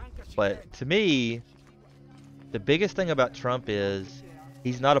 but to me, the biggest thing about Trump is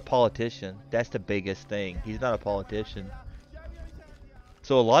he's not a politician. That's the biggest thing. He's not a politician.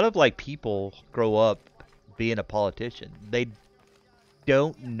 So a lot of like people grow up being a politician. They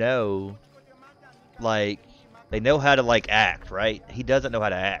don't know, like, they know how to like act, right? He doesn't know how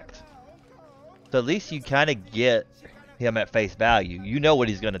to act. So at least you kind of get him at face value. You know what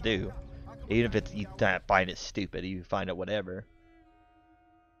he's gonna do, even if it's you find it stupid, you find it whatever.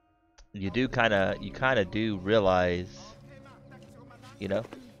 You kind of do realize, you know,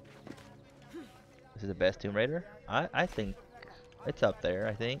 this is the best Tomb Raider. I think it's up there.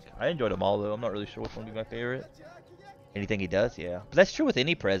 I think I enjoyed them all though. I'm not really sure which one would be my favorite. Anything he does, yeah. But that's true with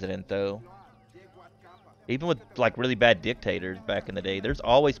any president though. Even with like really bad dictators back in the day, there's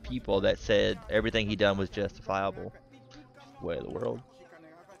always people that said everything he done was justifiable. Way of the world.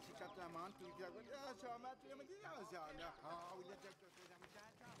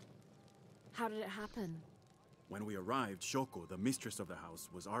 How did it happen? When we arrived, Shoko, the mistress of the house,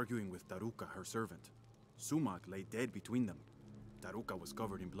 was arguing with Taruka, her servant. Sumac lay dead between them. Taruka was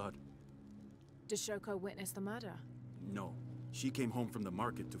covered in blood. Did Shoko witness the murder? No. She came home from the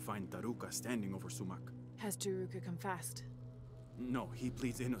market to find Taruka standing over Sumac. Has Taruka confessed? No, he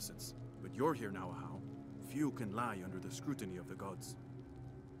pleads innocence. But you're here now, Ahau. Few can lie under the scrutiny of the gods.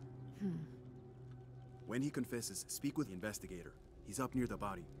 When he confesses, speak with the investigator. He's up near the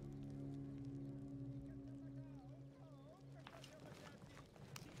body.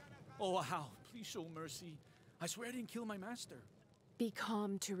 Oh, Ahau, please show mercy. I swear I didn't kill my master. Be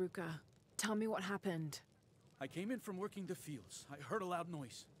calm, Taruka. Tell me what happened. I came in from working the fields. I heard a loud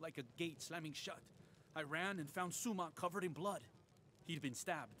noise, like a gate slamming shut. I ran and found Sumac covered in blood. He'd been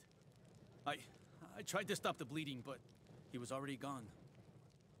stabbed. I tried to stop the bleeding, but he was already gone.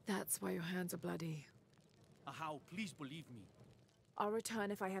 That's why your hands are bloody. Ahau, please believe me. I'll return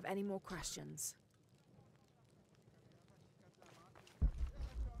if I have any more questions.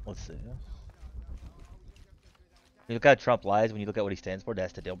 Let's see. You look at Trump lies when you look at what he stands for.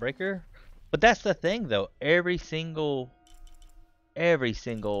 That's the deal breaker. But that's the thing, though. Every single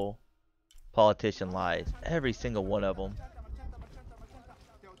politician lies. Every single one of them.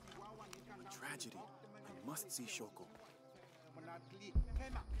 Tragedy. I must see Shoko.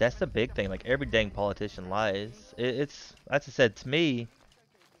 That's the big thing. Like every dang politician lies. It's as I said to me.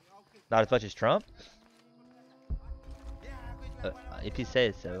 Not as much as Trump. If he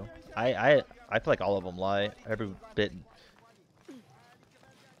says so. I feel like all of them lie. Every bit.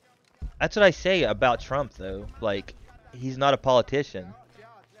 That's what I say about Trump, though. Like, he's not a politician.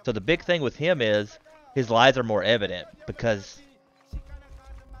 So the big thing with him is his lies are more evident because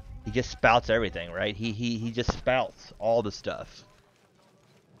he just spouts everything, right? He just spouts all the stuff.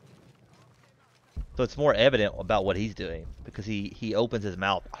 So it's more evident about what he's doing because he opens his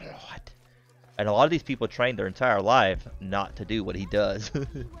mouth a lot. And a lot of these people train their entire life not to do what he does.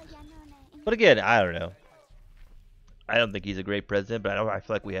 But again, I don't know. I don't think he's a great president, but I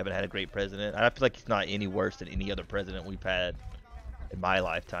feel like we haven't had a great president. I feel like he's not any worse than any other president we've had in my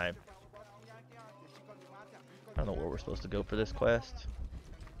lifetime. I don't know where we're supposed to go for this quest.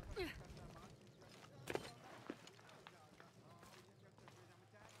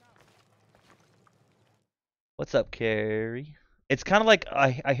 What's up, Carrie? It's kind of like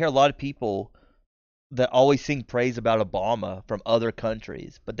I hear a lot of people that always sing praise about Obama from other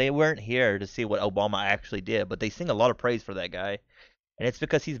countries, but they weren't here to see what Obama actually did, but they sing a lot of praise for that guy. And it's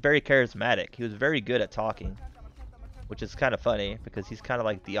because he's very charismatic. He was very good at talking, which is kind of funny because he's kind of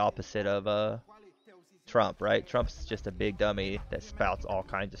like the opposite of Trump, right? Trump's just a big dummy that spouts all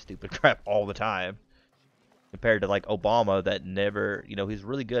kinds of stupid crap all the time, compared to like Obama that never, you know, he's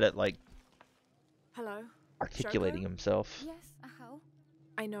really good at like Hello? articulating Shoko? himself. Yes, how?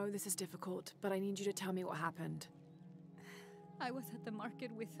 I know this is difficult, but I need you to tell me what happened. I was at the market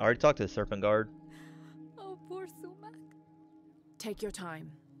with... I already talked to the Serpent Guard. Oh, poor Sumac. Take your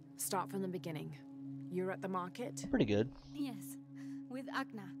time. Start from the beginning. You're at the market? Pretty good. Yes, with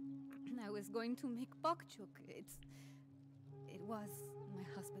Agna. I was going to make bokchuk. It was my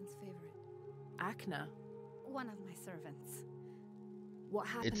husband's favorite. Akna? One of my servants. What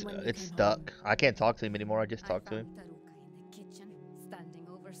happened when you It's came stuck. home? I can't talk to him anymore. I just I talked to him. found Taruka in the kitchen, standing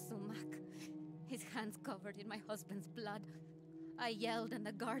over Sumac, his hands covered in my husband's blood. I yelled and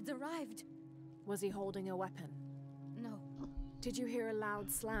the guards arrived. Was he holding a weapon? No, Did you hear a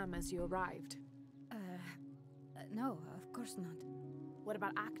loud slam as you arrived? no, of course not. What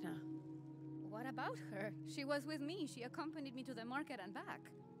about Akna? What about her? She was with me. She accompanied me to the market and back.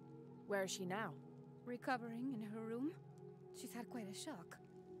 Where is she now? Recovering in her room. She's had quite a shock.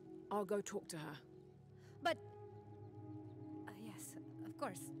 I'll go talk to her. But... yes, of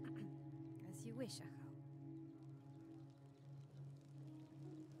course. As you wish, Ahau.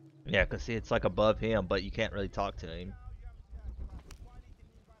 Yeah, cause see, it's like above him, but you can't really talk to him.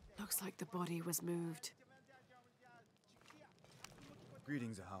 Looks like the body was moved.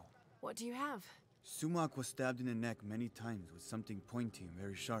 Greetings, Ahau. What do you have? Sumac was stabbed in the neck many times with something pointy and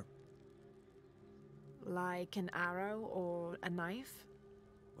very sharp. Like an arrow or a knife?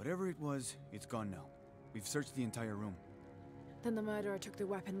 Whatever it was, it's gone now. We've searched the entire room. Then the murderer took the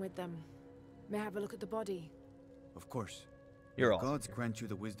weapon with them. May I have a look at the body? Of course. You're May all. gods grant you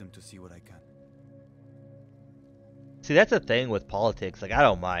the wisdom to see what I can. See, that's the thing with politics. Like, I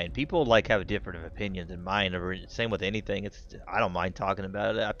don't mind. People like have different opinions than mine. Or same with anything. I don't mind talking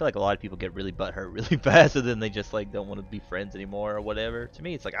about it. I feel like a lot of people get really butthurt really fast, and then they just like don't want to be friends anymore or whatever. To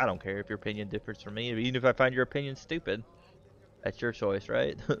me, it's like I don't care if your opinion differs from me, even if I find your opinion stupid. That's your choice,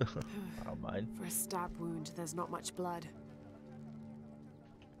 right? I don't mind. For a stab wound, there's not much blood.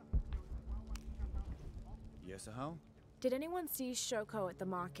 Yes, Ahau? Did anyone see Shoko at the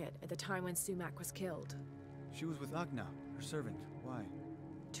market at the time when Sumac was killed? She was with Agna, her servant. Why?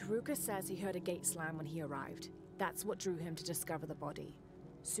 Taruka says he heard a gate slam when he arrived. That's what drew him to discover the body.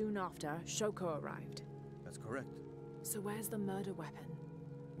 Soon after, Shoko arrived. That's correct. So where's the murder weapon?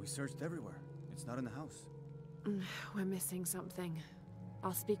 We searched everywhere. It's not in the house. We're missing something.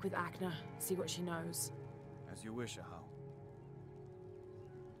 I'll speak with Akna, see what she knows. As you wish, Ahau.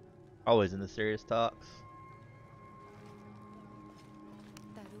 Always in the serious talks.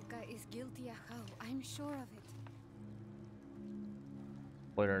 Taruka is guilty, Ahau. I'm sure of it.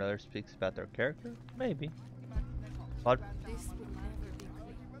 One or another speaks about their character? Maybe. Odd. This would never be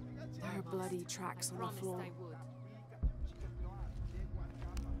clear. There are bloody tracks on the Promised floor. I would.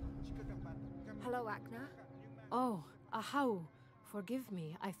 Hello, Akna. Oh, Ahau. Forgive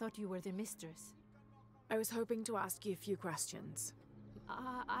me. I thought you were the mistress. I was hoping to ask you a few questions.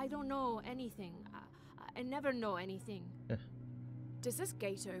 I don't know anything. I never know anything. Does this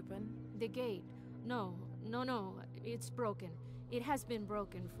gate open? The gate. No. It's broken. It has been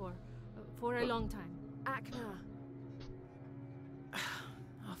broken for a long time. Akna.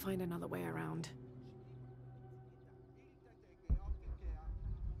 I'll find another way around.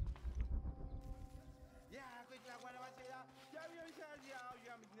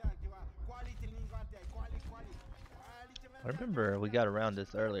 I remember we got around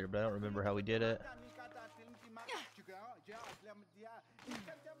this earlier, but I don't remember how we did it.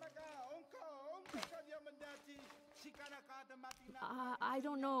 I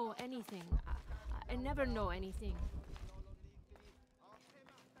don't know anything. I never know anything.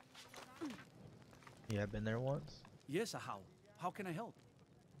 Yeah, I've been there once. Yes, Ahau. How can I help?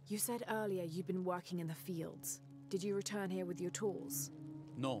 You said earlier you'd been working in the fields. Did you return here with your tools?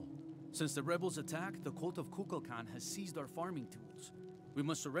 No. Since the rebels attacked, the cult of Kukulkan has seized our farming tools. We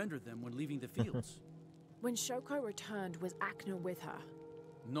must surrender them when leaving the fields. When Shoko returned, was Akna with her?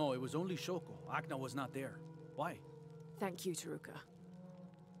 No, it was only Shoko. Akna was not there. Why? Thank you, Taruka.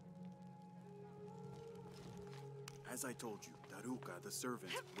 As I told you, Taruka, the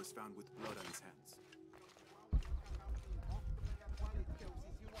servant, was found with blood on his hands.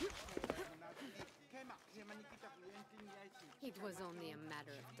 It was only a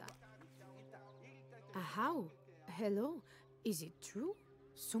matter of time. Ahau. Hello. Is it true?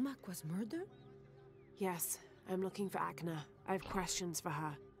 Sumac was murdered? Yes, I'm looking for Akna. I have questions for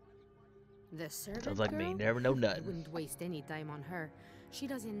her. The servant Sounds like girl? me. Never know I nothing. wouldn't waste any time on her. She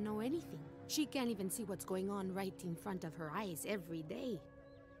doesn't know anything. She can't even see what's going on right in front of her eyes every day.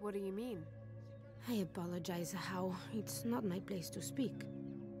 What do you mean? I apologize, How. It's not my place to speak.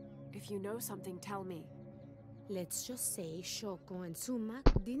 If you know something, tell me. Let's just say Shoko and Sumac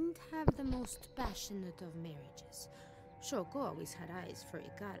didn't have the most passionate of marriages. Shoko always had eyes for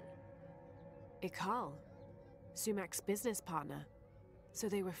Ikal. Ikal? Sumac's business partner. So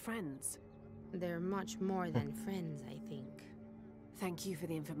they were friends. They're much more than friends, I think. Thank you for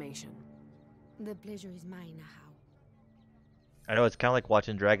the information. The pleasure is mine, How. I know it's kind of like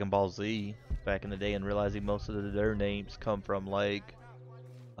watching Dragon Ball Z back in the day and realizing most of their names come from like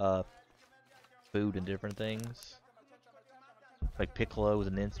food and different things. Like Piccolo was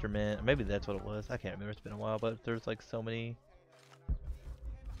an instrument. Maybe that's what it was. I can't remember. It's been a while, but there's like so many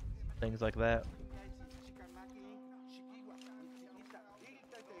things like that.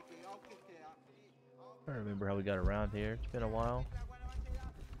 I don't remember how we got around here. It's been a while.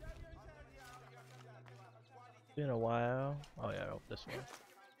 Been a while. Oh yeah, oh, this way.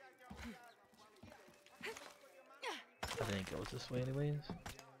 I think it was this way anyways.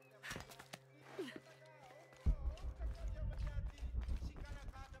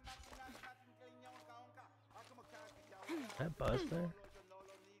 That bus there?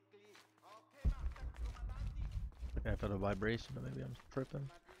 I felt a vibration, or maybe I'm tripping.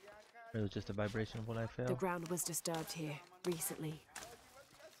 It was just a vibration of what I felt. The ground was disturbed here, recently.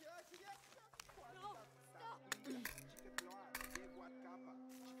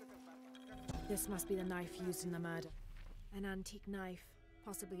 This must be the knife used in the murder. An antique knife,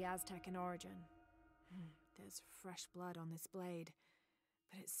 possibly Aztec in origin. There's fresh blood on this blade,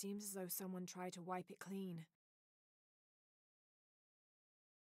 but it seems as though someone tried to wipe it clean.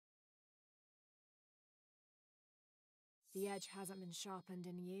 The edge hasn't been sharpened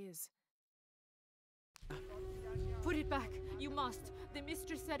in years. Put it back. You must. The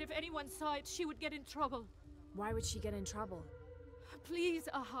mistress said if anyone saw it, she would get in trouble. Why would she get in trouble? Please,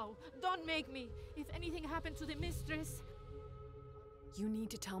 Ahau, don't make me. If anything happened to the mistress... You need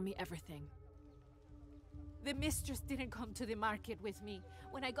to tell me everything. The mistress didn't come to the market with me.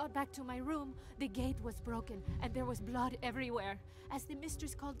 When I got back to my room, the gate was broken and there was blood everywhere. As the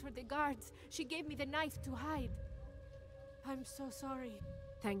mistress called for the guards, she gave me the knife to hide. I'm so sorry.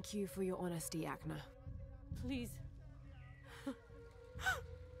 Thank you for your honesty, Akna. Please.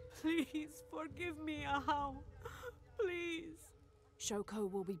 Please forgive me, Ahau. Please. Shoko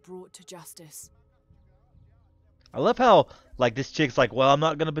will be brought to justice. I love how, like, this chick's like, well, I'm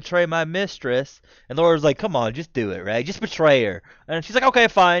not going to betray my mistress. And Laura's like, come on, just do it, right? Just betray her. And she's like, okay,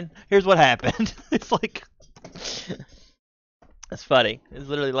 fine. Here's what happened. It's like, that's funny. It's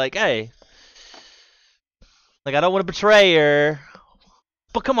literally like, hey, like, I don't want to betray her.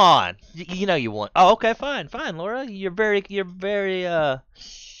 But come on. You know you want. Oh, okay, fine, Laura. You're very,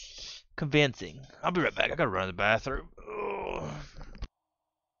 convincing. I'll be right back. I got to run to the bathroom. Ugh.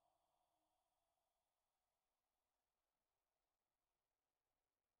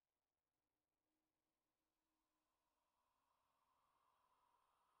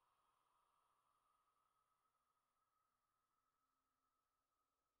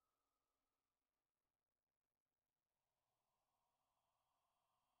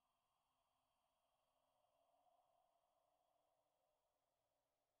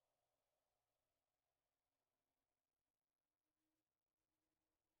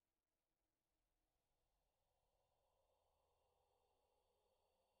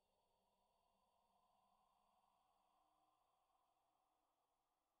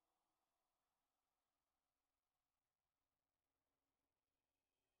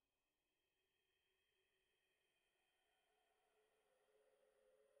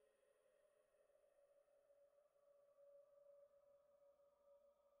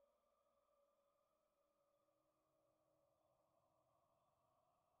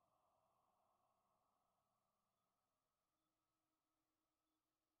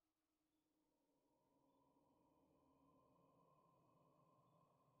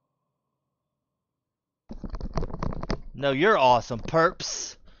 No, you're awesome,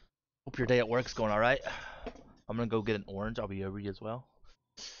 perps. Hope your day at work's going alright. I'm gonna go get an orange. I'll be over you as well.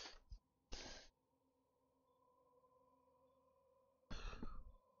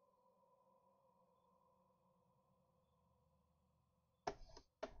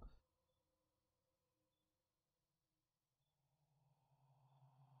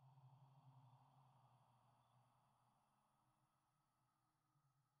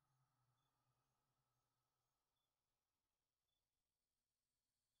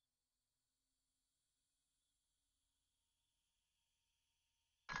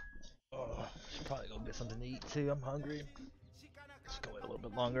 probably go get something to eat too. I'm hungry. Just go wait a little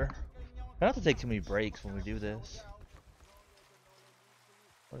bit longer. I don't have to take too many breaks when we do this.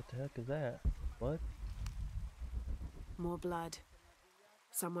 What the heck is that? What? More blood.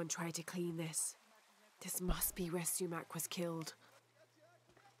 Someone tried to clean this. This must be where Sumac was killed.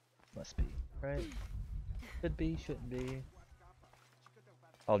 Must be, right? Could be, shouldn't be.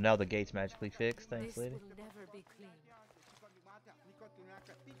 Oh, now the gate's magically fixed. Thanks, lady. This will never be clean.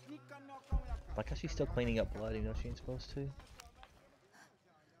 Like how she's still cleaning up blood, even though she ain't supposed to.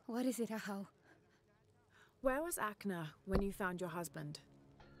 What is it, Ahau? Where was Akna when you found your husband?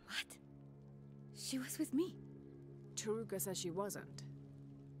 What? She was with me. Taruka says she wasn't.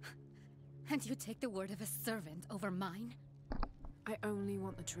 And you take the word of a servant over mine? I only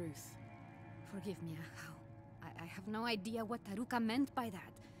want the truth. Forgive me, Ahau. I have no idea what Taruka meant by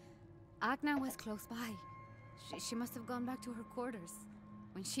that. Akna was close by. She must have gone back to her quarters.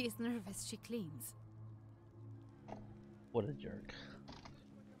 When she is nervous, she cleans. What a jerk.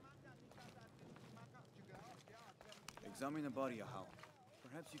 Examine the body, Ahau.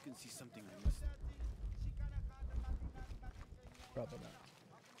 Perhaps you can see something I missed. Probably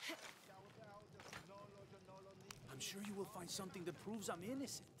not. I'm sure you will find something that proves I'm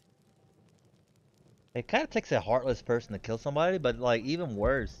innocent. It kind of takes a heartless person to kill somebody, but like even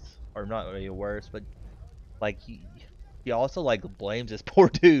worse, or not really worse, but like he also like blames this poor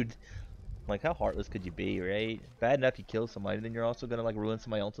dude. Like how heartless could you be, right? Bad enough you kill somebody, then you're also gonna like ruin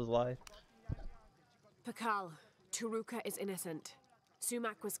somebody else's life. Pakal, Taruka is innocent.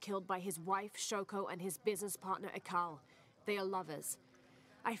 Sumac was killed by his wife, Shoko, and his business partner, Ikal. They are lovers.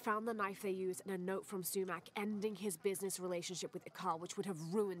 I found the knife they used and a note from Sumac ending his business relationship with Ikal, which would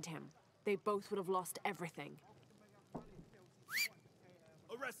have ruined him. They both would have lost everything.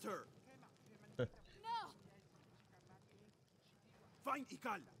 Arrest her! No! Find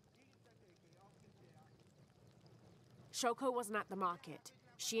Ikal! Shoko wasn't at the market.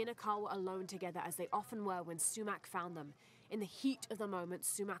 She and Ikal were alone together, as they often were when Sumac found them. In the heat of the moment,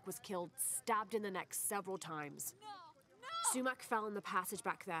 Sumac was killed, stabbed in the neck several times. Sumac fell in the passage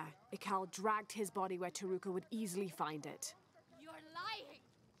back there. Ikal dragged his body where Taruka would easily find it. You're lying!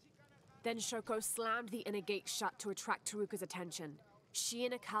 Then Shoko slammed the inner gate shut to attract Taruka's attention. She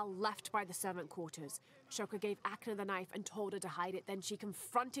and Ikal left by the servant quarters. Shoko gave Akna the knife and told her to hide it. Then she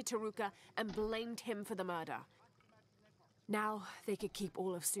confronted Taruka and blamed him for the murder. Now they could keep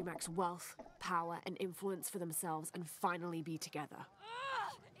all of Sumac's wealth, power, and influence for themselves and finally be together.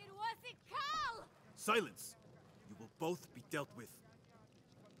 It was Ikal! Silence! You will both be dealt with.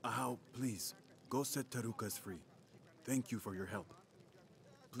 Ahau, please, go set Tarukas free. Thank you for your help.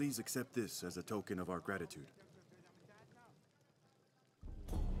 Please accept this as a token of our gratitude.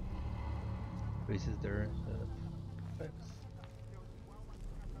 Raises their effects.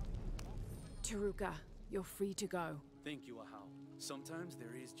 Taruka, you're free to go. Thank you, Ahau. Sometimes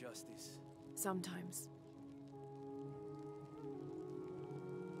there is justice. Sometimes.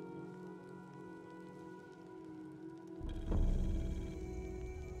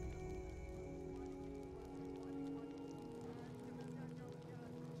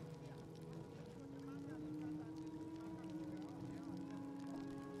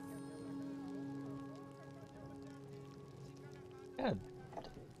 Yeah.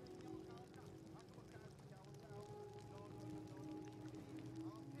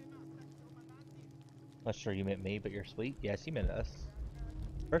 Not sure you meant me, but you're sweet. Yes, you meant us.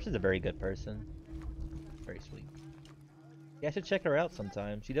 Person's a very good person. Very sweet. Yeah, I should check her out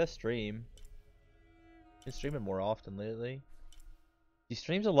sometime. She does stream. She's streaming more often lately. She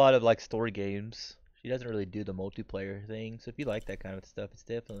streams a lot of like story games. She doesn't really do the multiplayer thing. So if you like that kind of stuff, it's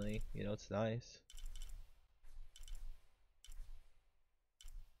definitely, you know, it's nice.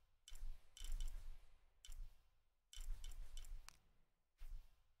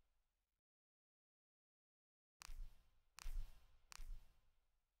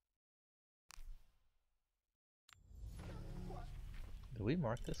 Did we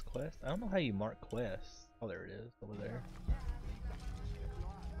mark this quest? I don't know how you mark quests. Oh, there it is, over there.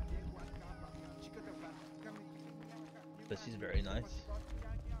 But she's very nice.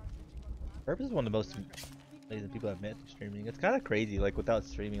 Purpose is one of the most amazing people I've met through streaming. It's kind of crazy, like without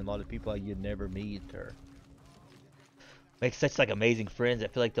streaming, a lot of people you'd never meet or make such like amazing friends. I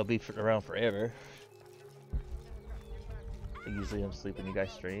feel like they'll be around forever. Usually I'm sleeping, you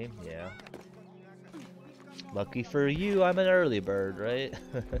guys stream, yeah. Lucky for you, I'm an early bird, right?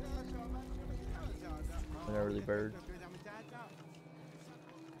 An early bird.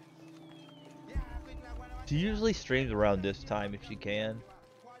 She usually streams around this time if she can.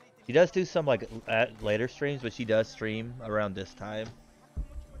 She does do some like later streams, but she does stream around this time.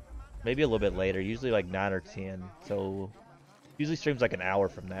 Maybe a little bit later, usually like 9 or 10. So usually streams like an hour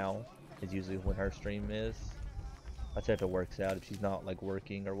from now is usually when her stream is. That's if it works out, if she's not like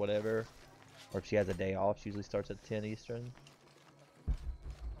working or whatever. Or if she has a day off, she usually starts at 10 Eastern.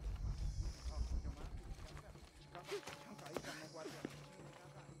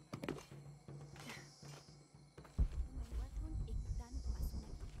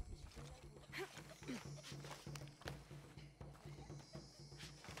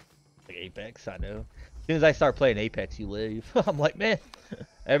 Like Apex, I know. As soon as I start playing Apex, you leave. I'm like, man,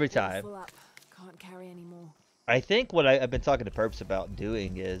 every time. Full up. Can't carry anymore. I think what I've been talking to Purps about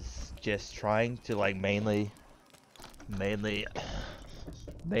doing is just trying to like mainly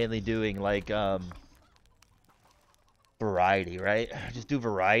doing like variety, right? Just do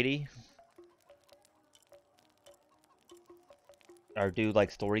variety. Or do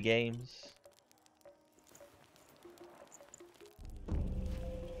like story games.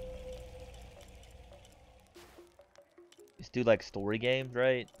 Just do like story games,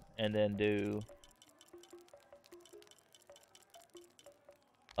 right? And then do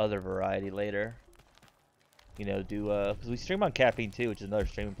other variety later. You know, do because we stream on Caffeine too, which is another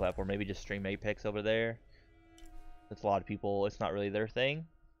streaming platform. Maybe just stream Apex over there. That's a lot of people, it's not really their thing.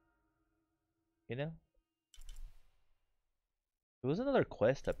 You know? There was another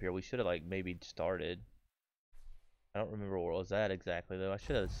quest up here we should have like maybe started. I don't remember where it was at exactly though. I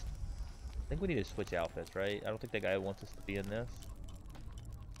should have. I think we need to switch outfits, right? I don't think that guy wants us to be in this.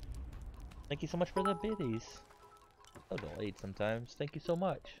 Thank you so much for the biddies. So delayed sometimes. Thank you so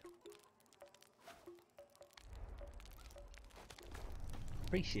much.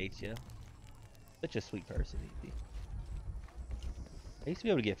 Appreciate you. Such a sweet person, Evie. I used to be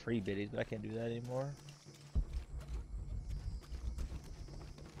able to get free biddies, but I can't do that anymore.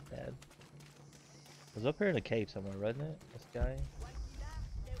 Sad. It was up here in a cave somewhere, wasn't it? This guy.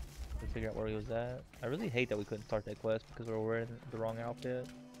 To figure out where he was at. I really hate that we couldn't start that quest because we were wearing the wrong outfit.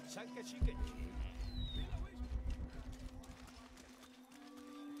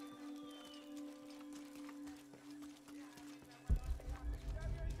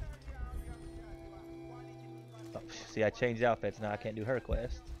 Oh, see, I changed outfits now. I can't do her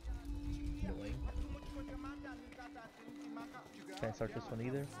quest. Annoying. Can't start this one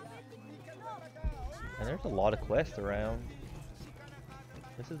either. And there's a lot of quests around.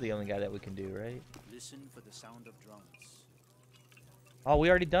 This is the only guy that we can do, right? Listen for the sound of drums. Oh, we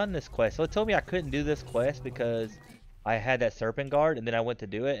already done this quest. So it told me I couldn't do this quest because I had that serpent guard, and then I went to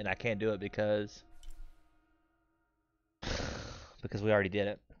do it, and I can't do it because we already did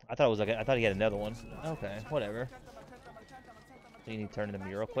it. I thought it was like I thought he had another one. Okay, whatever. So you need to turn in the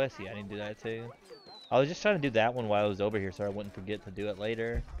mural quest. Yeah, I need to do that too. I was just trying to do that one while I was over here, so I wouldn't forget to do it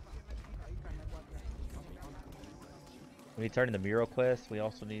later. When we turn in the mural quest, we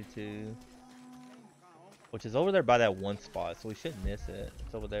also need to, which is over there by that one spot, so we shouldn't miss it.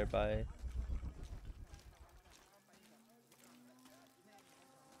 It's over there by.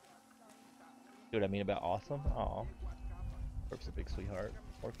 See what I mean about awesome? Aw. Orc's a big sweetheart.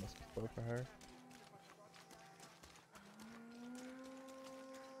 Orc must be slow for her.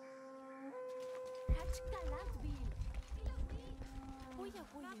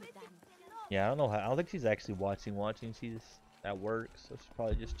 Yeah, I don't know how. I don't think she's actually watching. She's at work, so she's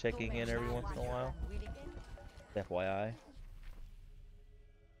probably just checking in every once in a while. FYI.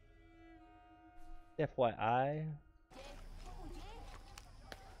 FYI.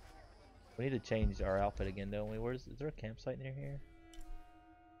 We need to change our outfit again, don't we? Is there a campsite near here?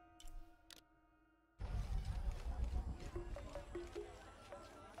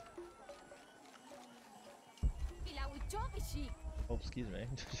 Oh, excuse me.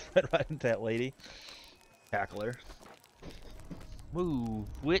 Just went right into that lady. Tackle her. Move,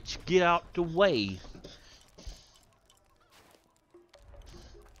 witch, get out the way.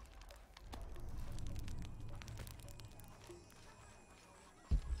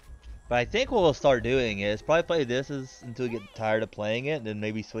 But I think what we'll start doing is probably play this until we get tired of playing it, and then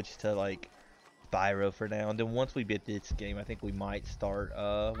maybe switch to like Spyro for now. And then once we beat this game, I think we might start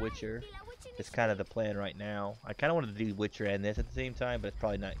Witcher. It's kind of the plan right now. I kind of wanted to do Witcher and this at the same time, but it's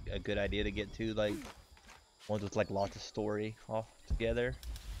probably not a good idea to get to like ones with like lots of story all together.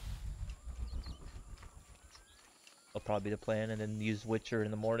 That'll probably be the plan, and then use Witcher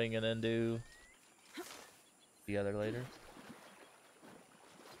in the morning, and then do the other later.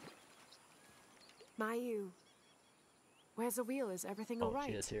 Mayu, where's the wheel? Is everything alright?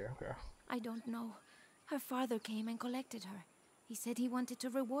 Oh, she is here, girl. I don't know. Her father came and collected her. He said he wanted to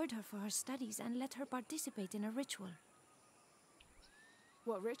reward her for her studies and let her participate in a ritual.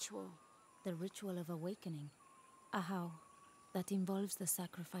 What ritual? The ritual of awakening. Ahau. That involves the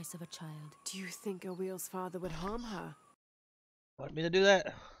sacrifice of a child. Do you think Awil's father would harm her? Want me to do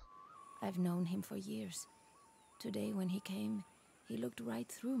that? I've known him for years. Today when he came, he looked right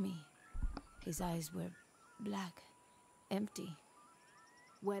through me. His eyes were black, empty.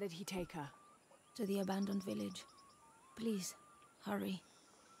 Where did he take her? To the abandoned village. Please, hurry.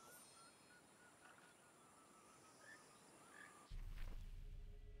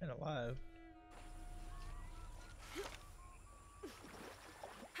 And alive.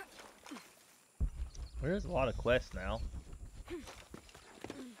 There's a lot of quests now.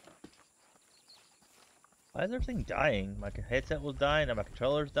 Why is everything dying? My headset was dying and my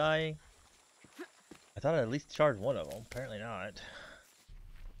controller's dying. I thought I'd at least charge one of them. Apparently not.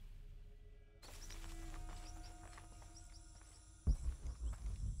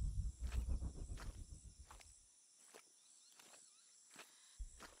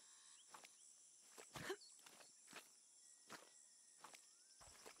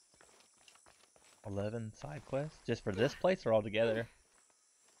 $11 side quests just for this place or all together?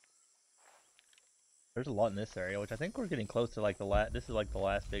 There's a lot in this area, which I think we're getting close to like the last. This is like the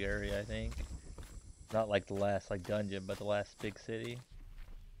last big area, I think. Not like the last like dungeon, but the last big city.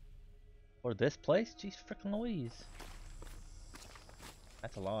 Or this place? Jeez, frickin' Louise.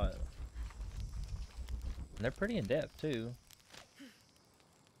 That's a lot. And they're pretty in depth too.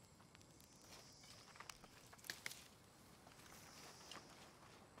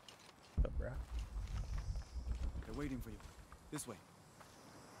 What's up, bruh? They're waiting for you. This way.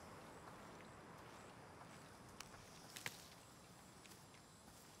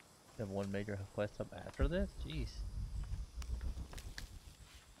 Have one major quest up after this? Jeez.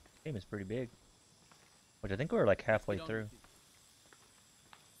 Game is pretty big. Which I think we're like halfway through.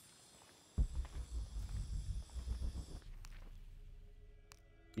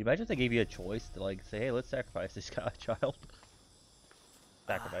 You imagine if they gave you a choice to like say, hey, let's sacrifice this guy, child.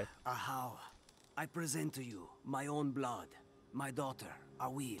 Sacrifice. Ahau, I present to you my own blood, my daughter,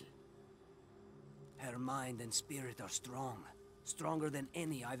 Awil. Her mind and spirit are strong. Stronger than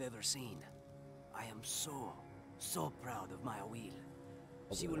any I've ever seen. I am so proud of my Awil.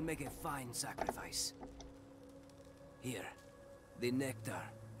 She will make a fine sacrifice. Here, the nectar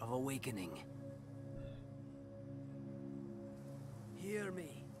of awakening. Hear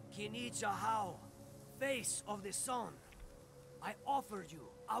me, Kinich Ahau, face of the sun. I offered you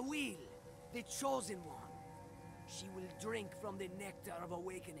Awil, the chosen one. She will drink from the nectar of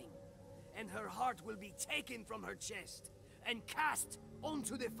awakening, and her heart will be taken from her chest and cast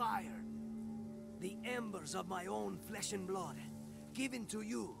onto the fire. The embers of my own flesh and blood, given to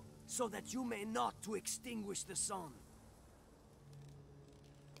you, so that you may not to extinguish the sun.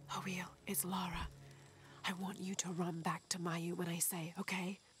 Awil, it's Lara. I want you to run back to Mayu when I say,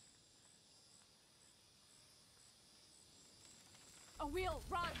 okay? Awil,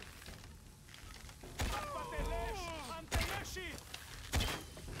 run!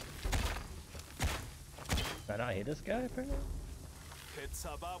 Did I hit this guy apparently?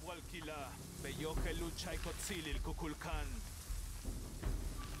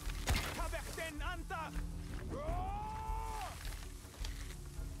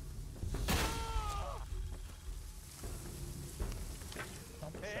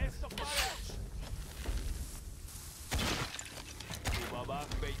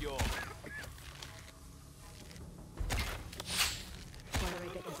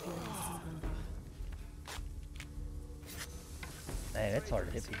 Man, it's hard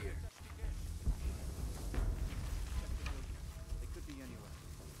to hit people. They could be anywhere.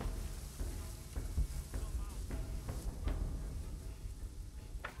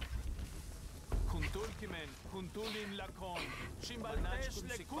 Kuntulkimen, kuntulin lakon, shimbaltesh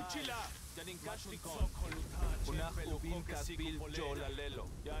lekuchila, yaninkash likon, unach ubin kasbil jolalelo,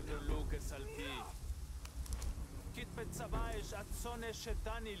 yanu luke salpi. Kit betzabaesh atzone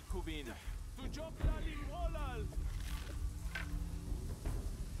shetanil kubin, tujokla limolal.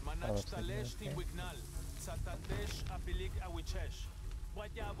 Manach talesh timwignal, satatesh apilik awichesh,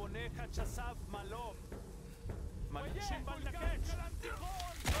 wayabonecha chasav malom, shimbal nakech.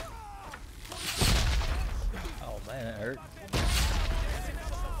 Oh man, that hurt.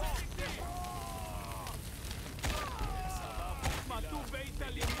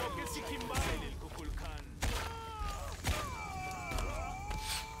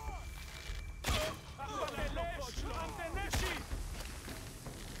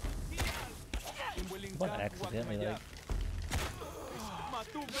 What accidentally like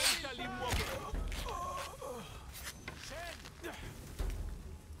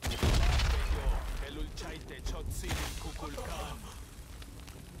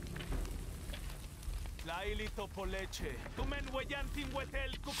Aili topoleche. Tumen wayantin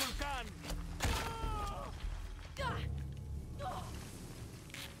wetel kukulkan.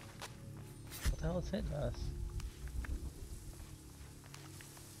 What the hell is hitting us?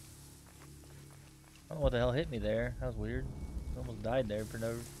 I don't know what the hell hit me there. That was weird. I almost died there for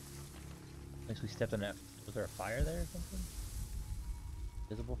no. Unless we stepped on that. Was there a fire there or something?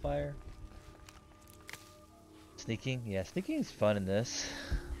 Visible fire? Sneaking? Yeah, sneaking is fun in this.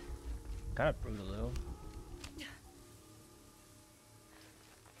 Kind of brutal though.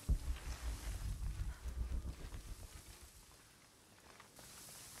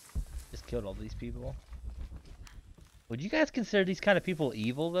 Just killed all these people. Would you guys consider these kind of people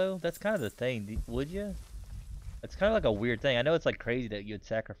evil though? That's kind of the thing. Would you? It's kind of like a weird thing. I know it's like crazy that you'd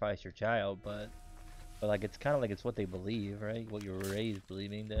sacrifice your child, but like it's kind of like it's what they believe, right? What you were raised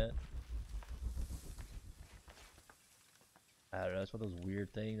believing that. I don't know. It's one of those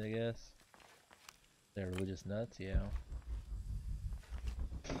weird things, I guess. They're religious nuts, yeah.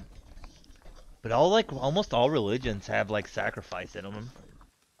 But almost all religions have like sacrifice in them.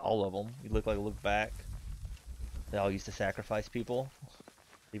 All of them. You look back. They all used to sacrifice people.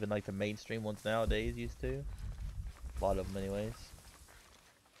 Even like the mainstream ones nowadays used to. A lot of them anyways.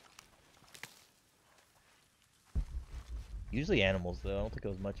 Usually animals though. I don't think it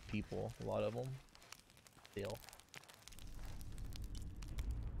was much people. A lot of them. Still.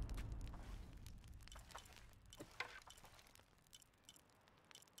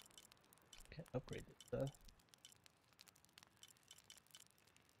 Can't upgrade this stuff.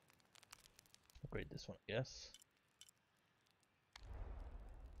 Upgrade this one, I guess.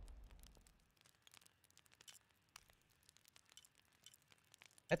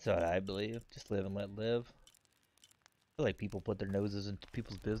 That's what I believe. Just live and let live. I feel like people put their noses into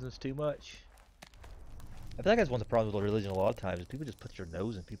people's business too much. I feel like that's one of the problems with religion a lot of times. Is people just put their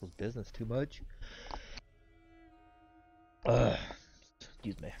nose in people's business too much.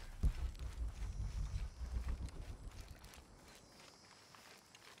 Excuse me.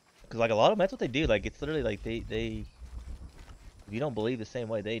 Because like a lot of them, that's what they do. Like it's literally like they if you don't believe the same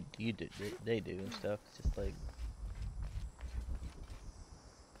way they do and stuff. It's just like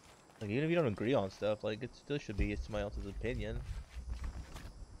even if you don't agree on stuff, like it still should be somebody else's opinion.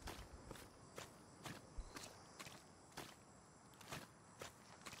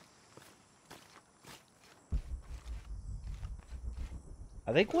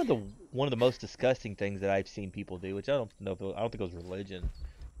 I think one of the most disgusting things that I've seen people do, which I don't know if I don't think it was religion,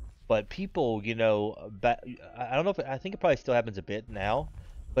 but people, you know, I don't know if I think it probably still happens a bit now.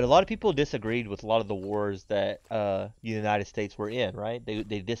 But a lot of people disagreed with a lot of the wars that the United States were in, right?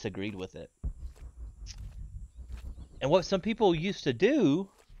 They disagreed with it. And what some people used to do,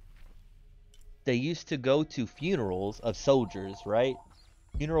 they used to go to funerals of soldiers, right?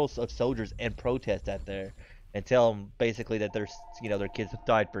 Funerals of soldiers and protest at there and tell them basically that their kids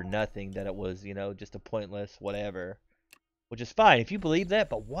died for nothing, that it was, you know, just a pointless whatever. Which is fine if you believe that,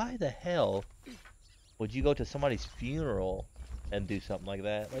 but why the hell would you go to somebody's funeral and do something like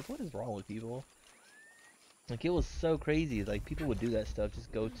that? Like, what is wrong with people? Like, it was so crazy. Like, people would do that stuff, just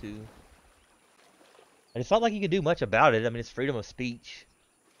go to. And it's not like you could do much about it. I mean, it's freedom of speech.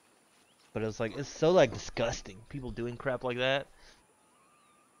 But it was like, it's so, like, disgusting. People doing crap like that.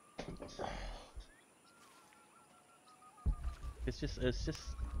 It's just,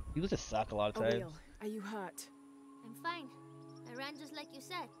 people just suck a lot of times. Awil, are you hurt? I'm fine. I ran just like you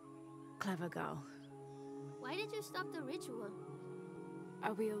said. Clever girl. Why did you stop the ritual?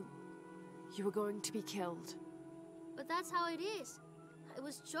 Awil, you were going to be killed. But that's how it is. I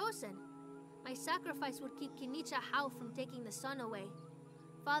was chosen. My sacrifice would keep Kinicha Hao from taking the sun away.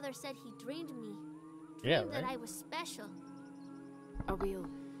 Father said he dreamed me. Dreamed that I was special. Awil,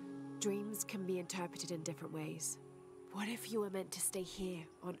 dreams can be interpreted in different ways. What if you were meant to stay here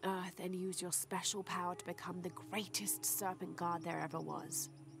on Earth and use your special power to become the greatest serpent god there ever was?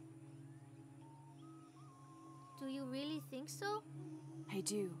 Do you really think so? I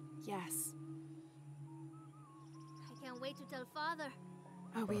do, yes. I can't wait to tell Father.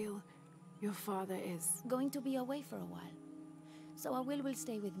 Awil, your father is going to be away for a while. So Awil will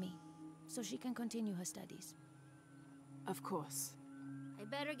stay with me, so she can continue her studies. Of course. I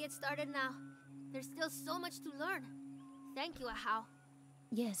better get started now. There's still so much to learn. Thank you, Ahau.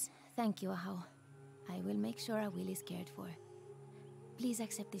 Yes, thank you, Ahau. I will make sure Awil is cared for. Please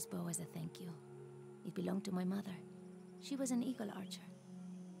accept this bow as a thank you. It belonged to my mother. She was an eagle archer.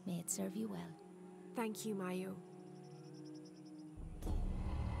 May it serve you well. Thank you, Mayu.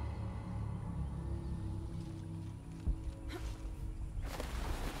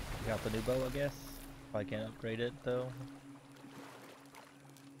 Got the new bow, I guess. Probably can't upgrade it though.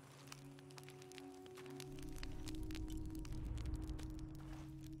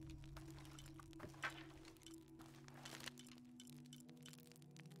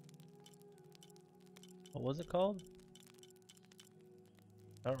 What was it called?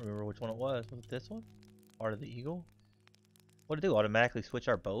 I don't remember which one it was. Was it this one? Art of the Eagle? What did it do? Automatically switch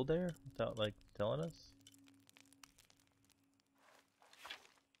our bow there? Without, like, telling us?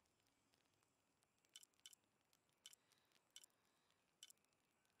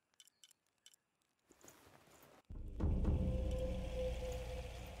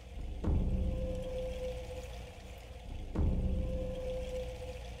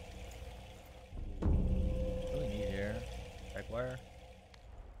 Really neat here. Back wire.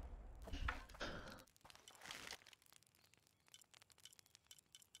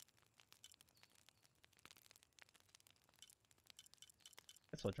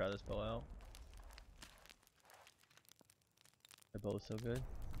 Guess we'll try this bow out. The bow is so good.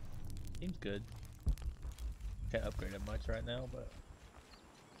 Seems good. Can't upgrade it much right now, but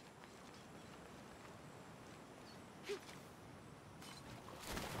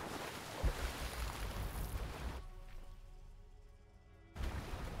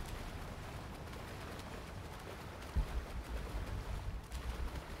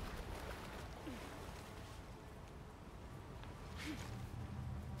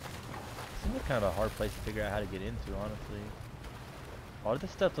seems like kind of a hard place to figure out how to get into, honestly. A lot of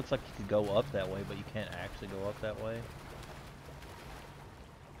this stuff looks like you could go up that way, but you can't actually go up that way.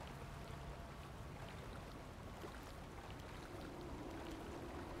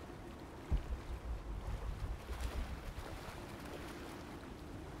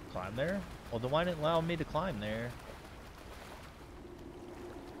 Climb there? Well, then why didn't it allow me to climb there?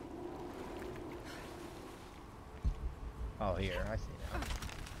 Oh, here, I see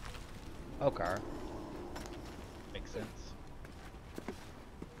now. Okay. Makes sense.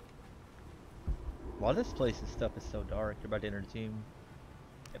 A lot of this place's stuff is so dark. You're about to enter the team.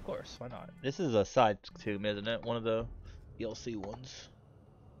 Of course, why not? This is a side tomb, isn't it? One of the DLC ones.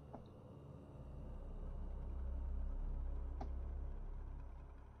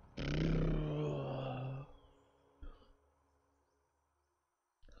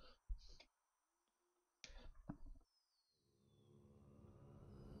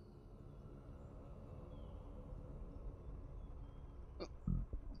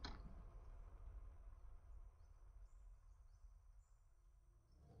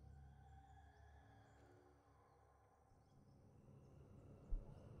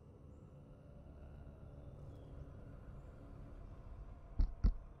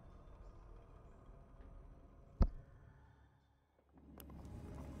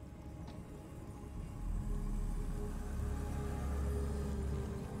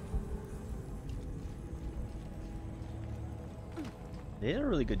 They did a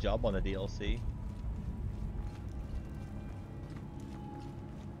really good job on the DLC.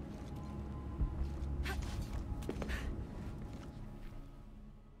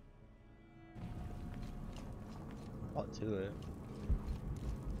 A lot to it.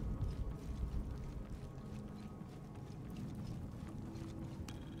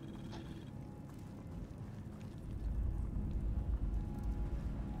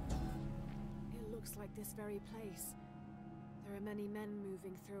 It looks like this very place. There are many men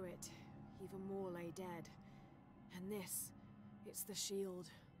moving through it. Even more lay dead. And this, it's the shield.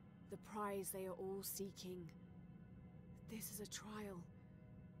 The prize they are all seeking. This is a trial.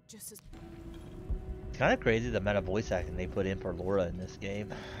 Just as... It's kind of crazy the amount of voice acting they put in for Laura in this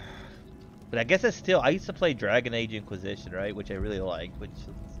game. But I guess it's still... I used to play Dragon Age Inquisition, right? Which I really liked.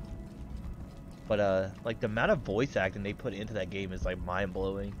 But like the amount of voice acting they put into that game is like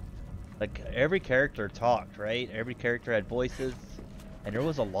mind-blowing. Like, every character talked, right? Every character had voices, and there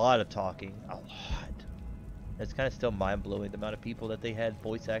was a lot of talking. A lot. It's kind of still mind-blowing, the amount of people that they had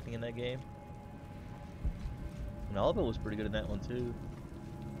voice acting in that game. And all of it was pretty good in that one, too.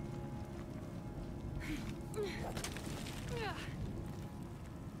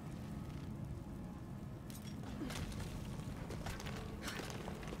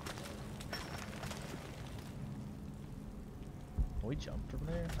 Can we jump from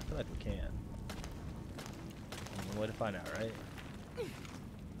there? I feel like we can. One way to find out, right?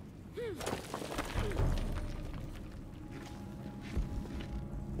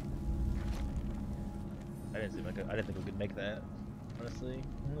 I didn't think we could make that, honestly.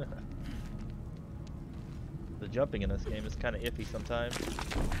 The jumping in this game is kind of iffy sometimes.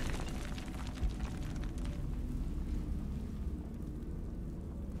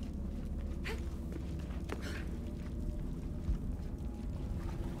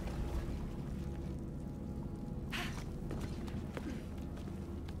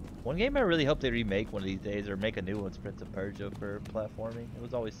 One game I really hope they remake one of these days, or make a new one, Prince of Persia, for platforming. It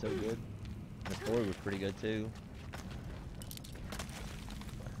was always so good. And the story was pretty good too.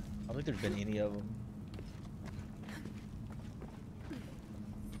 I don't think there's been any of them.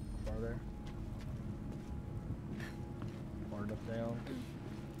 over there. Far enough down.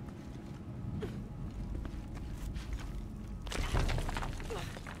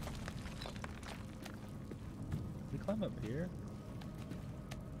 We climb up here?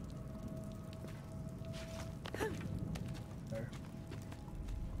 There.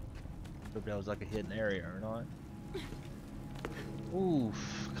 Hope that was like a hidden area or not.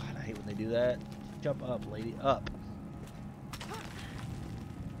 Oof. God, I hate when they do that. Jump up, lady. Up.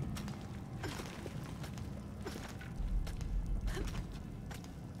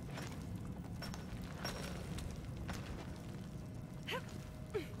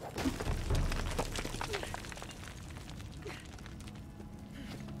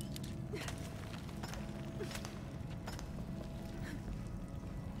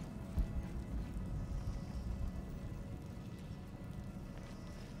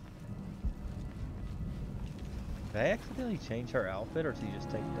 Did I accidentally change her outfit, or did he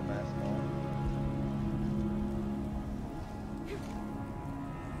just take the mask off?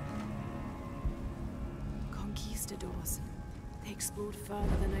 Conquistadors. They explored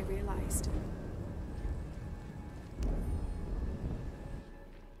further than I realized.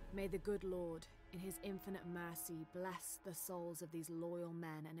 May the good Lord, in his infinite mercy, bless the souls of these loyal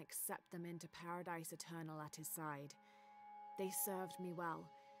men and accept them into paradise eternal at his side. They served me well,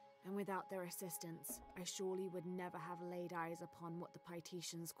 and without their assistance, I surely would never have laid eyes upon what the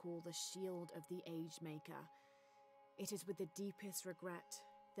Paititians call the Shield of the Age Maker. It is with the deepest regret,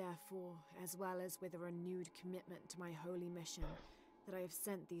 therefore, as well as with a renewed commitment to my holy mission, that I have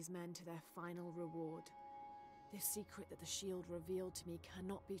sent these men to their final reward. This secret that the Shield revealed to me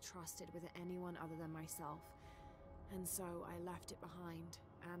cannot be trusted with anyone other than myself, and so I left it behind,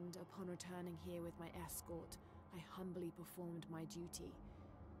 and upon returning here with my escort, I humbly performed my duty.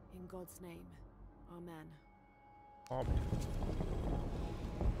 In God's name, Amen. Amen.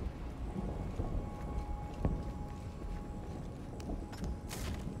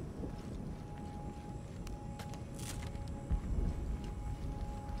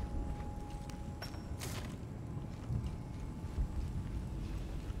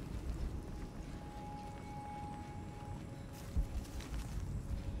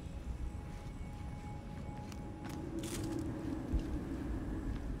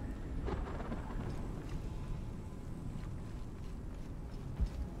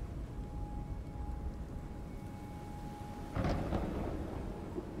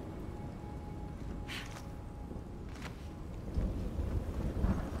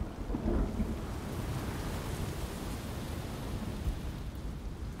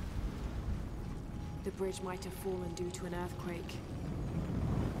 The bridge might have fallen due to an earthquake.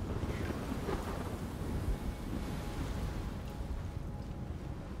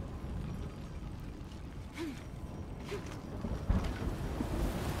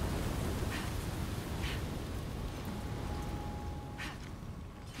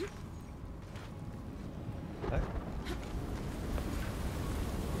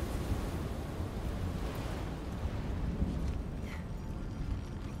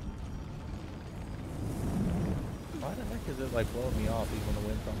 Why the heck is it like blowing me off even when the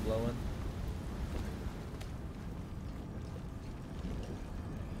wind's not blowing?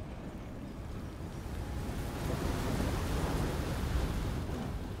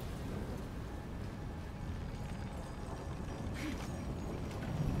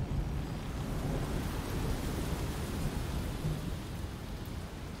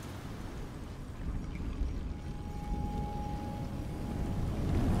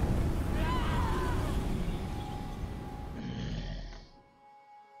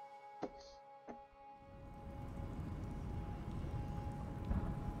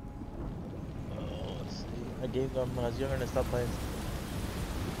 I gave them when I was younger and I stopped playing.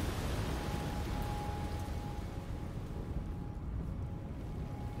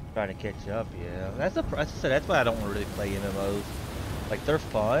 Trying to catch up, yeah. That's why I don't really play MMOs. Like, they're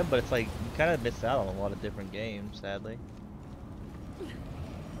fun, but it's like you kind of miss out on a lot of different games, sadly. Miss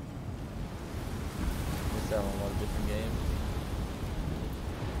out on a lot of different games.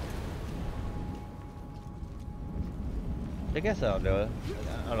 I guess I'll do it.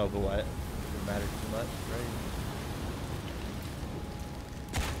 I don't know if it matters too much, right?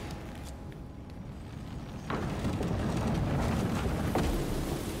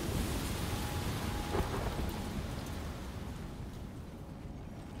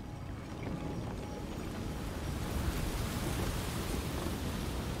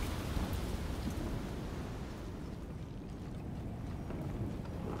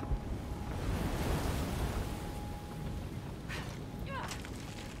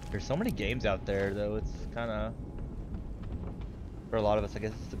 There's so many games out there, though. It's kind of For a lot of us, I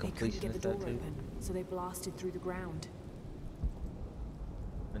guess it's the They couldn't completion get of the door that too. open, so they blasted through the ground.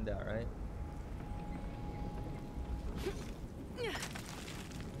 In doubt, right?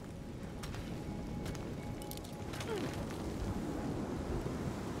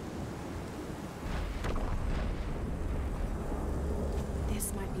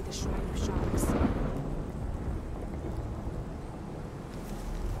 This might be the Shrine of Sharks.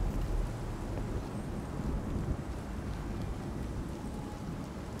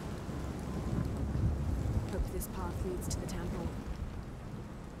 Hope this path leads to the temple.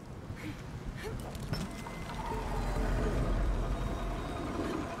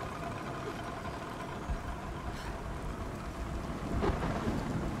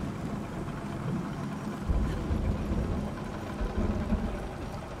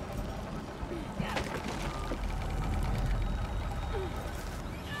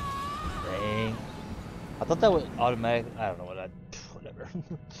 Dang. I thought that would automatic. I don't know what I. Whatever.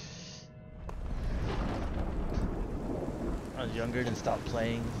 I was younger and stopped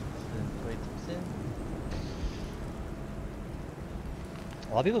playing. And played some Sim.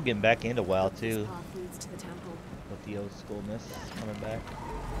 A lot of people getting back into WoW too. This path leads to the temple. With the old school miss coming back.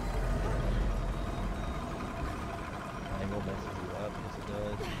 Angle messes you up, yes it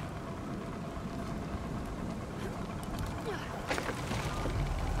does.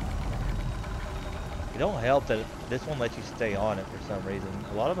 It don't help that this one lets you stay on it for some reason.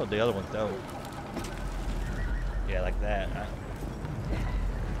 A lot of them, the other ones don't. Yeah, like that.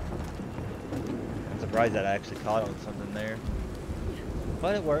 I'm surprised that I actually caught on something there.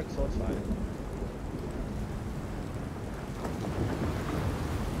 But it works, so it's fine.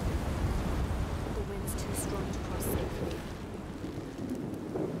 The wind's too strong to cross safely.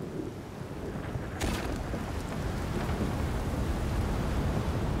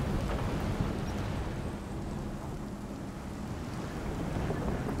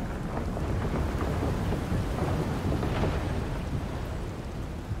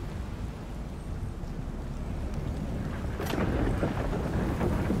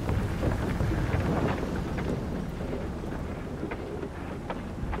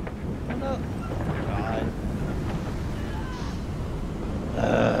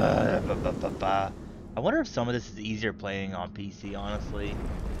 I wonder if some of this is easier playing on PC, honestly.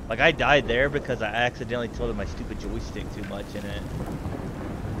 Like, I died there because I accidentally tilted my stupid joystick too much in it.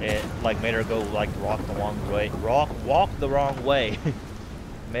 It, like, made her go, like, walk the wrong way. Walk the wrong way.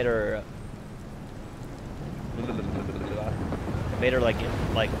 Made her... Made her, like,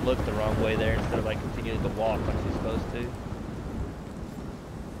 look the wrong way there instead of, like, continuing to walk like she's supposed to.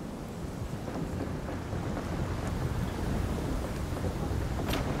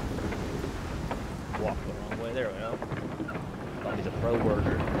 Walk the wrong way. There we go. Thought he's a pro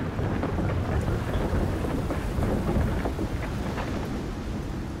worker.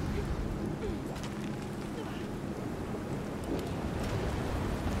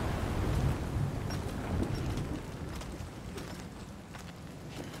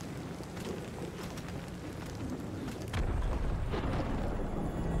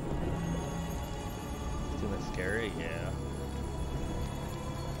 Too much scary, yeah.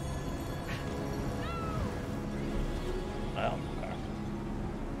 Well, okay.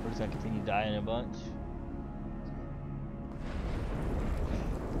 We're just gonna continue dying a bunch.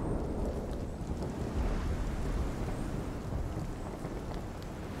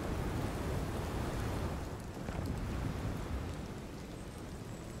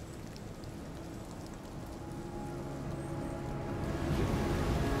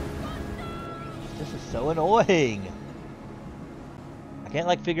 This is so annoying. I can't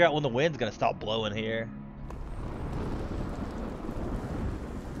like figure out when the wind's gonna stop blowing here.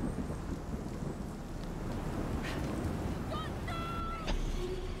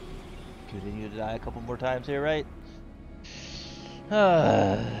 Continue to die a couple more times here, right?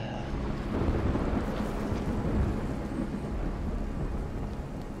 I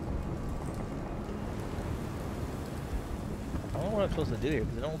don't know what I'm supposed to do here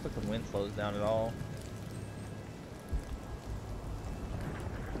because it don't look like the wind slows down at all.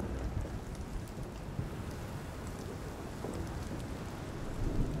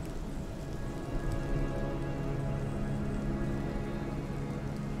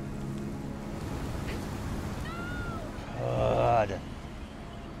 God.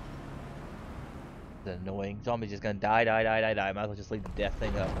 It's annoying. Zombie's just gonna die. Might as well just leave the death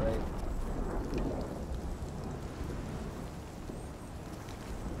thing up, right?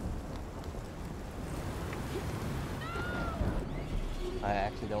 I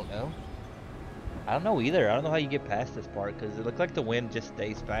actually don't know. I don't know either. I don't know how you get past this part because it looks like the wind just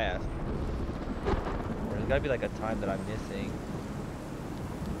stays fast. There's gotta be like a time that I'm missing.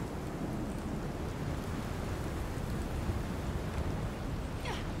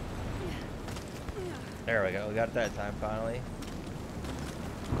 There we go. We got it that time finally.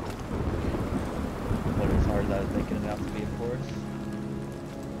 Wasn't as hard as I was thinking it out to be, of course.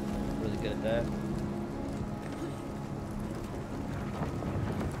 Really good at that.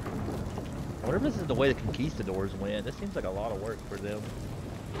 I wonder if this is the way the conquistadors win. This seems like a lot of work for them.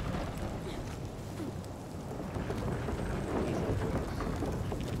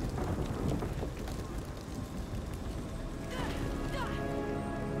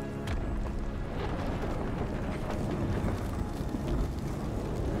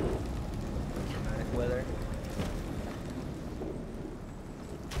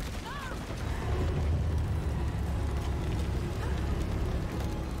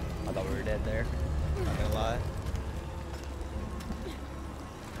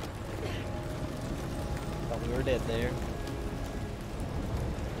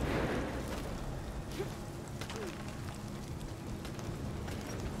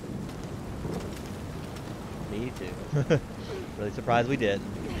 Really surprised we did.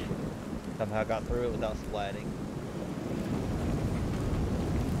 Somehow got through it without splatting.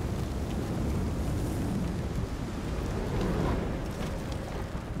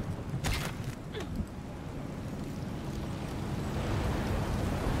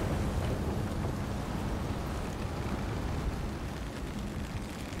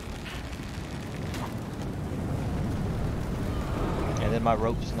 And then my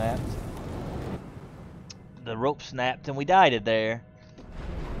rope snapped. The rope snapped and we died it there.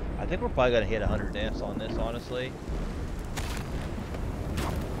 I think we're probably gonna hit 100 deaths on this, honestly.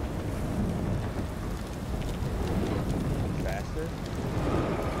 Faster?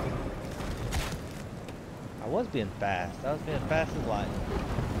 I was being fast. I was being fast as lightning.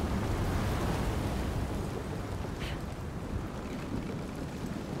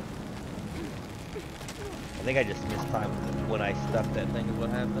 I think I just mistimed when I stuck that thing is what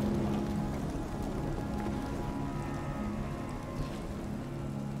happened.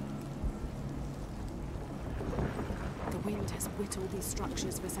 Whittled these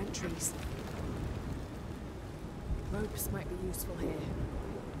structures for centuries. Ropes might be useful here.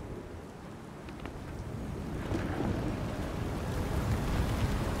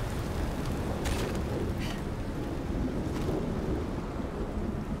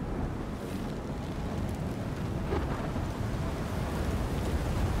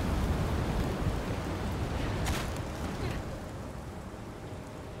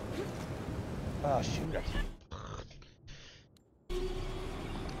 Oh shoot.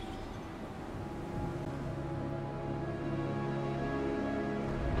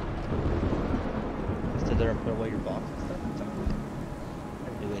 Put away your box and stuff. I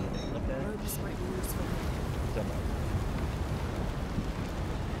didn't do anything like that. Ropes might be useful.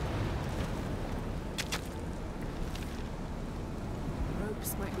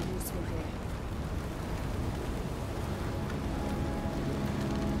 Ropes might be useful here.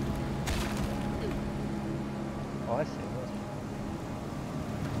 Oh, I see.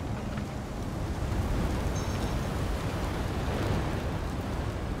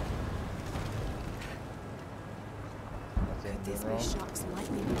 This way shocks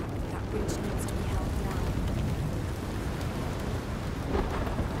lightning. That bridge needs to be held down.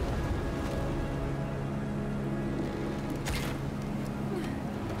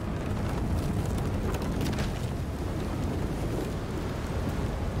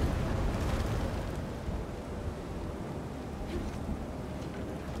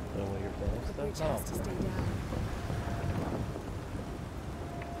 Put away your bow The bridge has to stay down.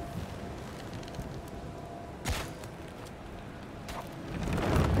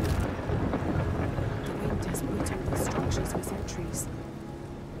 For centuries.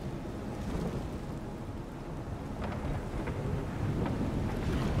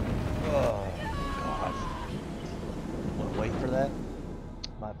 Oh god. Want to wait for that?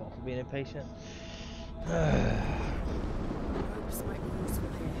 My fault for being impatient. Ropes might be useful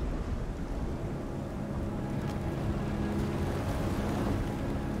here.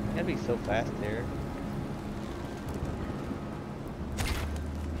 You gotta be so fast here.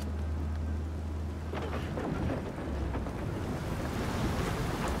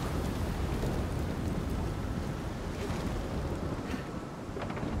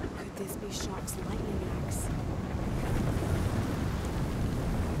 Shock's lightning axe.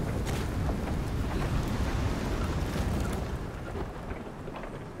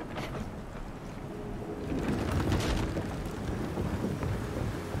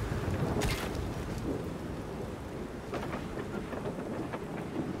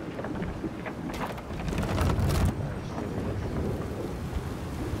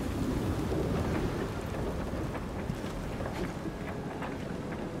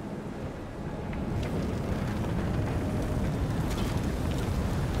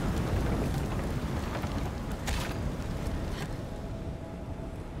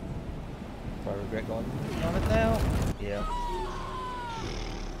 Do I regret going on it now? Yeah.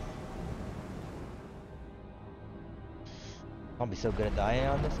 I'll be so good at dying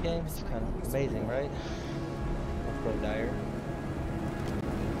on this game. It's kind of amazing, right? A pro dyer.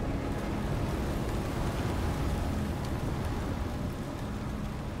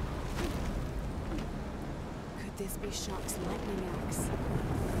 Could this be Shark's lightning axe?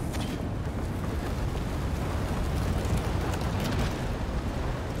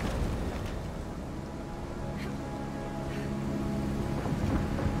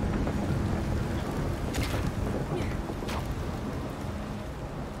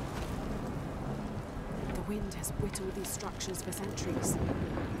 The wind has whittled these structures for centuries.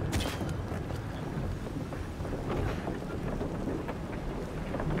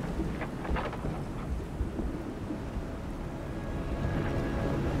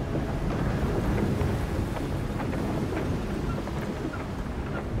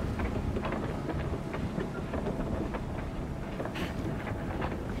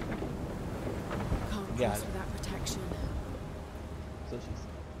 Can't Got cross it. without protection. So she's.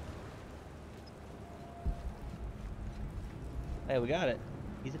 Hey, we got it.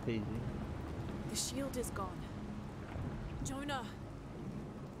 Easy peasy. The shield is gone. Jonah,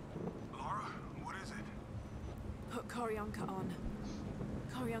 Lara, what is it? put Koryanka on.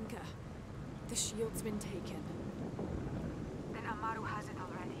 Koryanka, the shield's been taken. Then Amaru has it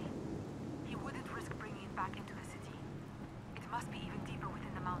already. He wouldn't risk bringing it back into the city. It must be even deeper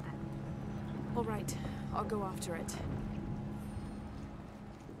within the mountain. All right, I'll go after it.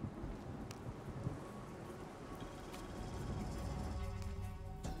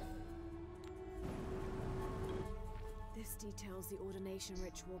 This details the ordination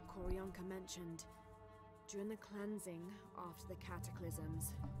ritual Koryanka mentioned. During the cleansing, after the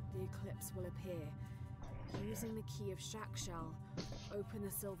cataclysms, the eclipse will appear. Using the key of Shakshal, open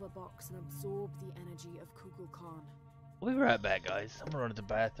the silver box and absorb the energy of Kukulkan. We'll be right back, guys. I'm gonna run to the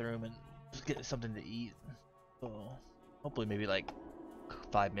bathroom and just get something to eat. So, hopefully maybe like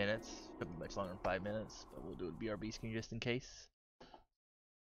 5 minutes. Could be much longer than 5 minutes, but we'll do a BRB screen just in case.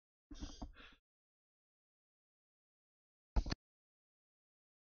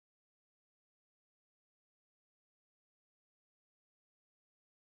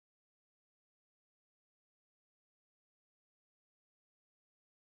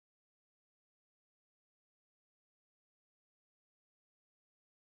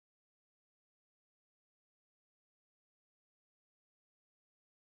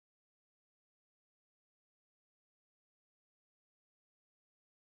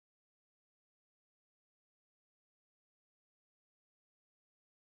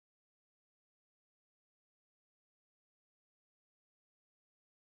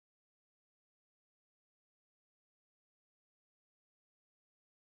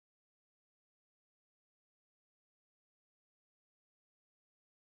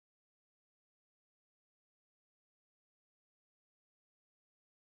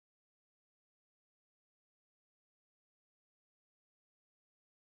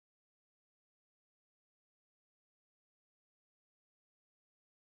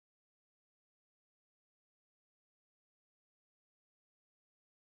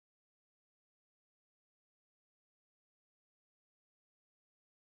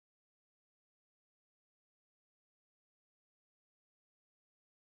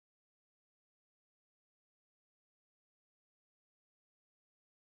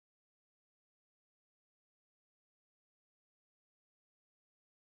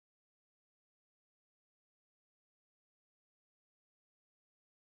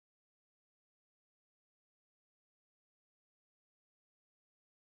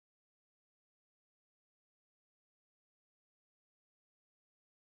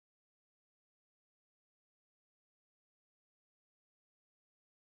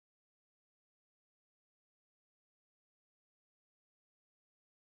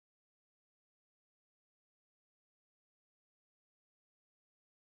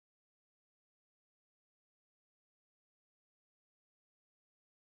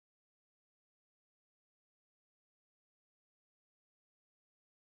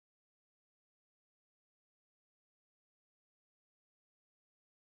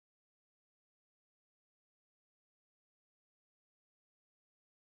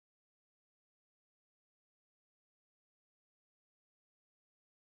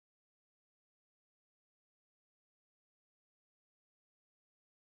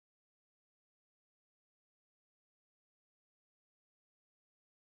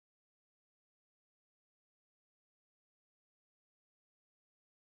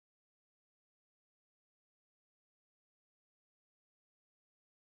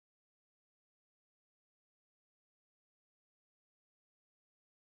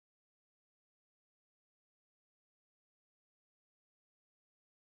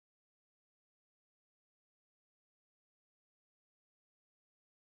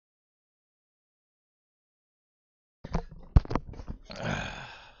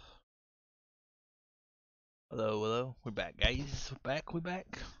 Hello, hello. We're back, guys. We're back.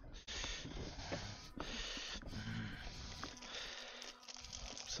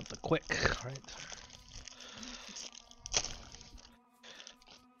 Something quick, right?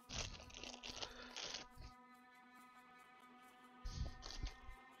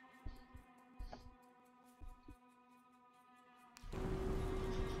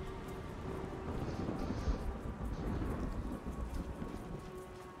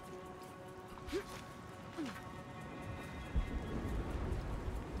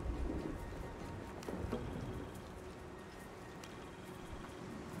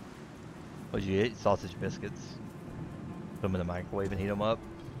 What'd you eat? Sausage biscuits. Put them in the microwave and heat them up.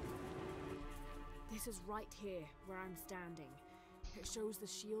 This is right here, where I'm standing. It shows the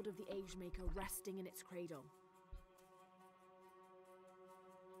shield of the Age Maker resting in its cradle.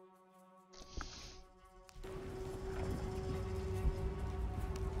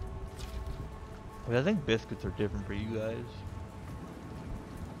 I think biscuits are different for you guys.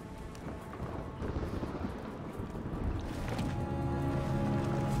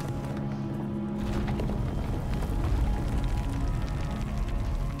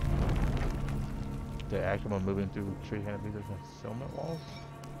 The action when moving through tree canopies or concealment walls.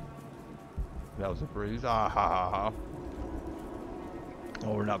 That was a bruise. Ah ha ha ha.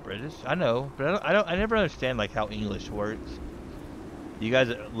 Oh, we're not British. I know, but I never understand like how English works. Do you guys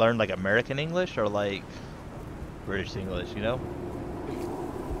learn like American English or like British English? You know.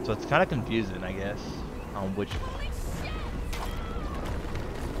 So it's kind of confusing, I guess, on which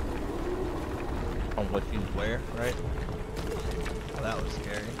used where, right? Oh, that was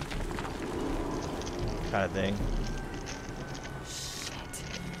scary. Kind of thing. Shit.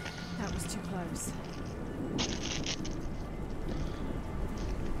 That was too close.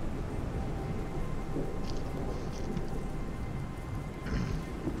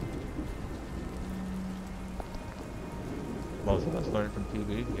 Most of us learn from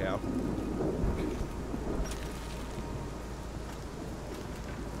TV, yeah.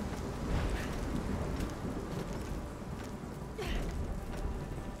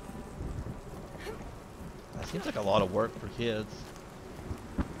 Seems like a lot of work for kids.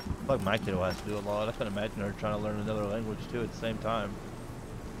 I feel like my kid will have to do a lot. I can imagine her trying to learn another language too at the same time.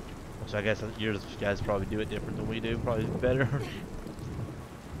 Which I guess you guys probably do it different than we do. Probably better.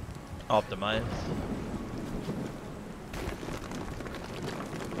 Optimize.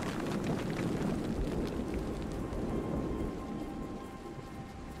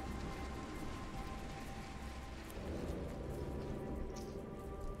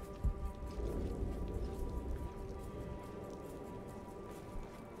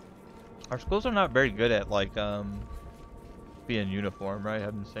 Our schools are not very good at like being uniform, right?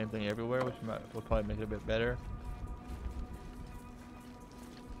 Having the same thing everywhere, which will probably make it a bit better.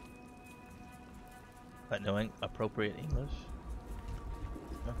 But knowing appropriate English.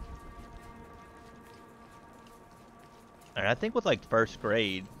 Yeah. And I think with like first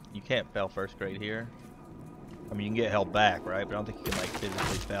grade, you can't fail first grade here. I mean, you can get held back, right? But I don't think you can like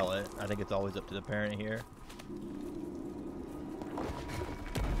physically fail it. I think it's always up to the parent here.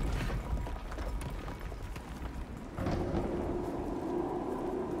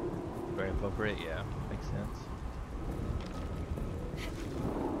 Very appropriate, yeah, makes sense.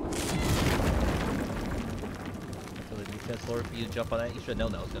 So the defense lord for you to jump on that, you should have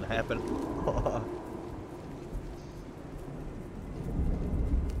known that was gonna happen.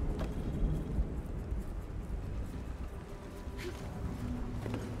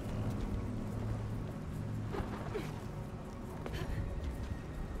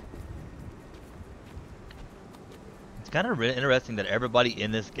 Kind of really interesting that everybody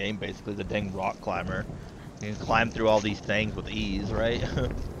in this game basically is a dang rock climber. You can climb through all these things with ease, right?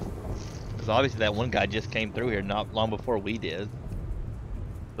 Because obviously that one guy just came through here not long before we did.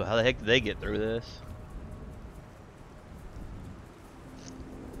 So how the heck did they get through this?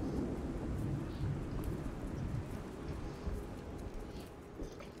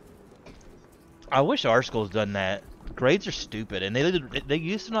 I wish our school's done that. Grades are stupid, and they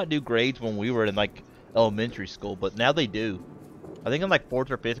used to not do grades when we were in like elementary school, but now they do. I think in like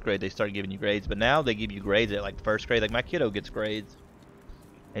 4th or 5th grade they started giving you grades, but now they give you grades at like 1st grade. Like my kiddo gets grades,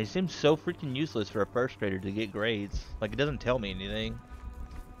 and it seems so freaking useless for a 1st grader to get grades. Like it doesn't tell me anything.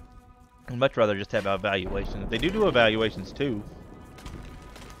 I'd much rather just have evaluations. They do evaluations too,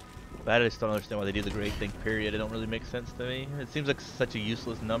 but I just don't understand why they do the grade thing, period. It don't really make sense to me. It seems like such a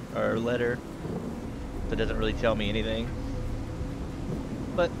useless number or letter that doesn't really tell me anything.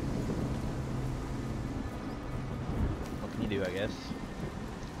 But what can you do, I guess?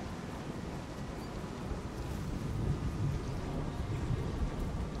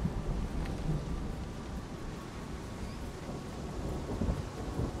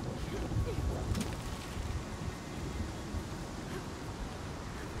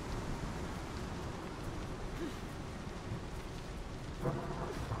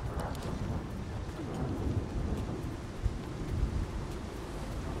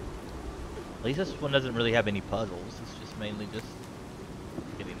 At least this one doesn't really have any puzzles. It's just mainly just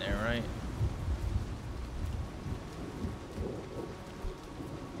getting there, right?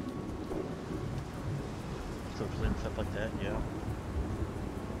 Socially and stuff like that, yeah.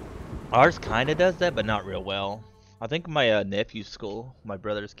 Ours kind of does that, but not real well. I think my nephew's school, my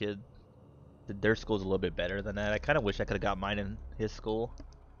brother's kid, their school's a little bit better than that. I kind of wish I could have got mine in his school.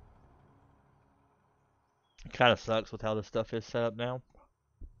 It kind of sucks with how this stuff is set up now.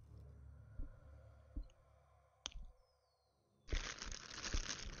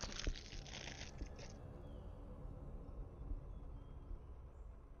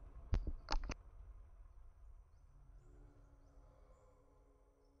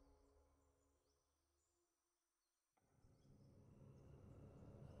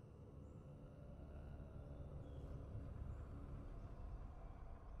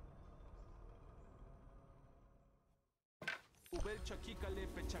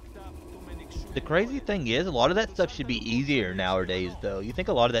 The crazy thing is, a lot of that stuff should be easier nowadays, though. You think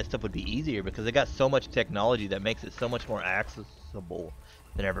a lot of that stuff would be easier because they got so much technology that makes it so much more accessible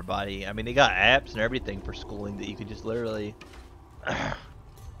than everybody. I mean, they got apps and everything for schooling that you could just literally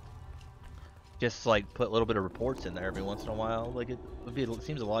just like put a little bit of reports in there every once in a while. Like it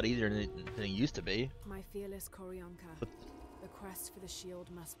seems a lot easier than it used to be. My fearless Koryanka, the quest for the shield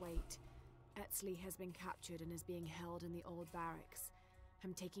must wait. Etzli has been captured and is being held in the old barracks.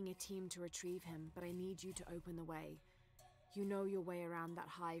 I'm taking a team to retrieve him, but I need you to open the way. You know your way around that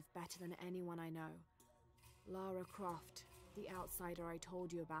hive better than anyone I know. Lara Croft, the outsider I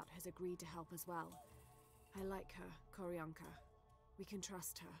told you about, has agreed to help as well. I like her, Koryanka. We can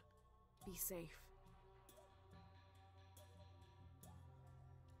trust her. Be safe.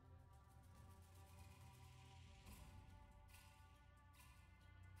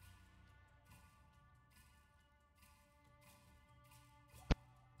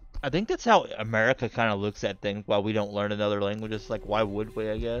 I think that's how America kind of looks at things while we don't learn another language. It's like, why would we,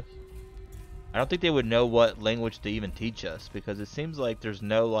 I guess? I don't think they would know what language to even teach us because it seems like there's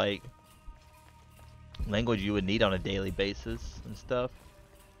no, like, language you would need on a daily basis and stuff.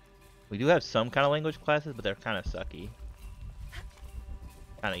 We do have some kind of language classes, but they're kind of sucky.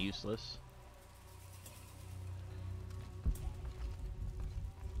 Kind of useless.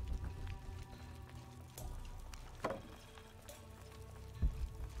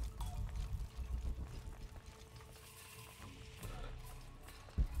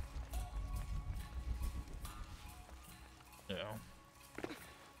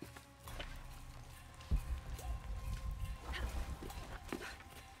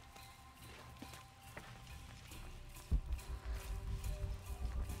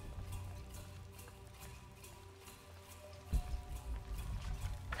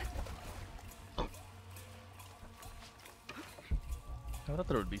 I thought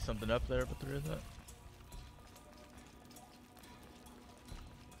there would be something up there, but there isn't.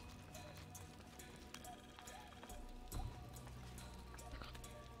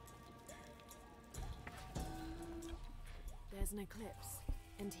 There's an eclipse,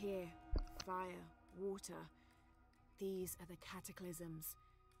 and here, fire, water. These are the cataclysms.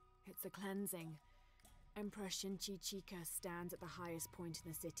 It's a cleansing. Emperor Shinchi-Chika stands at the highest point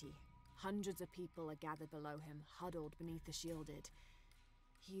in the city. Hundreds of people are gathered below him, huddled beneath the shielded.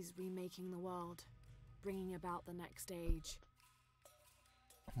 He's remaking the world, bringing about the next age.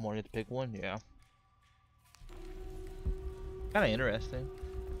 Wanted to pick one, yeah. Kind of interesting.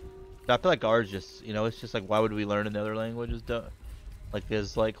 But I feel like ours just, you know, it's just like, why would we learn another language? Like,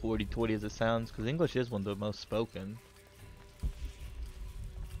 as like hoity-toity as it sounds, because English is one of the most spoken.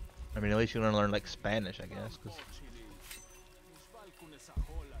 I mean, at least you're gonna learn like Spanish, I guess. Cause...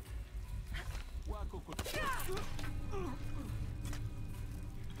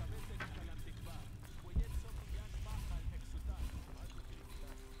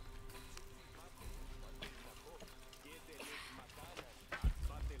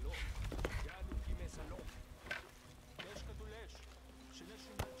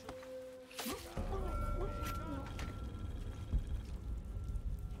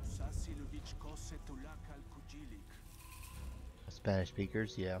 Spanish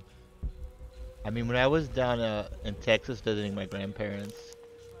speakers, yeah. I mean, when I was down in Texas visiting my grandparents,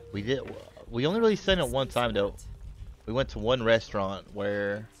 we only really sent it one time though. We went to one restaurant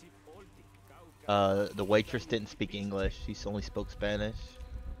where the waitress didn't speak English; she only spoke Spanish.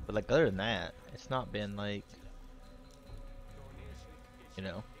 But like other than that, it's not been like, you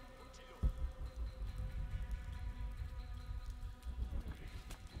know.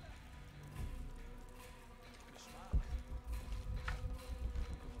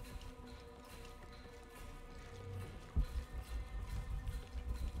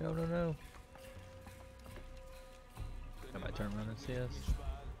 No. turn around and see us.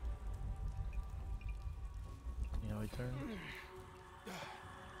 You know, we turn.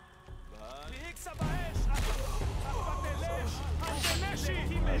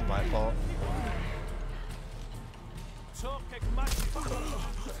 That's my fault.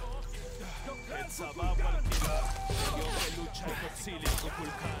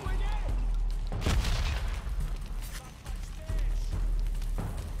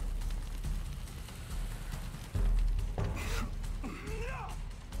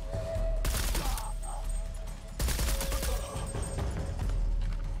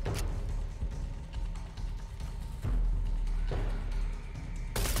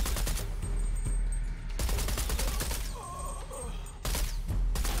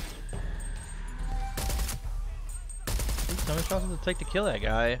 How many shots does it take to kill that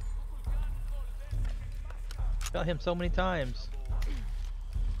guy? Got him so many times.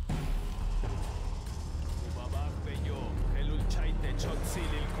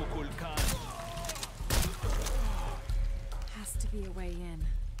 Has to be a way in.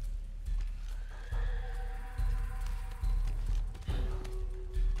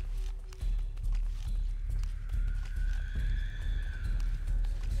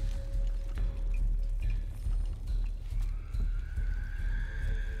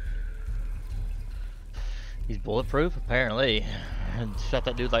 He's bulletproof, apparently. And shot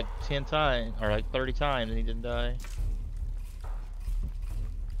that dude like 10 times, or like 30 times, and he didn't die.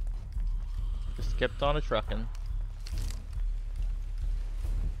 Just kept on a trucking.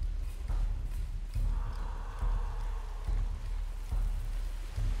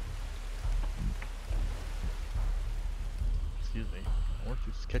 Excuse me. Weren't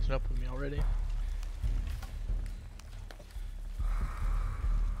you just catching up with me already?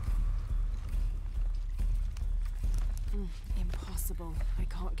 Impossible. I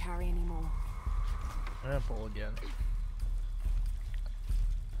can't carry anymore. I'm full again.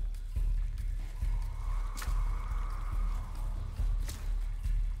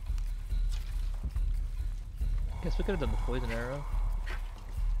 Guess we could have done the poison arrow.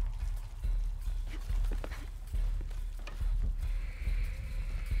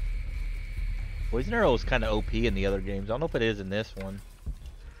 Poison arrow was kind of OP in the other games. I don't know if it is in this one.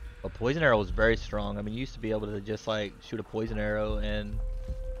 But poison arrow was very strong. I mean, you used to be able to just like shoot a poison arrow and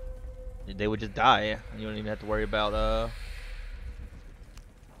they would just die. You don't even have to worry about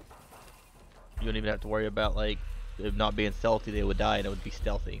you don't even have to worry about like it not being stealthy. They would die and it would be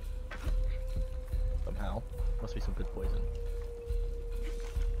stealthy somehow. Must be some good poison.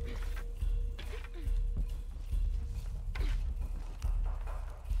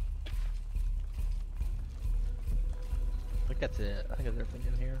 I think that's it. I think there's everything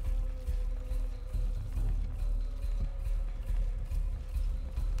in here.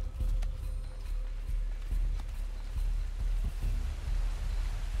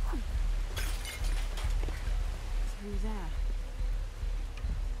 Through there.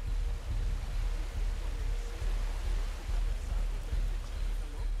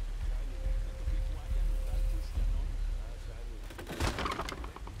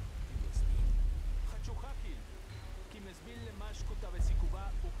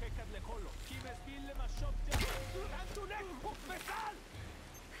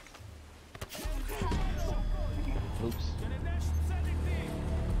 Oops.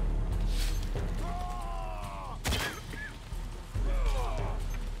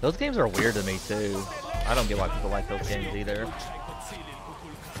 Those games are weird to me too. I don't get why people like those games either.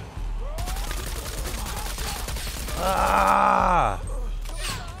 Ah!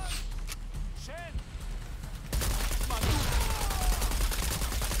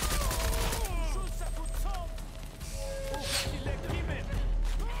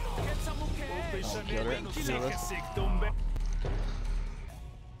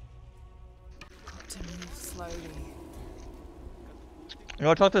 To move slowly. You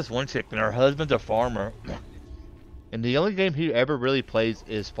know, I talked to this one chick, and her husband's a farmer. And the only game he ever really plays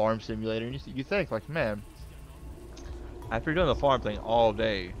is Farm Simulator. And you think, like, man, after you're doing the farm thing all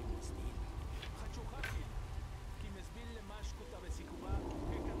day,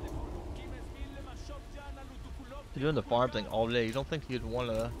 you're doing the farm thing all day, you don't think you'd want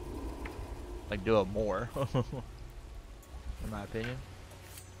to, like, do it more, in my opinion.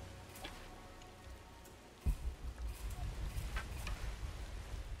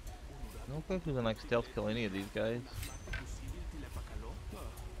 I don't think we can like stealth kill any of these guys.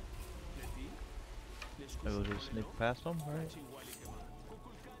 Maybe we'll just sneak past them, right?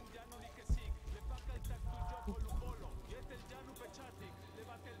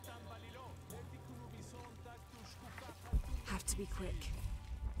 Have to be quick.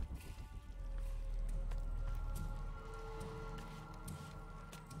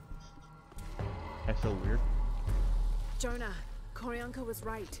 That's so weird. Jonah, Koryanka was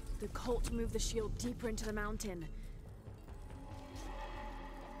right. The cult moved the shield deeper into the mountain.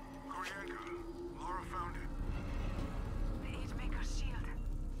 Koryanka, Laura found it. The Agemaker's shield.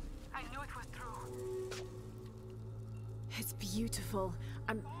 I knew it was true. It's beautiful.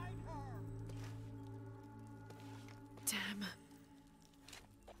 Damn.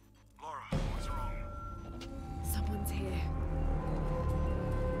 Laura, what's wrong? Someone's here.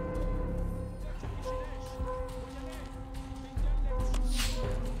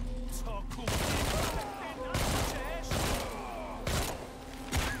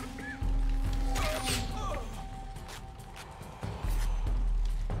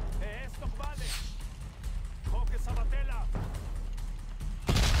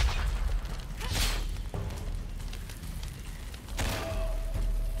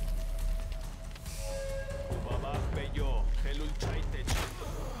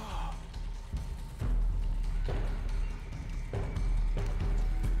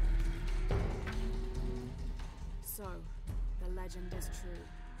 So, the legend is true.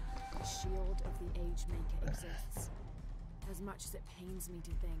 The shield of the Agemaker exists. As much as it pains me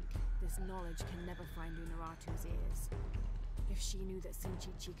to think, this knowledge can never find Unuratu's ears. If she knew that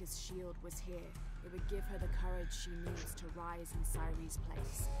Sinchi-Chika's shield was here, it would give her the courage she needs to rise in Cyrie's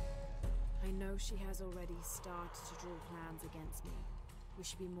place. I know she has already started to draw plans against me. We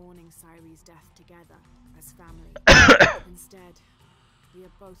should be mourning Cyrie's death together, as family. Instead, we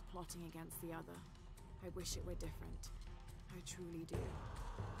are both plotting against the other. I wish it were different. I truly do.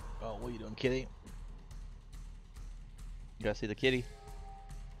 Oh, what are you doing, kitty? You gotta see the kitty.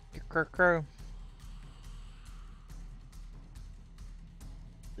 Crow.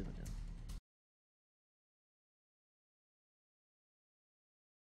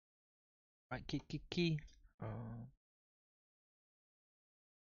 Right, key.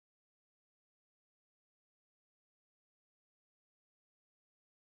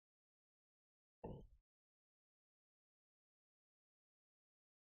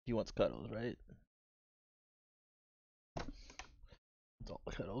 He wants cuddles, right? It's all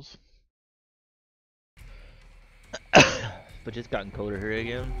the cuddles. But just gotten colder here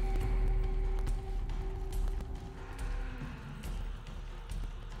again.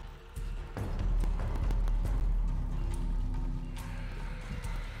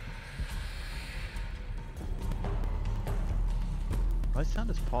 My sound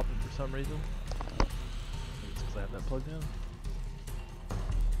is popping for some reason. Maybe it's because I have that plugged in.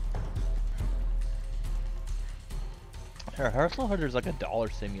 Hearthstone there's like a dollar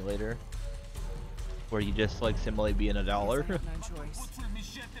simulator where you just like simulate being $1. No choice.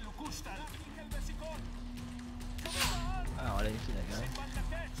 Oh, I didn't see that guy.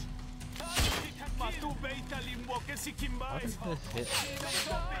 How does this hit?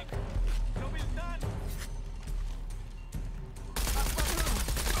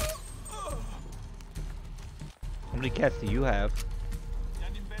 How many cats do you have?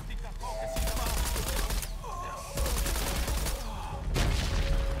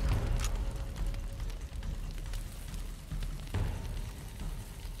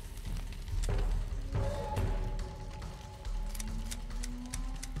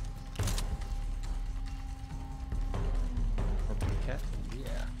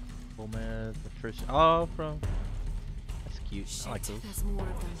 Oh, from that's cute. Shit, I like those. there's more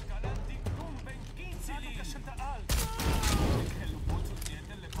of them.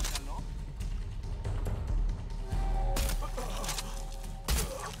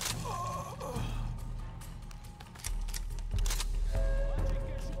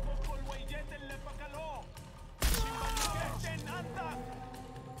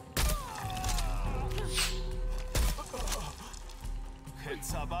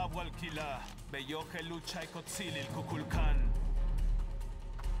 סבב والكلا ביוכה לוצ'אי קוציליל קוקולקן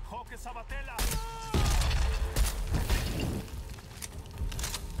חוקה סבתלה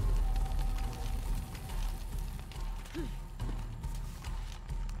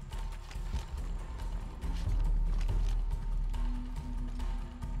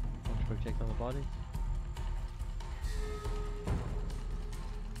Want to protect on the body?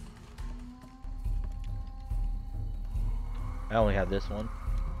 I only have this one.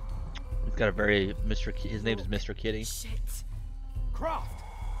 He's got a very his name is Mr. Kitty. Shit. Croft!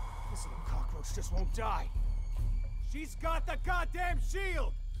 This little cockroach just won't die. She's got the goddamn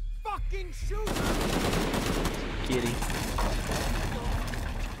shield! Fucking shoot her! Kitty.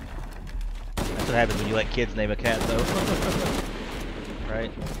 That's what happens when you let kids name a cat, though.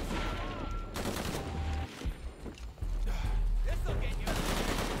 Right?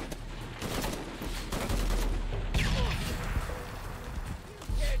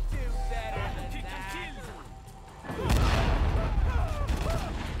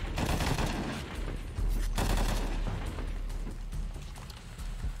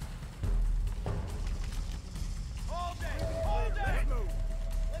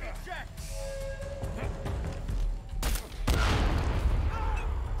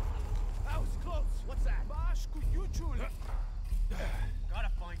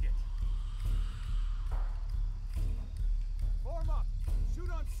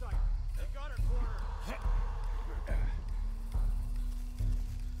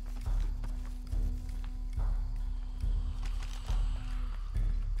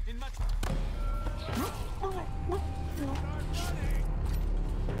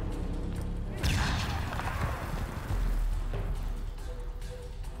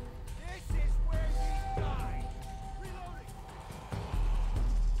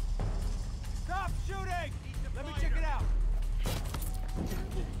 Stop shooting! Let me check it out.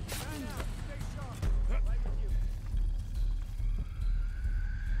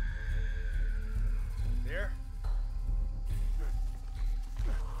 There.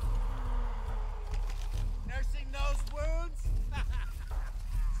 Nursing those wounds?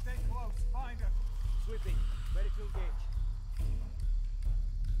 Stay close. Find her. Sweeping. Ready to engage.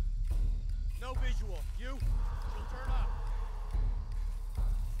 No visual. You? She'll turn up.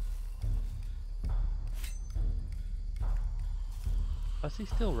 Why is he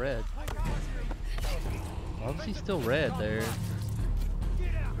still red? Why was he still red there?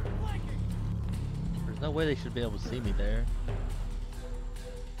 There's no way they should be able to see me there.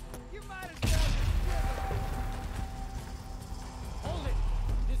 Hold it.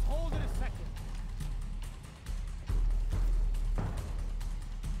 Just hold it a second.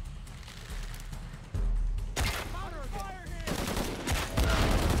 Counter fire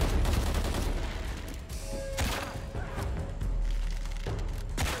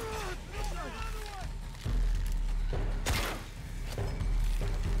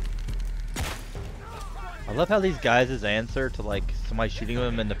I love how these guys' answer to like somebody shooting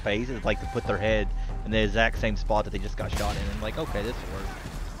them in the face is like to put their head in the exact same spot that they just got shot in. And like, okay, this works.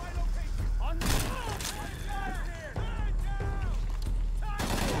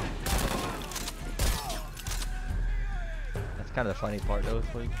 That's kind of the funny part though.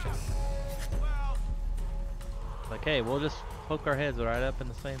 It's like, hey, we'll just poke our heads right up in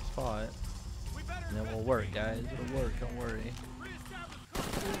the same spot. And it will work, guys. It'll work, don't worry.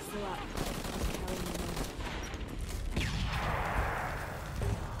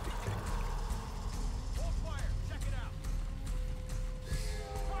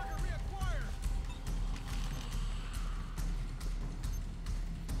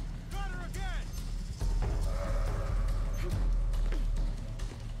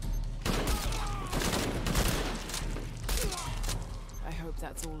 I hope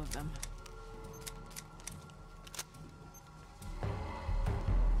that's all of them.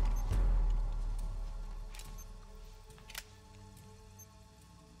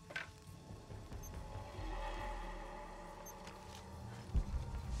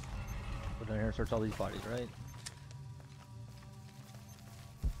 Go down here and search all these bodies, right?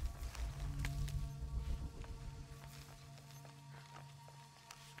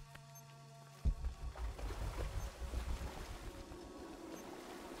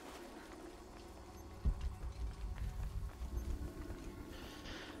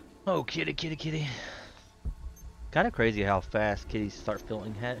 Oh, kitty, kitty, kitty. Kind of crazy how fast kitties start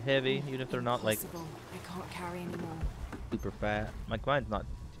feeling heavy, even if they're not like Impossible. I can't carry anymore. super fat. Like mine's not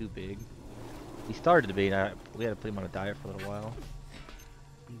too big. He started to be, and we had to put him on a diet for a little while.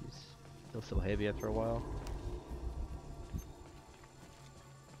 He was still so heavy after a while.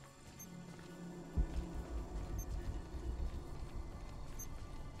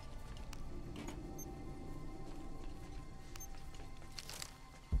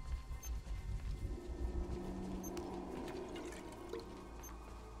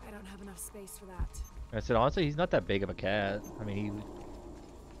 I don't have enough space for that. I said honestly, he's not that big of a cat. I mean,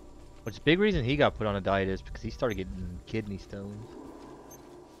 which big reason he got put on a diet is because he started getting kidney stones.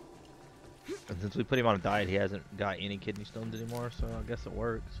 And since we put him on a diet, he hasn't got any kidney stones anymore, so I guess it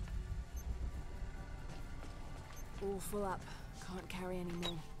works. All full up. Can't carry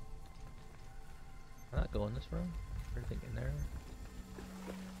anymore. I'm not going this room. Everything in there.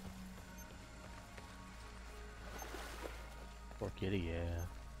 Poor kitty, yeah.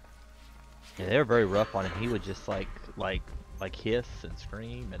 Yeah, they were very rough on him. He would just like hiss and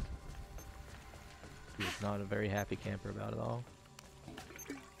scream, and he was not a very happy camper about it all.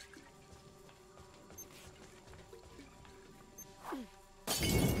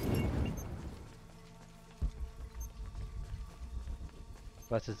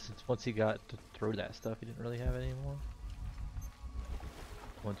 But since once he got through that stuff, he didn't really have it anymore.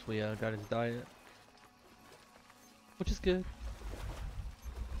 Once we got his diet, which is good.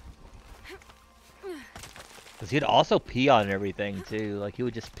 Cause he'd also pee on everything too. Like he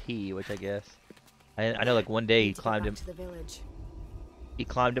would just pee, which I guess I know. Like one day he climbed in. To the village. He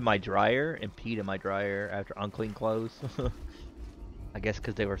climbed in my dryer and peed in my dryer after unclean clothes. I guess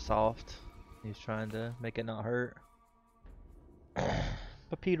because they were soft. He was trying to make it not hurt.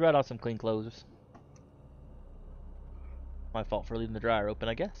 But peed right on some clean clothes. My fault for leaving the dryer open,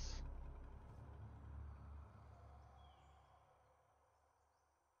 I guess.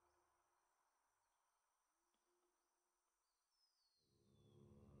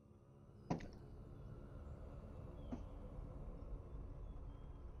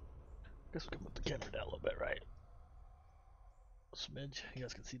 Guess we can put the camera down a little bit, right? A smidge. You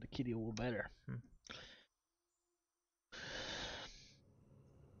guys can see the kitty a little better.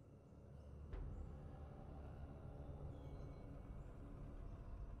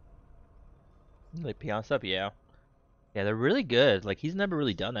 They pee on stuff, yeah. Yeah, they're really good. Like, he's never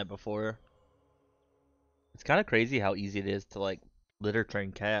really done that before. It's kind of crazy how easy it is to, like, litter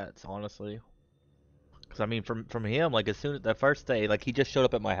train cats, honestly. Because, I mean, from him, like, as soon as that first day, like, he just showed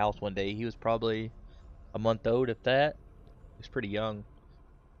up at my house one day. He was probably a month old, if that. He was pretty young.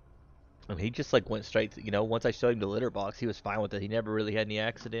 And he just, like, went straight to, you know, once I showed him the litter box, he was fine with it. He never really had any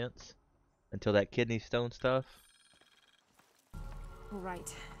accidents until that kidney stone stuff. All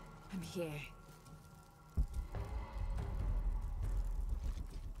right, I'm here.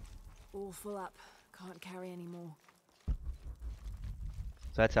 All full up. Can't carry anymore.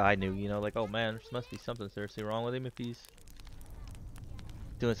 So that's how I knew, you know, like, oh man, there must be something seriously wrong with him if he's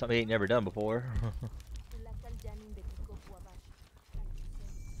doing something he ain't never done before.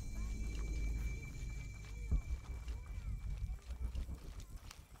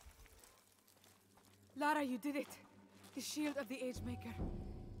 Lara, you did it! The shield of the Age Maker.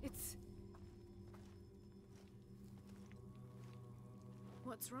 It's...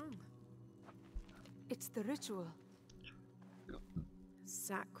 What's wrong? It's the ritual.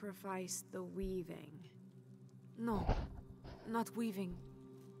 Sacrifice the weaving. No, not weaving.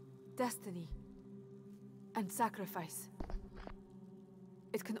 Destiny. And sacrifice.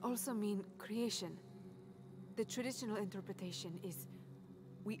 It can also mean creation. The traditional interpretation is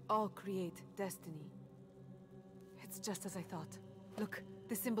we all create destiny. It's just as I thought. Look,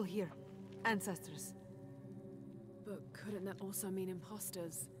 the symbol here. Ancestors. But couldn't that also mean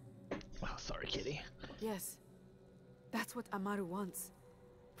imposters? Oh, sorry, kitty. Yes. That's what Amaru wants.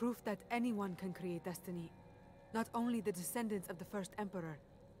 Proof that anyone can create destiny. Not only the descendants of the first emperor.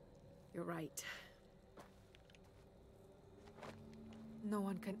 You're right. No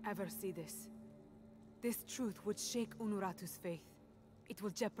one can ever see this. This truth would shake Unuratu's faith. It will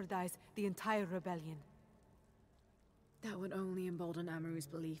jeopardize the entire rebellion. That would only embolden Amaru's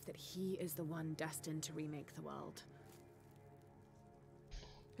belief that he is the one destined to remake the world.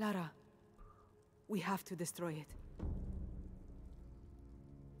 Lara, we have to destroy it.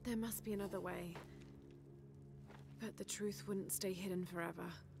 There must be another way. But the truth wouldn't stay hidden forever.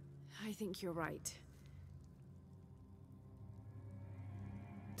 I think you're right.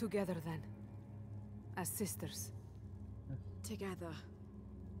 Together then. As sisters. Together.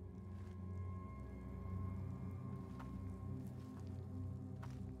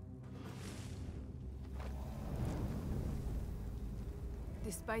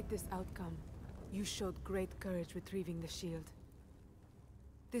 Despite this outcome, you showed great courage retrieving the shield.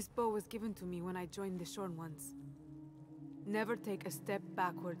 This bow was given to me when I joined the Shorn Ones. Never take a step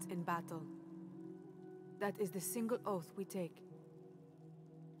backwards in battle. That is the single oath we take.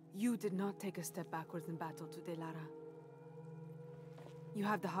 You did not take a step backwards in battle today, Lara. You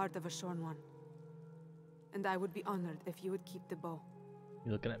have the heart of a Shorn One. And I would be honored if you would keep the bow.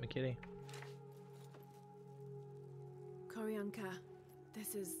 You looking at me, kitty? Koryanka,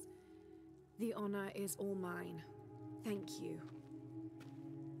 this is... The honor is all mine. Thank you.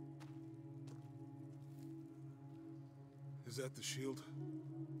 Is that the shield?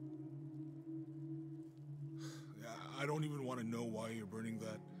 Yeah, I don't even want to know why you're burning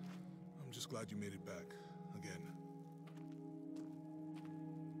that. I'm just glad you made it back. Again.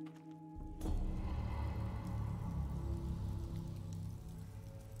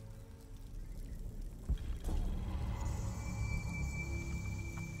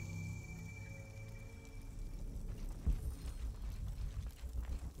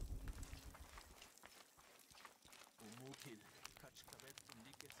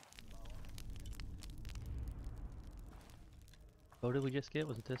 What did we just get?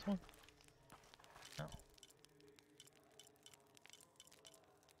 Was it this one? No.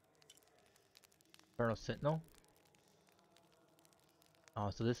 Eternal Sentinel. Oh,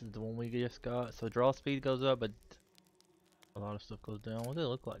 so this is the one we just got. So draw speed goes up, but a lot of stuff goes down. What does it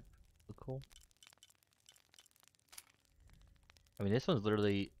look like? Look cool. I mean, this one's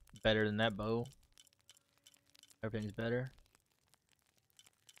literally better than that bow. Everything's better.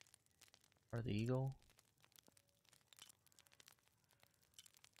 Or the eagle.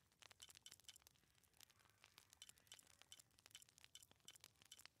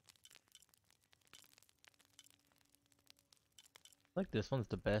 I like this one's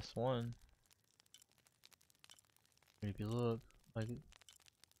the best one. If you look, like,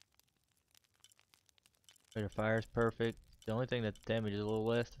 rate of fire is perfect. The only thing that damage is a little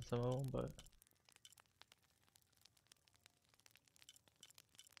less than some of them, but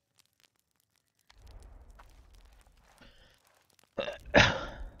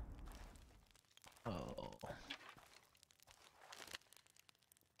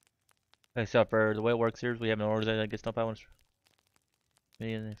Except for the way it works here is we have an order that gets dumped out once.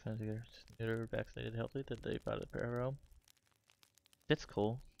 Me and the friends together. Neuter, vaccinated, healthy, that they found a pair of home. It's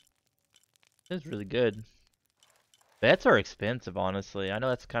cool. It's really good. Vets are expensive, honestly. I know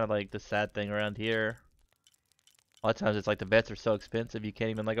that's kind of like the sad thing around here. A lot of times it's like the vets are so expensive you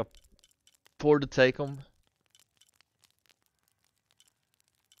can't even like afford to take them.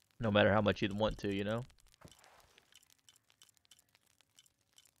 No matter how much you'd want to, you know?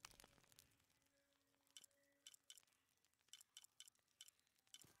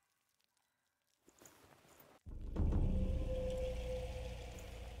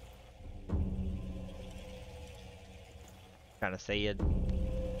 Kind of sad.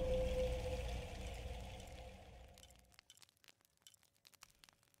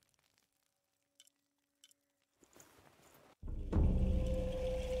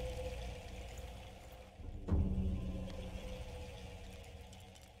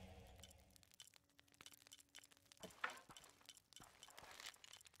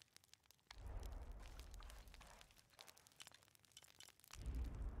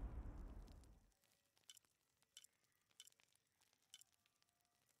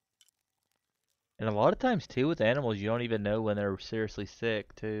 And a lot of times too with animals you don't even know when they're seriously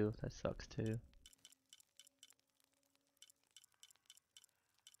sick too. That sucks too.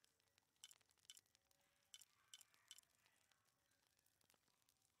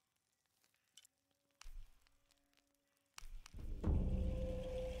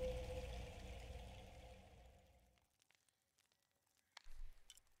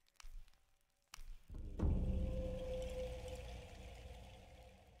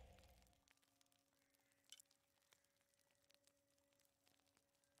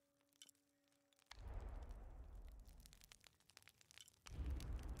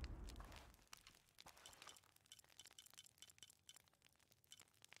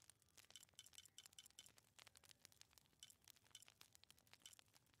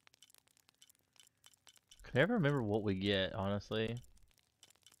 I never remember what we get, honestly.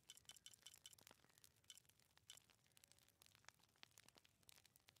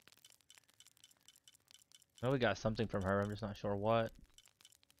 I know we got something from her, I'm just not sure what.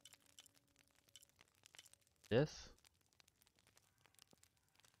 This?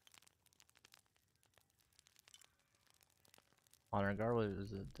 Honor and guard, what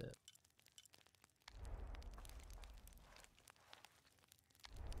is it?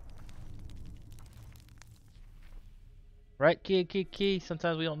 Right, kid.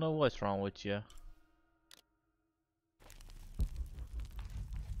 Sometimes we don't know what's wrong with you.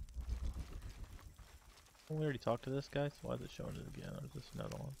 We already talked to this guy, so why is it showing it again? Or is this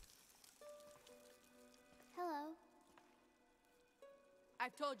another one? Hello.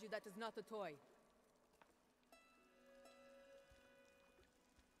 I've told you that is not a toy.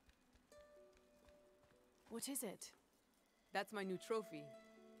 What is it? That's my new trophy.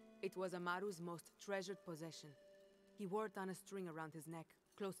 It was Amaru's most treasured possession. He wore it on a string around his neck,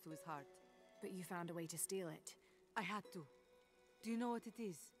 close to his heart. But you found a way to steal it. I had to. Do you know what it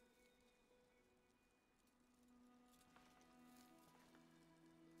is?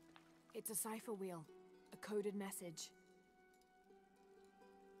 It's a cipher wheel, a coded message.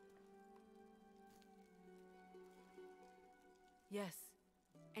 Yes.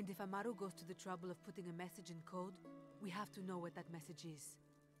 And if Amaru goes to the trouble of putting a message in code, we have to know what that message is.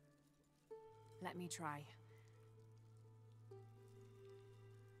 Let me try.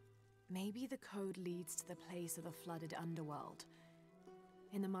 Maybe the code leads to the place of the flooded underworld.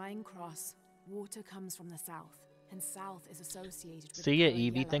 In the Mayan Cross, water comes from the south, and south is associated with See ya,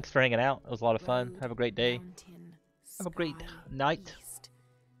 Evie. Thanks for hanging out. It was a lot of fun. Have a great day. Mountain, Have a great sky, night. east.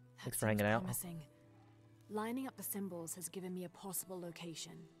 Thanks That for hanging seems out. promising. Lining up the symbols has given me a possible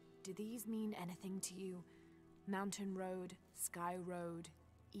location. Do these mean anything to you? Mountain Road, Sky Road,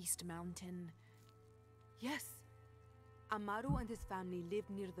 East Mountain. Yes. Amaru and his family lived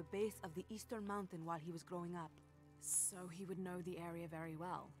near the base of the Eastern Mountain while he was growing up. So he would know the area very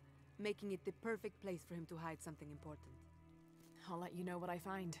well. Making it the perfect place for him to hide something important. I'll let you know what I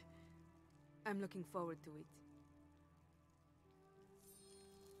find. I'm looking forward to it.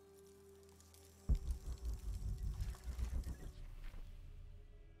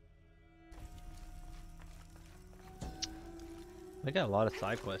 We got a lot of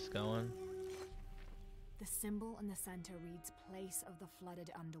side quests going. The symbol in the center reads Place of the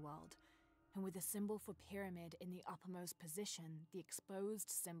Flooded Underworld. And with the symbol for pyramid in the uppermost position, the exposed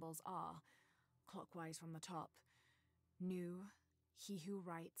symbols are, clockwise from the top, New, He Who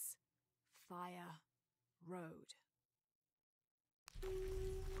Writes, Fire, Road.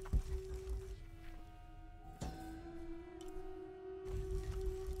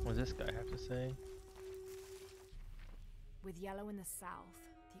 What does this guy have to say? With yellow in the south,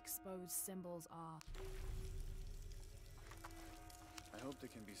 the exposed symbols are... I hope they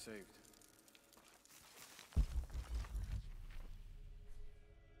can be saved.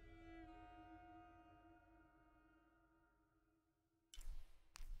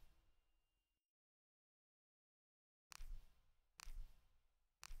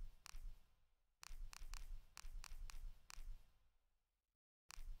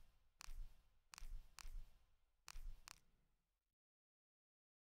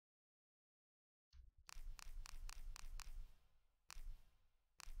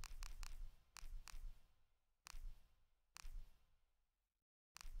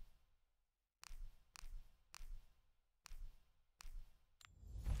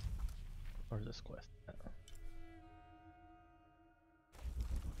 Where's this quest at?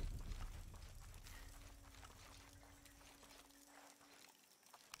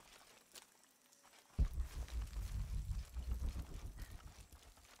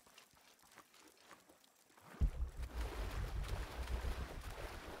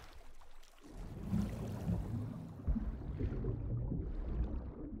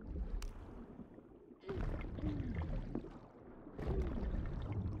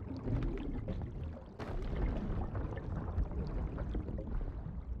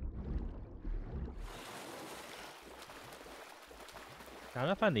 I'm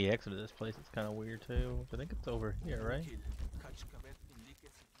gonna find the exit of this place. It's kind of weird too. I think it's over here, right?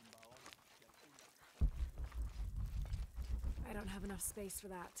 I don't have enough space for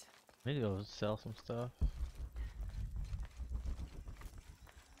that. I need to go sell some stuff.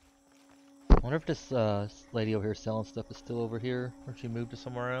 I wonder if this lady over here selling stuff is still over here, or she moved to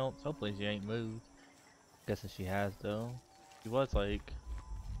somewhere else. Hopefully she ain't moved. Guessing she has though. She was like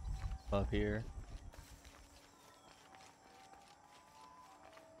up here.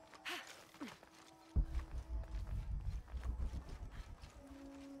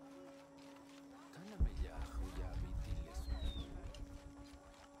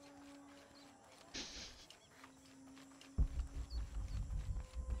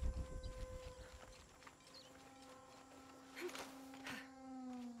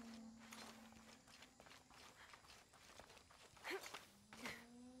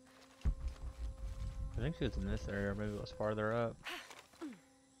 I think she was in this area, or maybe it was farther up.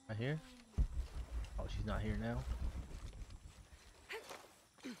 Right here? Oh, she's not here now.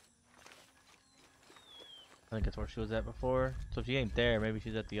 I think that's where she was at before. So if she ain't there, maybe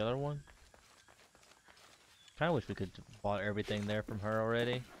she's at the other one. Kinda wish we could bought everything there from her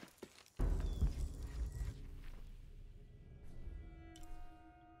already.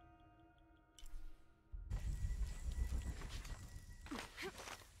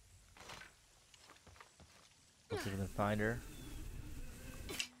 Let's see if we can find her.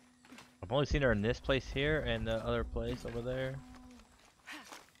 I've only seen her in this place here and the other place over there.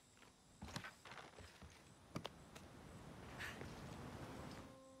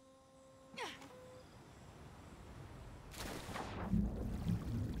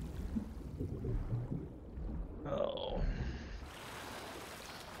 Oh.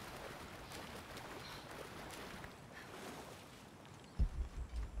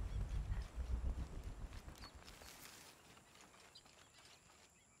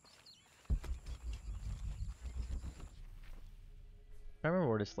 I remember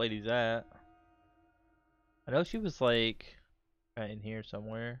where this lady's at. I know she was like right in here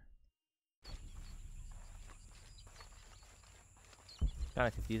somewhere. Kind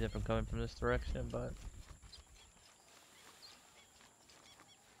of confusing from coming from this direction, but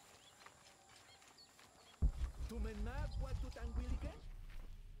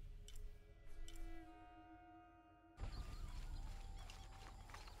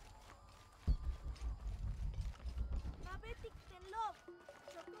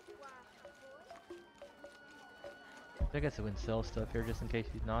I guess I can sell stuff here just in case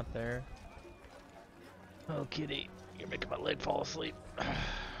she's not there. Oh, kitty, you're making my leg fall asleep.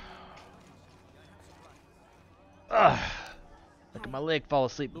 Making my leg fall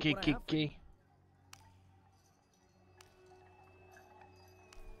asleep, key.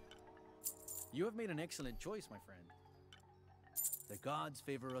 You have made an excellent choice, my friend. The gods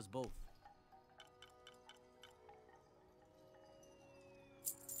favor us both.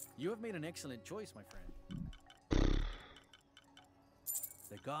 You have made an excellent choice, my friend.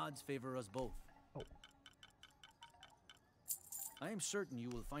 The gods favor us both. Oh. I am certain you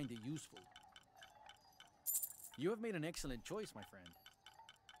will find it useful. You have made an excellent choice, my friend.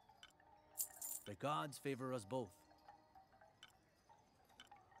 The gods favor us both.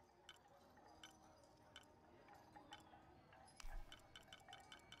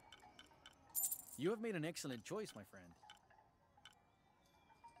 You have made an excellent choice, my friend.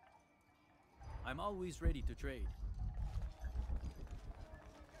 I'm always ready to trade.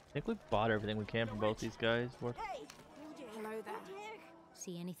 I think we bought everything we can from both these guys. Hello there.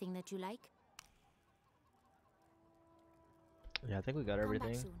 See anything that you like? Yeah, I think we got Come back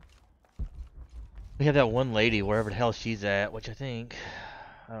everything. soon. We have that one lady wherever the hell she's at, which I think,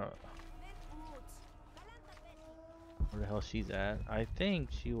 I don't know where the hell she's at. I think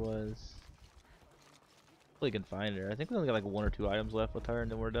she was. Hopefully, can find her. I think we only got like 1 or 2 items left with her, and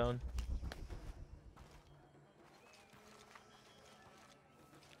then we're done.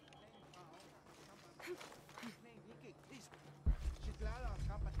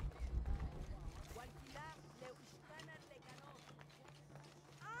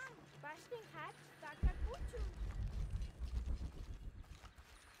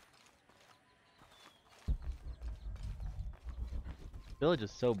 Village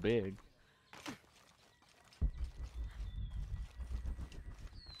is so big.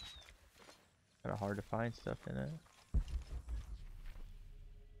 Kind of hard to find stuff in it.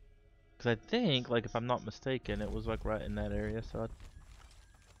 Cause I think, like, if I'm not mistaken, it was like right in that area. So.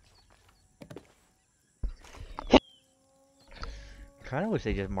 Kind of wish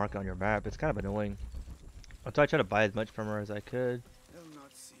they just mark it on your map. It's kind of annoying. That's why I try to buy as much from her as I could. They'll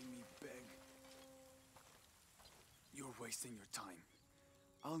not see me beg. You're wasting your time.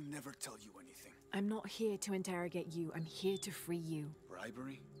 I'll never tell you anything. I'm not here to interrogate you. I'm here to free you.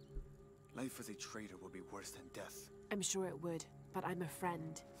 Bribery? Life as a traitor would be worse than death. I'm sure it would, but I'm a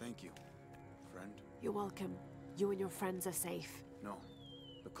friend. Thank you, friend. You're welcome. You and your friends are safe. No.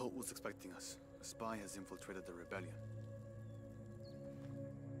 The cult was expecting us. A spy has infiltrated the rebellion.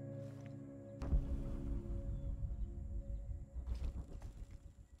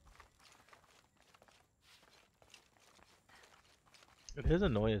 It is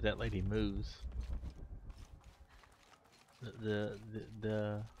annoying that lady moves.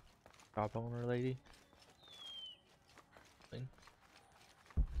 The shop owner lady.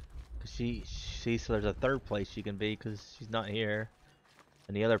 Cause so there's a third place she can be because she's not here,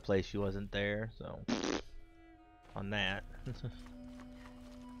 and the other place she wasn't there. So on that.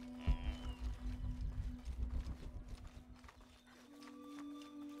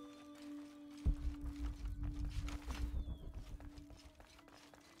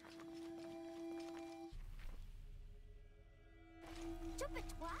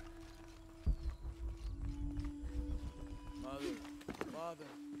 Mother, Father,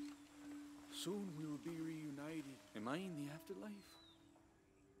 soon we will be reunited. Am I in the afterlife?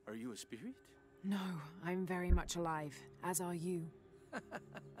 Are you a spirit? No, I'm very much alive, as are you.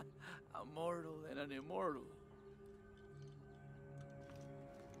 A mortal and an immortal.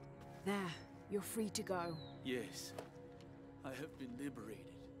 There, you're free to go. Yes, I have been liberated.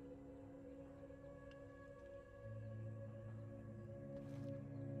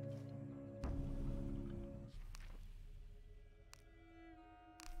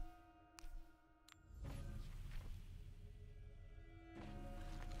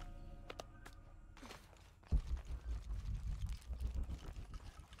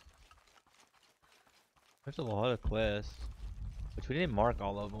 There's a lot of quests, which we didn't mark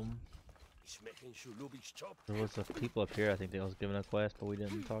all of them. There was some people up here, I think they was given a quest, but we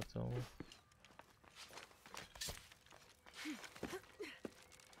didn't talk to them.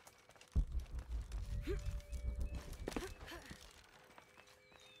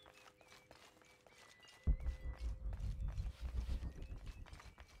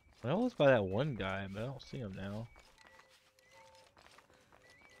 I was by that one guy, but I don't see him now.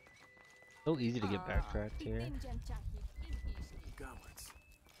 So easy to get backtracked here. Cowards.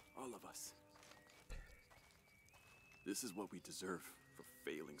 All of us. This is what we deserve for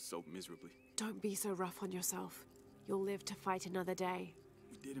failing so miserably. Don't be so rough on yourself. You'll live to fight another day.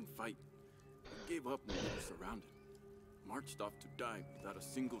 We didn't fight. We gave up when we were surrounded. Marched off to die without a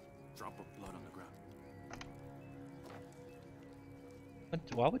single drop of blood on the ground.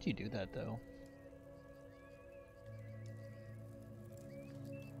 Why would you do that, though?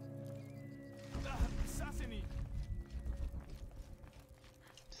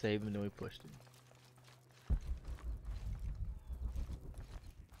 Save him and then we pushed him.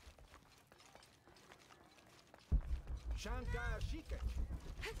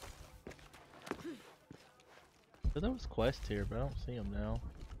 So there was quests here, but I don't see them now.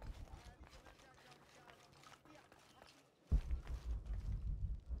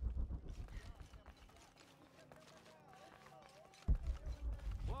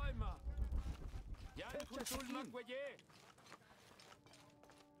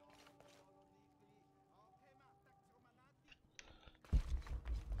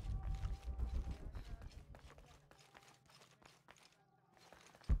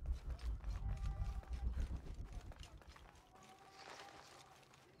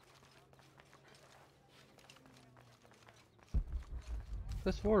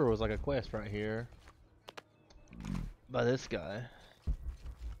 This border was like a quest right here. By this guy.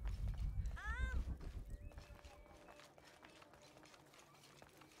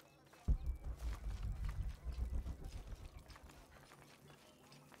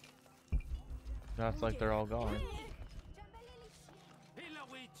 Now it's like they're all gone.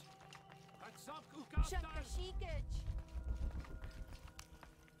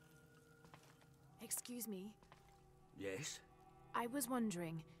 Excuse me. Yes? I was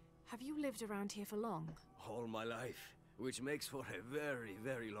wondering, have you lived around here for long? All my life, which makes for a very,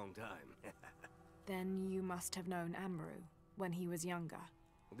 very long time. Then you must have known Amaru when he was younger.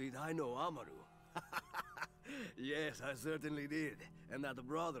 Did I know Amaru? Yes, I certainly did. And that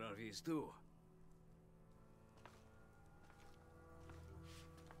brother of his too.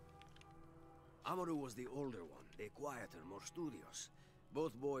 Amaru was the older one, the quieter, more studious.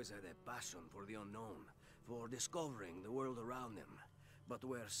 Both boys had a passion for the unknown, for discovering the world around them. But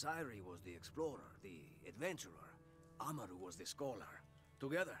where Sairi was the explorer, the adventurer, Amaru was the scholar.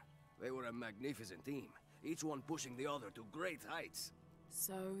 Together, they were a magnificent team, each one pushing the other to great heights.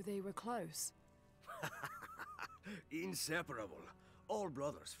 So they were close? Inseparable. All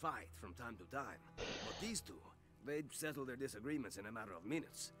brothers fight from time to time. But these two, they'd settle their disagreements in a matter of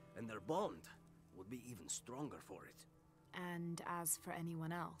minutes, and their bond would be even stronger for it. And as for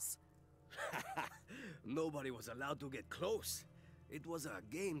anyone else? Nobody was allowed to get close. It was a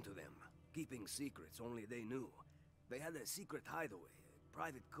game to them, keeping secrets only they knew. They had a secret hideaway, a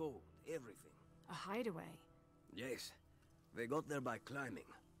private code, everything. A hideaway? Yes. They got there by climbing.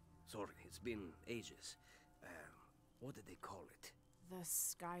 Sorry, it's been ages. What did they call it? The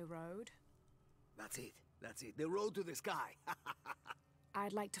Sky Road? That's it. That's it. The road to the sky.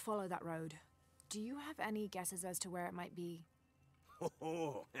 I'd like to follow that road. Do you have any guesses as to where it might be?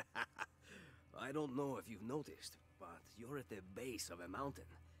 Oh, I don't know if you've noticed, but you're at the base of a mountain.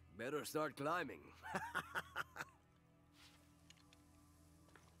 Better start climbing.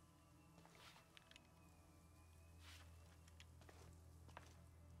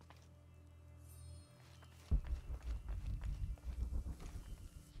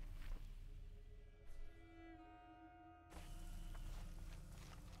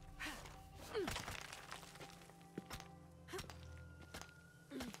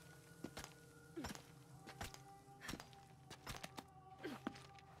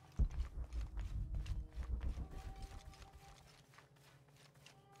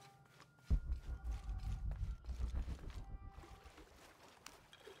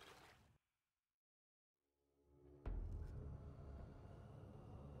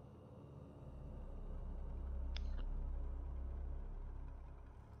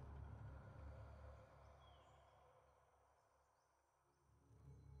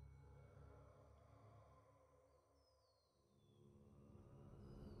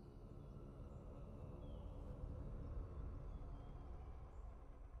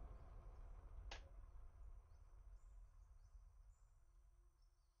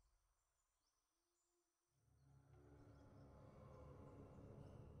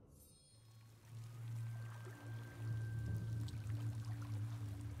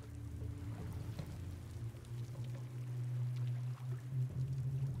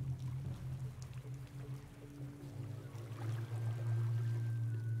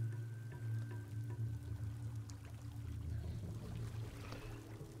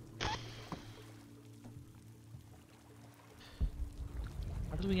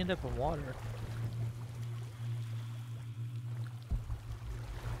 How did we end up in water?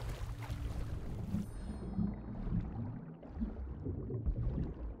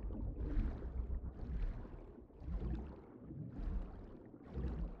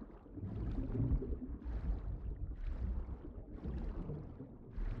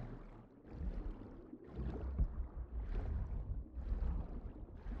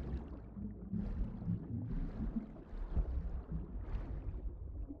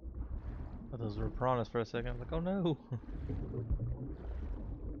 Those were piranhas for a second. I was like, oh no.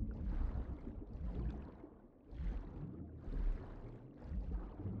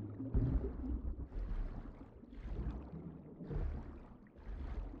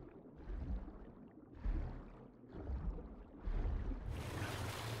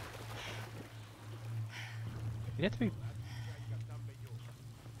 You have to be.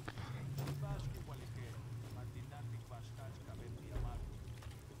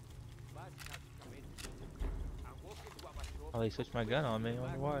 Oh, they switched my gun on me. I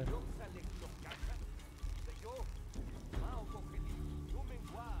wonder why.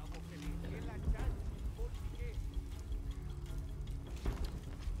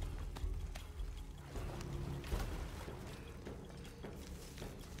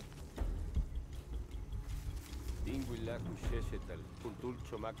 Tibuilaku Shesetal, Puntul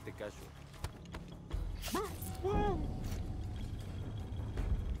Chomac de Caso.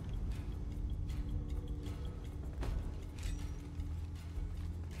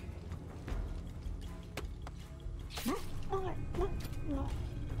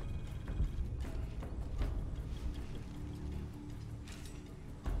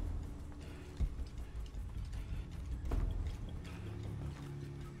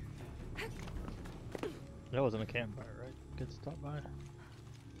 That wasn't a campfire, right? Good to stop by.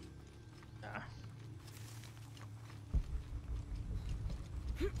 Nah.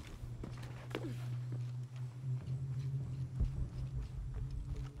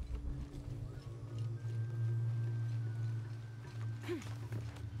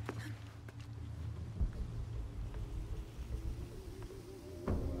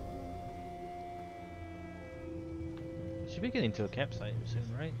 Should be getting to a campsite soon,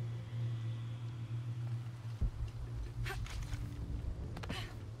 right?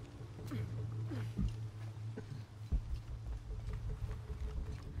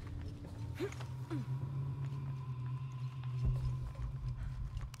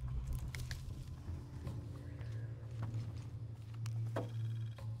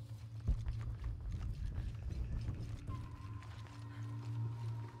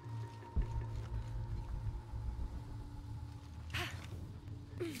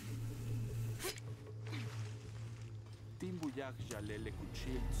 Timbuyak jalele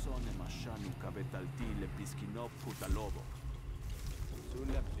kuchil sone mashanu kabetalti le piskinop putalobo.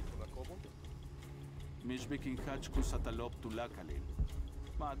 Sula Plicomacobo? Mishbikin hachku satalop tulakalil.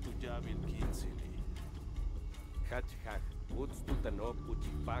 Matu javil kinsili. Hachhach, Woods tutanop,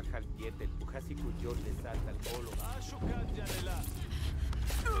 Uchipajal Yetel, Pujasikuyo le salta el polo. Ashukat jalela.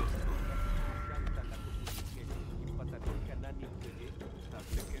 Canta la Cupuchique, y Patanol Canani Uele.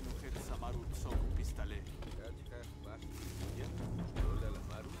 Tablekenu het samarut sok pistale. Hachhach, Bach, Yola la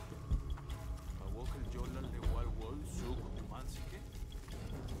Maru. Pawokel Yolal de Walwol, Suk, Umansike.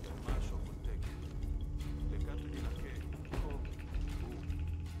 Masho Kunteke. Le Catrinake, Kok,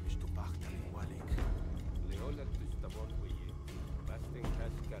 Mistupachtal Walik. Leola Tustamon Weye, Basten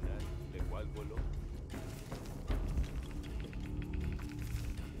Hachkanan, Le Walwolo.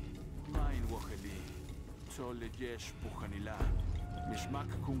 Main Wojeli, Sole Yesh Pujanila, Mishmak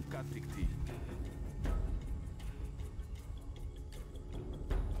Kun Katrikti.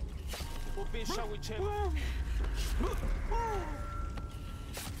 Upisha Wichem.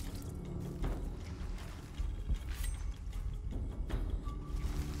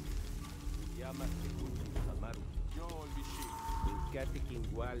 Llama Sekundu Samaru. Yo Olbishi. Incate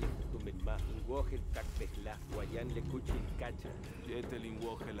Kingual, Tumenma, Inguojel Tactejla, Guayan Le Cuchil Cacha. Yetel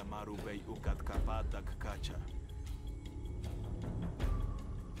Inguojel Amaru Bey Ukat Kapatak Kacha.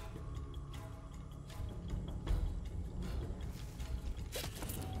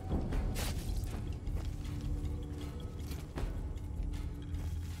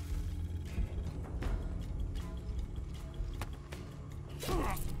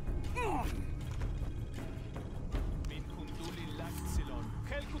 Min Kunduli Laksilon,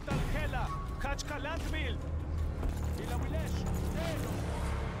 Kelkutal Kela, Kachkalatmil. Ilawilesh, Telo.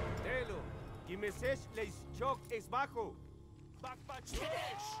 Telo, Kimesesh Leis Chok es bajo.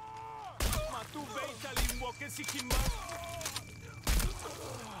 Bakbachesh. Matu Beita Limwoke Sikimba.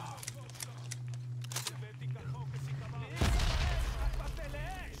 Betika Hoke Sikaba.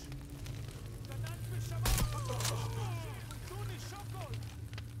 Bakbatelesh. Kanan Pishaba. Tuni Shokol.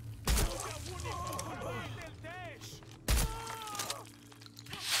 Kawuni Kukulbai del Desh.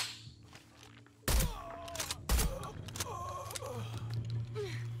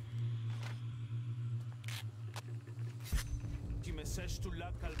 Kimesesh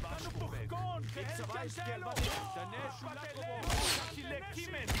Tulak Kalbash Kubek. Iksabash Kelbash. Danesh Tulak Kubek. Kile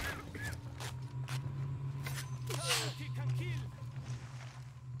Kimen. Kikankil.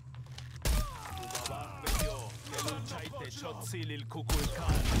 Ubabak Beyo. Kelun Chaite Shotzilil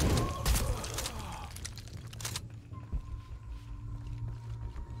Kukulkan.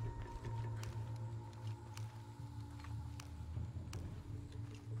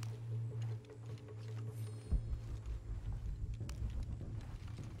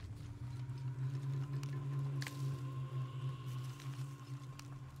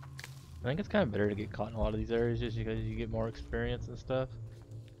 I think it's kind of better to get caught in a lot of these areas just because you get more experience and stuff.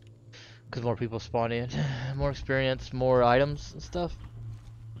 Because more people spawn in, more experience, more items and stuff.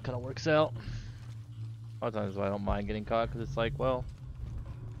 Kind of works out. A lot of times I don't mind getting caught because it's like, well,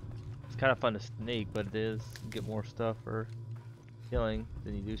 it's kind of fun to sneak, but it is you get more stuff for killing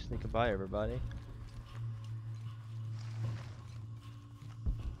than you do sneaking by everybody.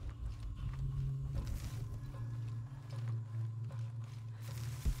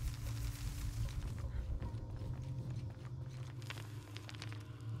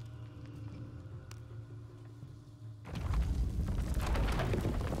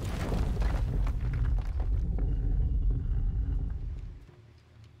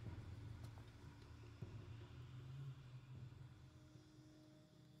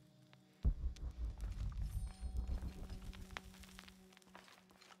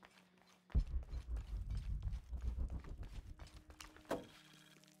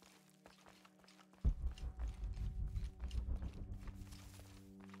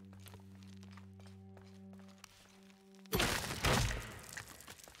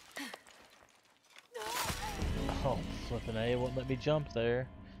 Oh, flipping A won't let me jump there.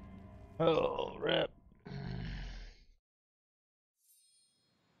 Oh, rip.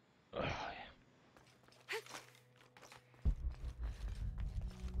 Oh, yeah.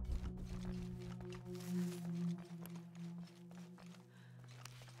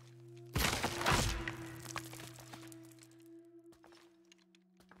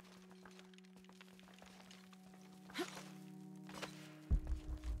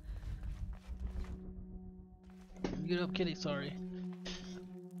 Get up, kitty, sorry.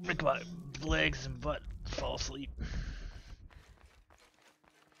 Make my legs and butt fall asleep.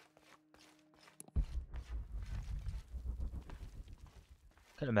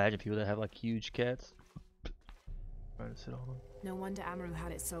 Can't imagine people that have like huge cats trying to sit on them. No wonder Amaru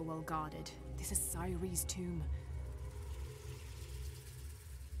had it so well guarded. This is Cyrie's tomb.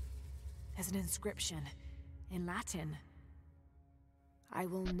 There's an inscription in Latin. I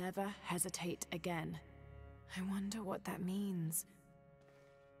will never hesitate again. I wonder what that means.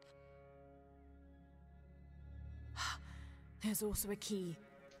 There's also a key.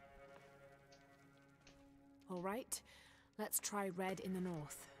 All right, let's try red in the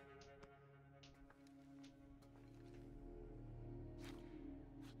north.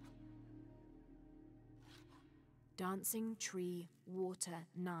 Dancing tree, water,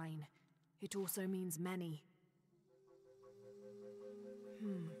 9. It also means many.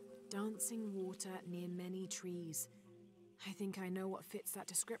 Dancing water near many trees. I think I know what fits that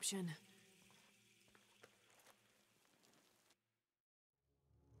description.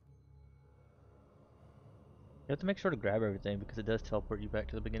 You have to make sure to grab everything because it does teleport you back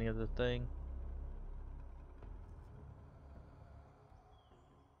to the beginning of the thing.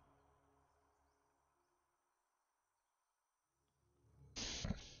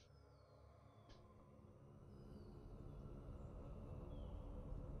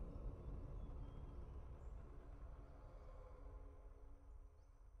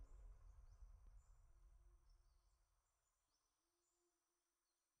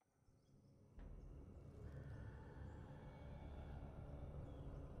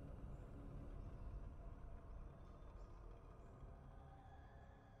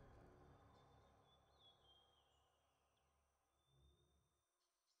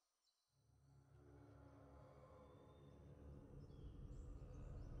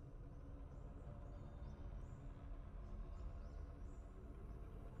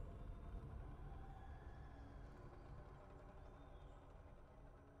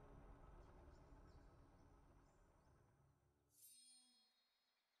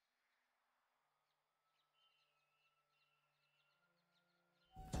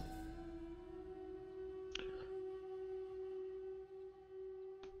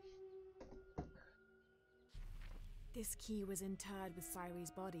 This key was interred with Cyrie's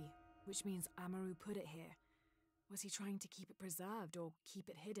body, which means Amaru put it here. Was he trying to keep it preserved or keep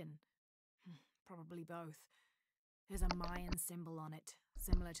it hidden? Probably both. There's a Mayan symbol on it,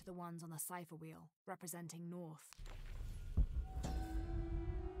 similar to the ones on the cipher wheel, representing north.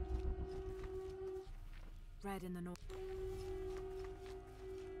 Red in the north.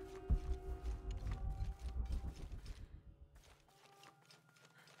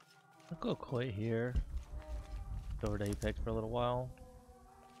 I'll go quit here. Go over to Apex for a little while.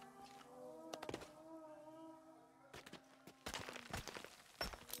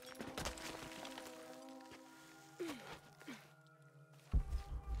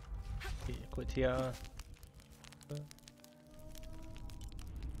 Yeah, quit here.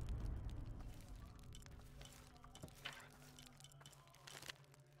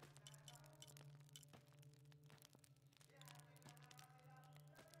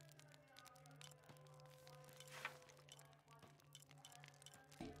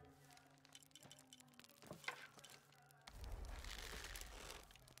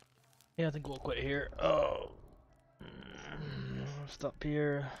 Yeah, I think we'll quit here. Oh, stop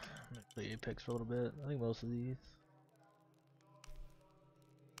here. I'm gonna play Apex for a little bit. I think most of these.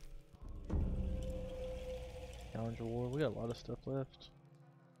 Challenger War. We got a lot of stuff left.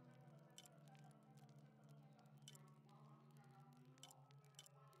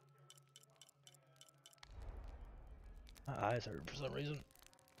 My eyes hurt for some reason.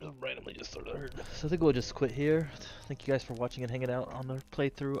 Randomly just started hurt. So I think we'll just quit here. Thank you guys for watching and hanging out on the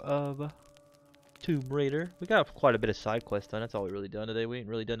playthrough of Tomb Raider. We got quite a bit of side quests done. That's all we really done today. We ain't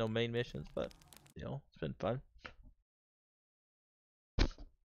really done no main missions, but you know, it's been fun. Go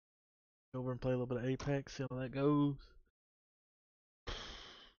over and play a little bit of Apex, see how that goes.